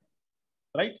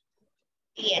 right?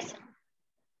 Yes, sir.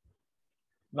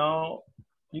 Now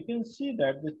you can see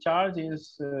that the charge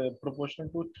is proportional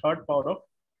to third power of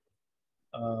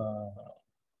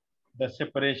the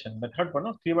separation. The third power,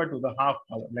 no, 3 by 2, the half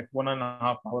power, like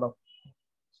 1.5 power of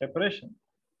separation.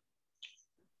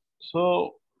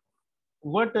 So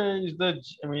what is the,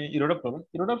 Eroda problem?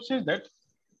 Eroda says that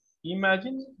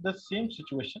imagine the same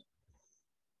situation.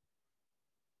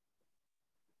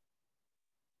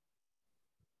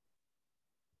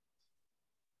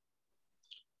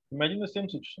 Imagine the same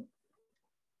situation.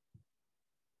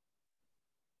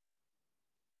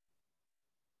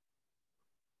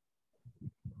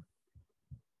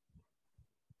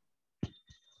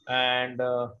 And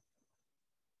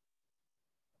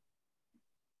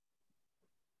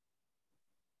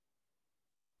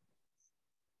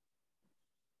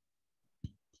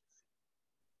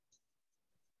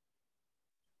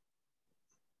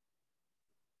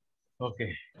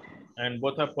okay, and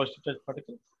both are positive charge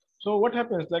particles. So what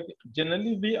happens? Like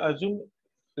generally we assume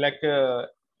like air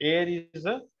is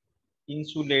a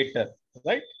insulator,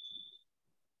 right?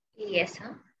 Yes,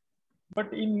 sir.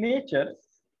 But in nature,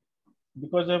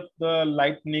 because of the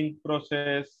lightning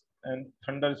process and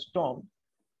thunderstorm,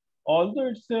 although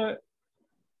it's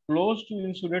close to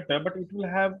insulator, but it will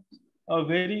have a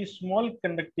very small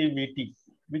conductivity,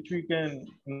 which we can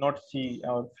not see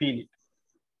or feel it.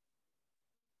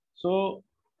 So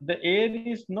the air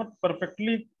is not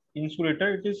perfectly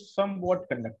insulator; it is somewhat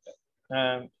conductor,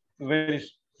 very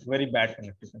very bad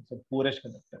conductor, it's a poorest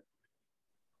conductor.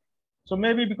 So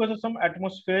maybe because of some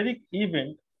atmospheric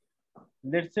event,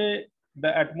 let's say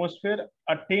the atmosphere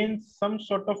attains some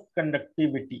sort of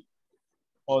conductivity,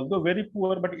 although very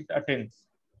poor, but it attains.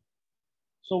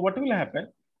 So what will happen?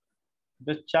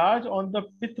 The charge on the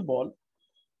pith ball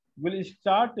will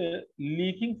start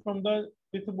leaking from the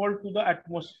pith ball to the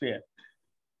atmosphere.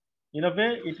 In a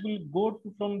way, it will go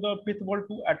from the pith ball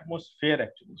to atmosphere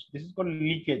actually. So this is called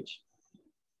leakage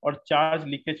or charge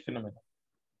leakage phenomena.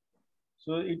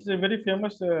 So it's a very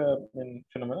famous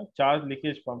phenomena, charge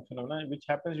leakage phenomena, which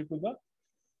happens due to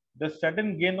the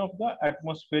sudden gain of the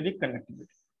atmospheric conductivity.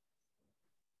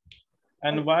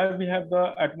 And why we have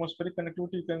the atmospheric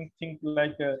conductivity, you can think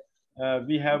like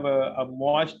we have a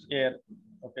moist air.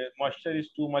 Okay, moisture is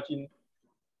too much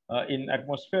in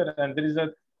atmosphere, and there is a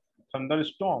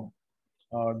thunderstorm,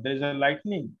 there is a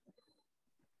lightning.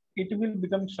 It will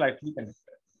become slightly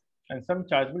conductive, and some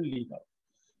charge will leak out.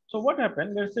 So what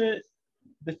happened? Let's say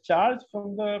the charge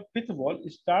from the pith ball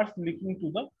starts leaking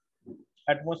to the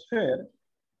atmosphere.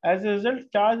 As a result,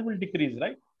 charge will decrease,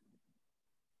 right?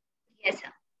 Yes, sir.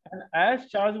 And as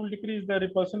charge will decrease, the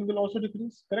repulsion will also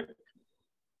decrease, correct?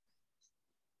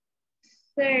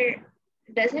 Sir,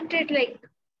 doesn't it like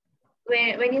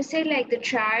when you say like the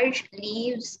charge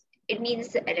leaves, it means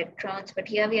the electrons, but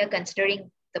here we are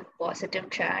considering the positive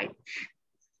charge.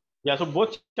 Yeah, so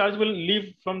both charge will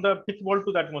leave from the pith ball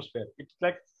to the atmosphere. It's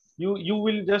like you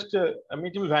will just, I mean,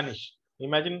 it will vanish.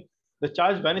 Imagine the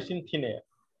charge vanish in thin air.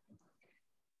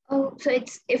 Oh, so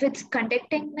if it's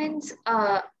conducting means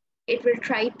it will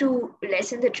try to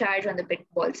lessen the charge on the pit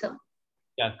ball, sir.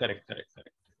 Yeah, correct.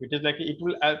 It is like it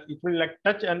will like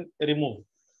touch and remove.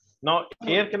 Now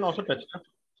air can also touch. Huh?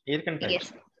 Air can touch.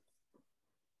 Yes.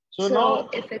 So So now,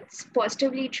 if it's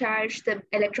positively charged, the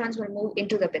electrons will move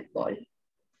into the pit ball.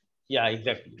 yeah,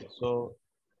 exactly. So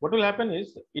what will happen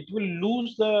is it will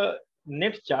lose the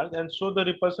net charge, and so the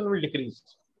repulsion will decrease.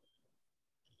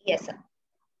 Yes, sir.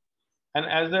 And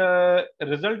as a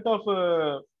result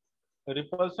of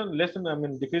repulsion, I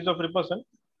mean decrease of repulsion,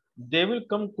 they will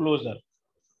come closer.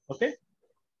 Okay.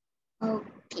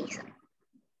 Okay, sir.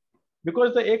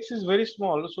 Because the x is very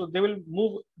small, so they will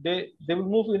move. They will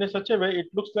move in a such a way it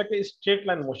looks like a straight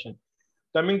line motion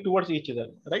coming towards each other,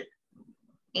 right?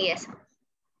 Yes, sir.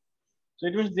 So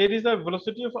it means there is a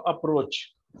velocity of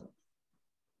approach.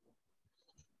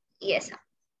 Yes, sir.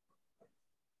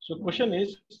 So question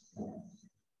is,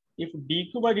 if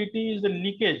dq by dt is the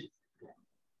leakage,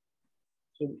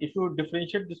 so if you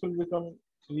differentiate, this will become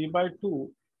 3 by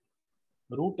 2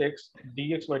 root x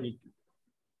dx by dt.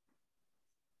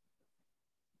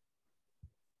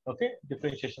 Okay,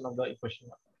 differentiation of the equation.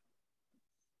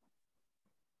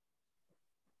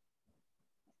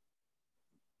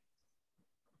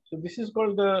 So this is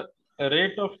called the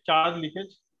rate of charge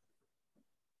leakage.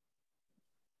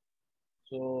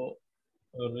 So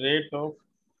rate of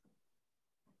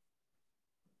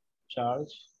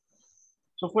charge.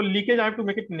 So for leakage, I have to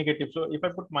make it negative. So if I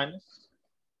put minus,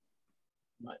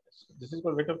 this is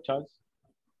called rate of charge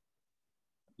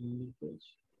leakage.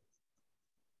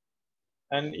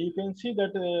 And you can see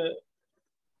that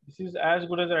this is as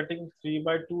good as writing 3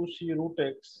 by 2 c root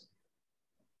x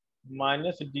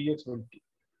minus dx by dt.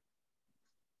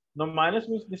 Now minus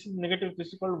means this is negative.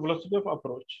 This is called velocity of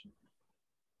approach.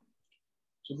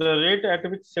 So the rate at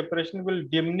which separation will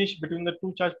diminish between the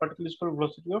two charge particles is called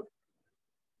velocity of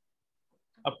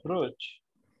approach.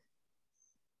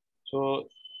 So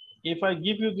if I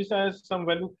give you this as some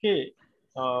value k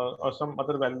or some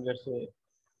other value, let's say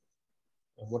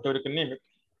whatever you can name it.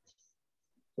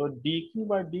 So dq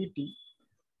by dt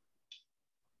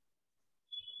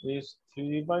is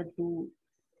 3 by 2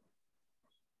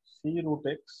 c root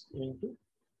x into.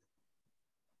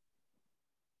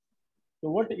 So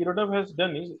what Irodov has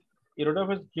done is Irodov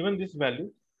has given this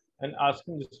value and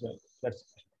asking this value. That's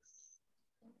it.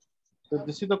 So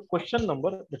this is the question number.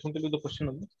 Let me tell you the question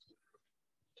number.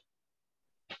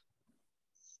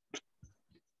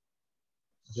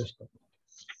 Just a minute.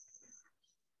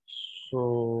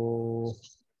 So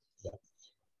yeah.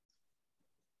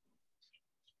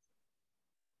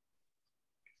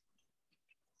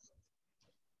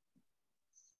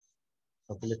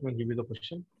 Okay, let me give you the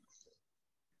question.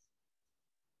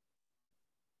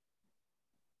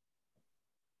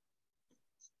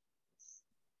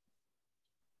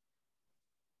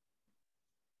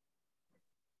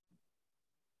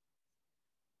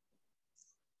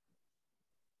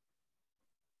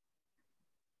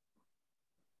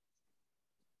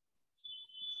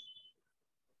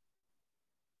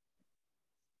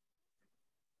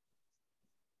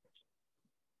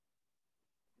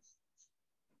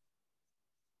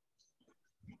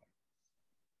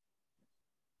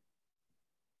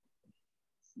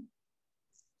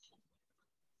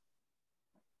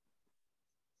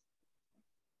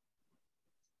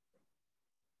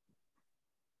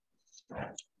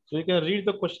 So you can read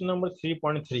the question number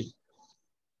 3.3.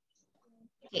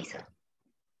 Okay, sir.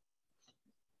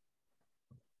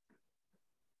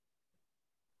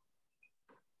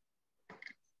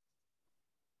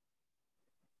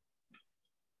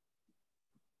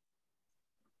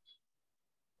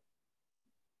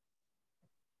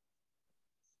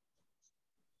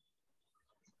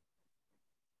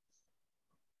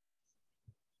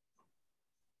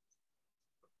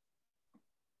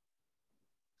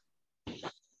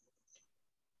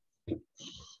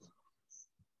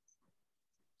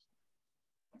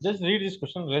 Just read this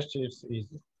question, rest it's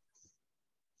easy.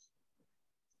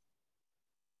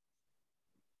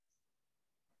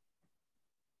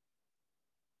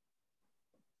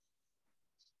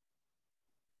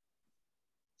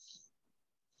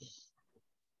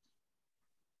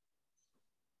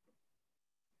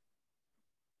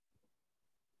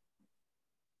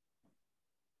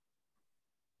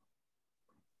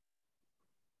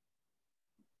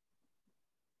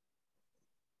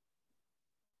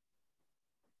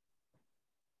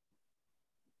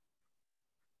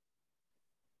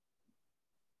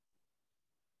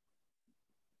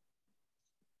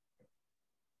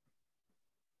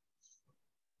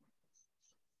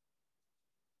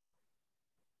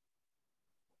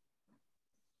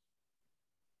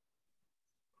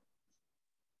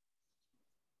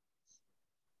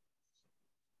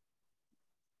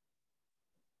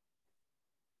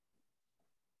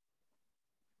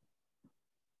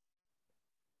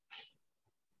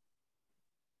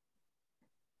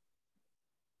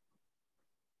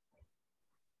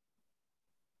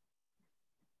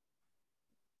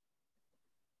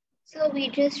 So we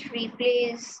just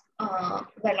replace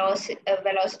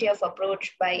velocity of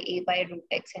approach by a by root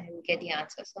x and we get the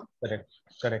answer. So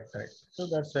Correct. So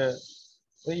that's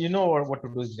you know what to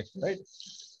do exactly, right?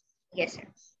 yes, sir.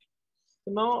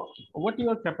 So now, what you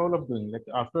are capable of doing, like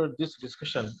after this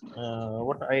discussion,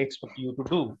 what I expect you to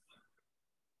do.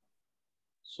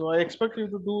 So I expect you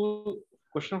to do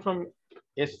question from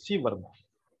SC Verma.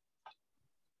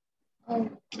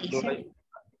 Okay, So sir.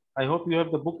 I hope you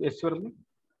have the book SC Verma.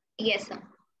 Yes, sir.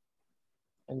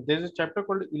 And there's a chapter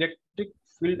called Electric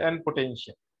Field and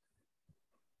Potential.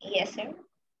 Yes, sir.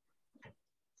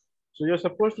 So you're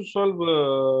supposed to solve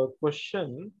a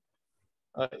question.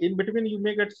 In between, you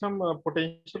may get some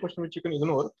potential question which you can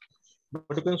ignore,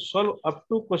 but you can solve up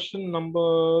to question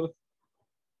number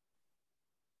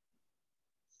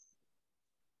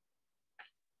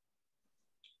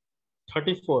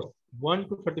 34, 1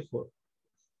 to 34.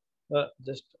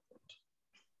 Just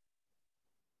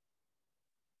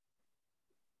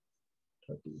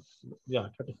 30, yeah,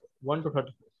 34, 1 to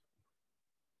 34.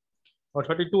 Or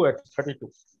 32 at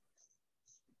 32.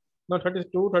 No,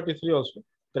 32, 33 also.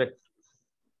 Correct.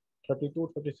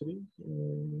 32, 33.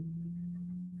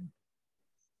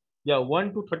 Yeah,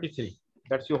 1 to 33.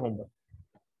 That's your homework.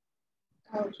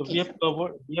 So Okay,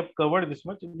 sir. we have covered this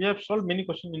much. We have solved many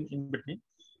questions in between.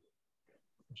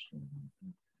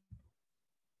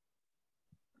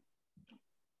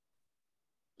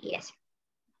 Yes, sir.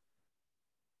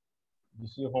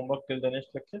 This is your homework till the next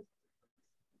lecture.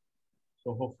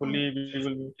 So hopefully we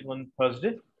will meet on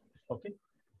Thursday. Okay.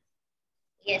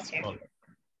 Yes, sir. All right.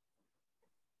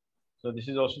 So this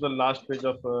is also the last page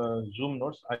of Zoom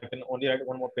notes. I can only write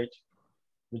one more page,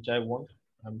 which I want.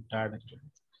 I'm tired actually.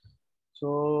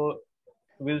 So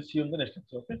we'll see you in the next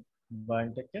lecture. Okay. Bye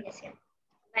and take care. Yes, sir.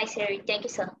 Bye, sir. Thank you,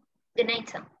 sir. Good night,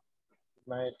 sir.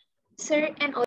 Night. Sir, and